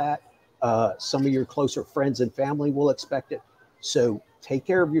expects that. Some of your closer friends and family will expect it. So take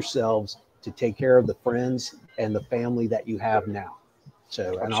care of yourselves to take care of the friends and the family that you have now.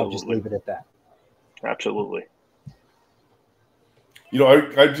 So, and I'll just leave it at that. Absolutely. You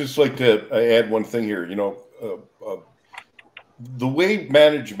know, I'd just like to add one thing here. You know, the way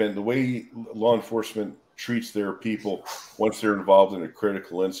management, the way law enforcement treats their people once they're involved in a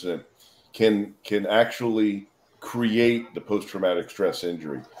critical incident can actually create the post-traumatic stress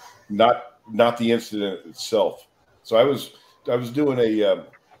injury, not the incident itself. So I was doing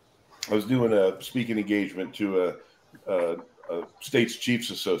a speaking engagement to a state's chiefs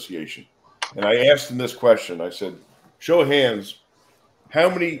association, and I asked them this question. I said, show of hands, how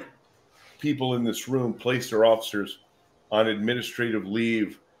many people in this room place their officers on administrative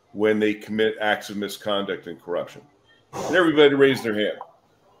leave when they commit acts of misconduct and corruption? And everybody raised their hand.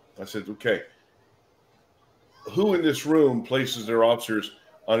 I said, okay, who in this room places their officers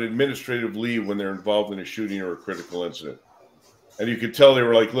on administrative leave when they're involved in a shooting or a critical incident? And you could tell they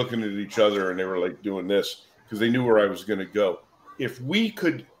were like looking at each other and they were like doing this because they knew where I was going to go. If we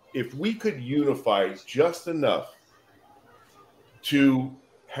could unify just enough to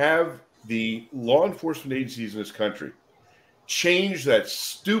have the law enforcement agencies in this country change that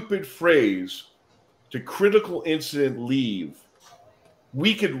stupid phrase to critical incident leave,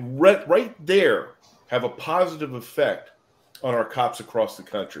 we could right there have a positive effect on our cops across the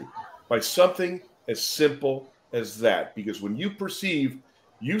country by something as simple as that. Because when you perceive,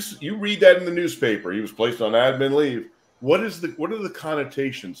 you read that in the newspaper, he was placed on admin leave. What are the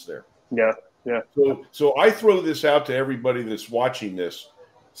connotations there? Yeah, yeah. So I throw this out to everybody that's watching this.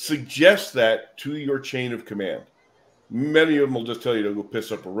 Suggest that to your chain of command. Many of them will just tell you to go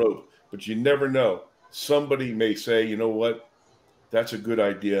piss up a rope, but you never know. Somebody may say, you know what, that's a good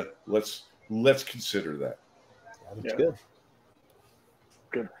idea. Let's consider that. That's good.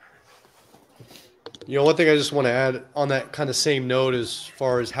 Good. You know, one thing I just want to add on that kind of same note as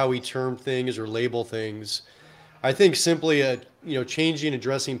far as how we term things or label things, I think simply changing,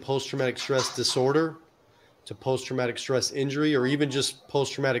 addressing post-traumatic stress disorder to post-traumatic stress injury, or even just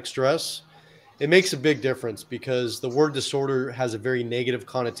post-traumatic stress, it makes a big difference because the word disorder has a very negative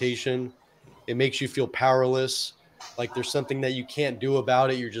connotation. It makes you feel powerless, like there's something that you can't do about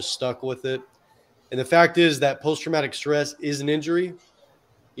it. You're just stuck with it. And the fact is that post-traumatic stress is an injury.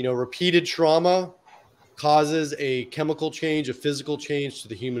 You know, repeated trauma causes a chemical change, a physical change to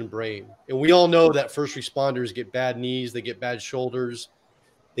the human brain. And we all know that first responders get bad knees, they get bad shoulders,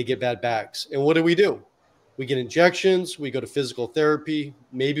 they get bad backs. And what do? We get injections, we go to physical therapy,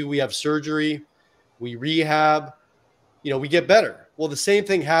 maybe we have surgery, we rehab, we get better. Well, the same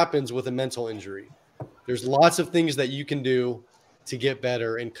thing happens with a mental injury. There's lots of things that you can do to get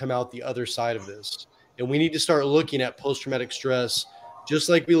better and come out the other side of this. And we need to start looking at post-traumatic stress just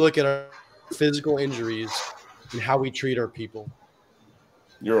like we look at our physical injuries and how we treat our people.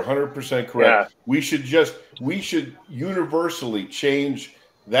 You're 100% correct. Yeah. We should universally change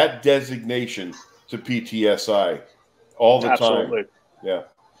that designation to PTSI all the Absolutely. time. Yeah.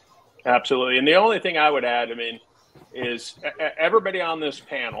 Absolutely. And the only thing I would add, I mean, is everybody on this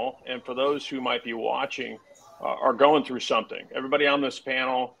panel, and for those who might be watching, are going through something. Everybody on this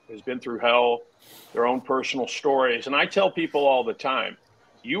panel has been through hell, their own personal stories. And I tell people all the time,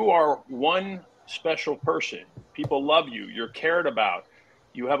 you are one special person. People love you. You're cared about.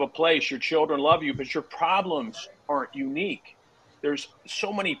 You have a place. Your children love you, but your problems aren't unique. There's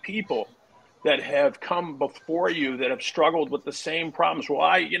so many people that have come before you that have struggled with the same problems. Well,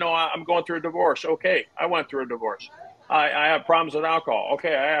 I'm going through a divorce. Okay, I went through a divorce. I have problems with alcohol.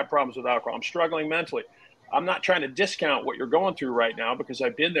 Okay, I have problems with alcohol. I'm struggling mentally. I'm not trying to discount what you're going through right now because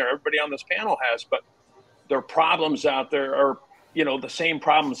I've been there. Everybody on this panel has, but there are problems out there are, the same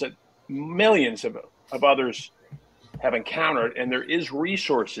problems that millions of others have encountered. And there is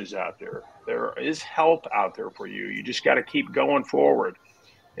resources out there. There is help out there for you. You just got to keep going forward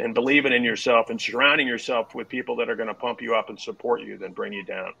and believing in yourself and surrounding yourself with people that are going to pump you up and support you than bring you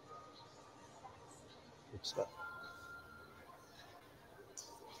down. Good stuff.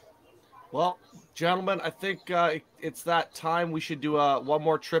 Well, gentlemen, I think it's that time. We should do one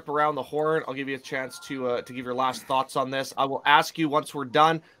more trip around the horn. I'll give you a chance to give your last thoughts on this. I will ask you once we're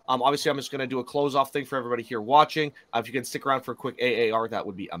done. Obviously, I'm just going to do a close-off thing for everybody here watching. If you can stick around for a quick AAR, that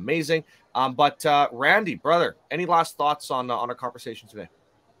would be amazing. But Randy, brother, any last thoughts on our conversation today?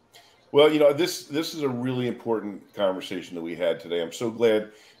 Well, this is a really important conversation that we had today. I'm so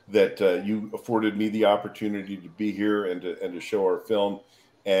glad that you afforded me the opportunity to be here and to show our film.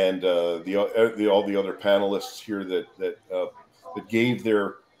 And all the other panelists here that gave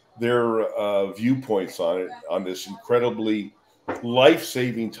their viewpoints on this incredibly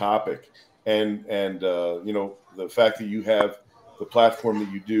life-saving topic, and the fact that you have the platform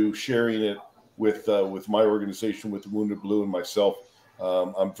that you do, sharing it with my organization, with Wounded Blue and myself,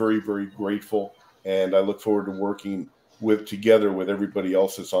 I'm very, very grateful, and I look forward to working together with everybody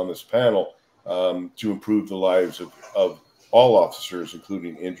else that's on this panel to improve the lives of all officers,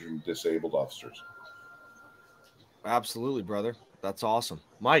 including injured and disabled officers. Absolutely, brother. That's awesome.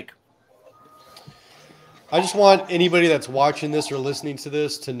 Mike. I just want anybody that's watching this or listening to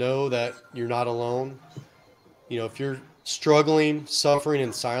this to know that you're not alone. If you're struggling, suffering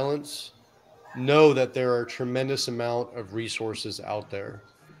in silence, know that there are a tremendous amount of resources out there,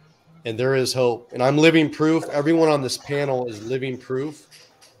 and there is hope. And I'm living proof. Everyone on this panel is living proof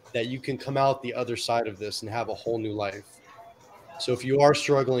that you can come out the other side of this and have a whole new life. So if you are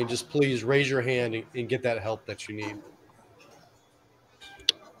struggling, just please raise your hand and get that help that you need.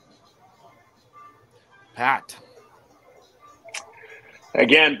 Pat.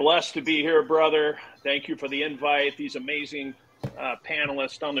 Again, blessed to be here, brother. Thank you for the invite. These amazing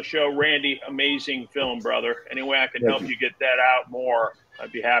panelists on the show. Randy, amazing film, brother. Any way I can help you get that out more,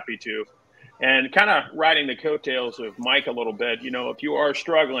 I'd be happy to. And kind of riding the coattails of Mike a little bit, if you are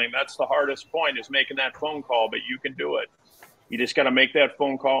struggling, that's the hardest point, is making that phone call, but you can do it. You just got to make that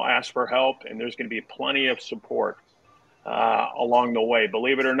phone call, ask for help, and there's going to be plenty of support along the way.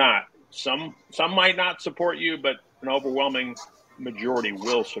 Believe it or not, some might not support you, but an overwhelming majority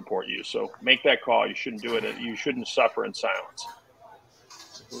will support you. So make that call. You shouldn't do it. You shouldn't suffer in silence.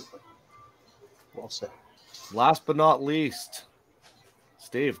 Well said. Last but not least,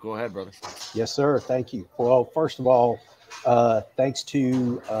 Steve, go ahead, brother. Yes, sir. Thank you. Well, first of all, thanks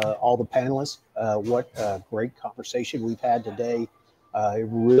to all the panelists. What a great conversation we've had today. It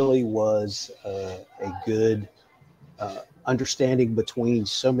really was a good understanding between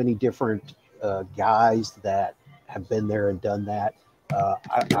so many different guys that have been there and done that.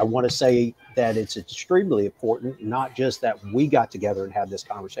 I want to say that it's extremely important, not just that we got together and had this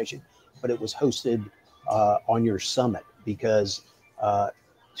conversation, but it was hosted on your summit, because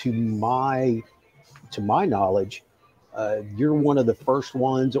to my knowledge, you're one of the first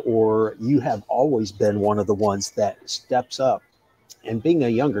ones, or you have always been one of the ones that steps up. And being a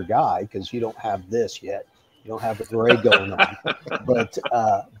younger guy, because you don't have this yet, you don't have the gray going on, but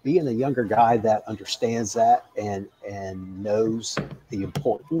being a younger guy that understands that and knows the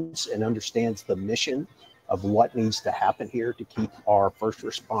importance and understands the mission of what needs to happen here to keep our first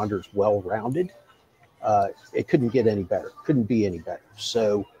responders well-rounded, it couldn't get any better, couldn't be any better.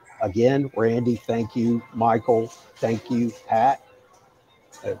 So again, Randy, thank you. Michael, thank you. Pat,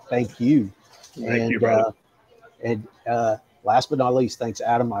 thank you. Thank you, brother. And last but not least, thanks,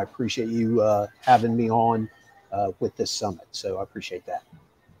 Adam. I appreciate you having me on with this summit. So I appreciate that.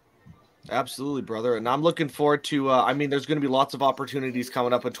 Absolutely, brother. And I'm looking forward to, there's going to be lots of opportunities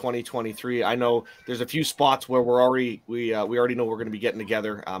coming up in 2023. I know there's a few spots where we already know we're going to be getting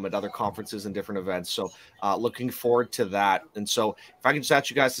together at other conferences and different events. So looking forward to that. And so if I can just ask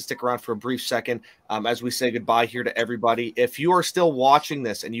you guys to stick around for a brief second as we say goodbye here to everybody. If you are still watching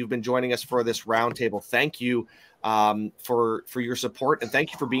this and you've been joining us for this roundtable, thank you. for your support, and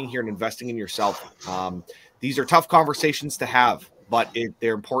thank you for being here and investing in yourself. These are tough conversations to have, but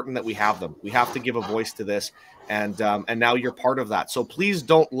they're important that we have them. We have to give a voice to this, and now you're part of that. So please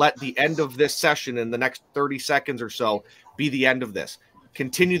don't let the end of this session in the next 30 seconds or so be the end of this.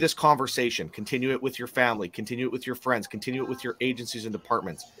 Continue this conversation. Continue it with your family. Continue it with your friends. Continue it with your agencies and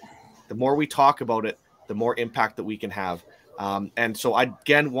departments. The more we talk about it, the more impact that we can have. And so I,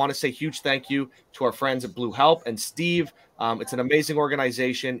 again, want to say huge thank you to our friends at Blue H.E.L.P. and Steve. It's an amazing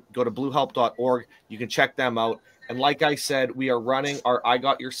organization. Go to bluehelp.org. You can check them out. And like I said, we are running our I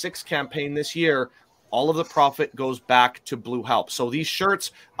Got Your Six campaign this year. All of the profit goes back to Blue H.E.L.P. So these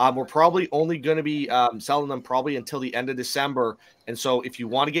shirts, we're probably only going to be selling them probably until the end of December. And so if you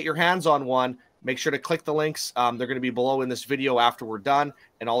want to get your hands on one, make sure to click the links. They're going to be below in this video after we're done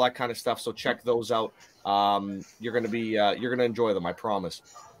and all that kind of stuff. So check those out. You're going to enjoy them, I promise.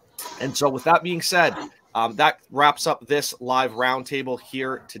 And so with that being said, that wraps up this live roundtable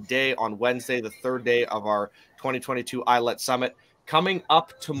here today on Wednesday, the third day of our 2022 ILET Summit. Coming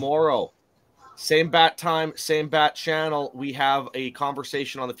up tomorrow, same bat time, same bat channel, we have a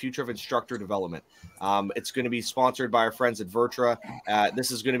conversation on the future of instructor development. It's going to be sponsored by our friends at Vertra. This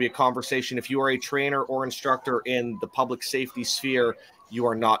is going to be a conversation. If you are a trainer or instructor in the public safety sphere, you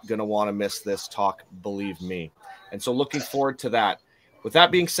are not going to want to miss this talk, believe me. And so looking forward to that. With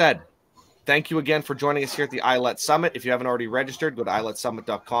that being said, thank you again for joining us here at the ILET Summit. If you haven't already registered, go to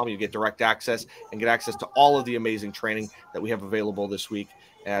iletsummit.com. You get direct access and get access to all of the amazing training that we have available this week.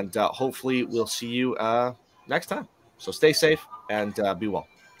 And hopefully we'll see you next time. So stay safe and be well.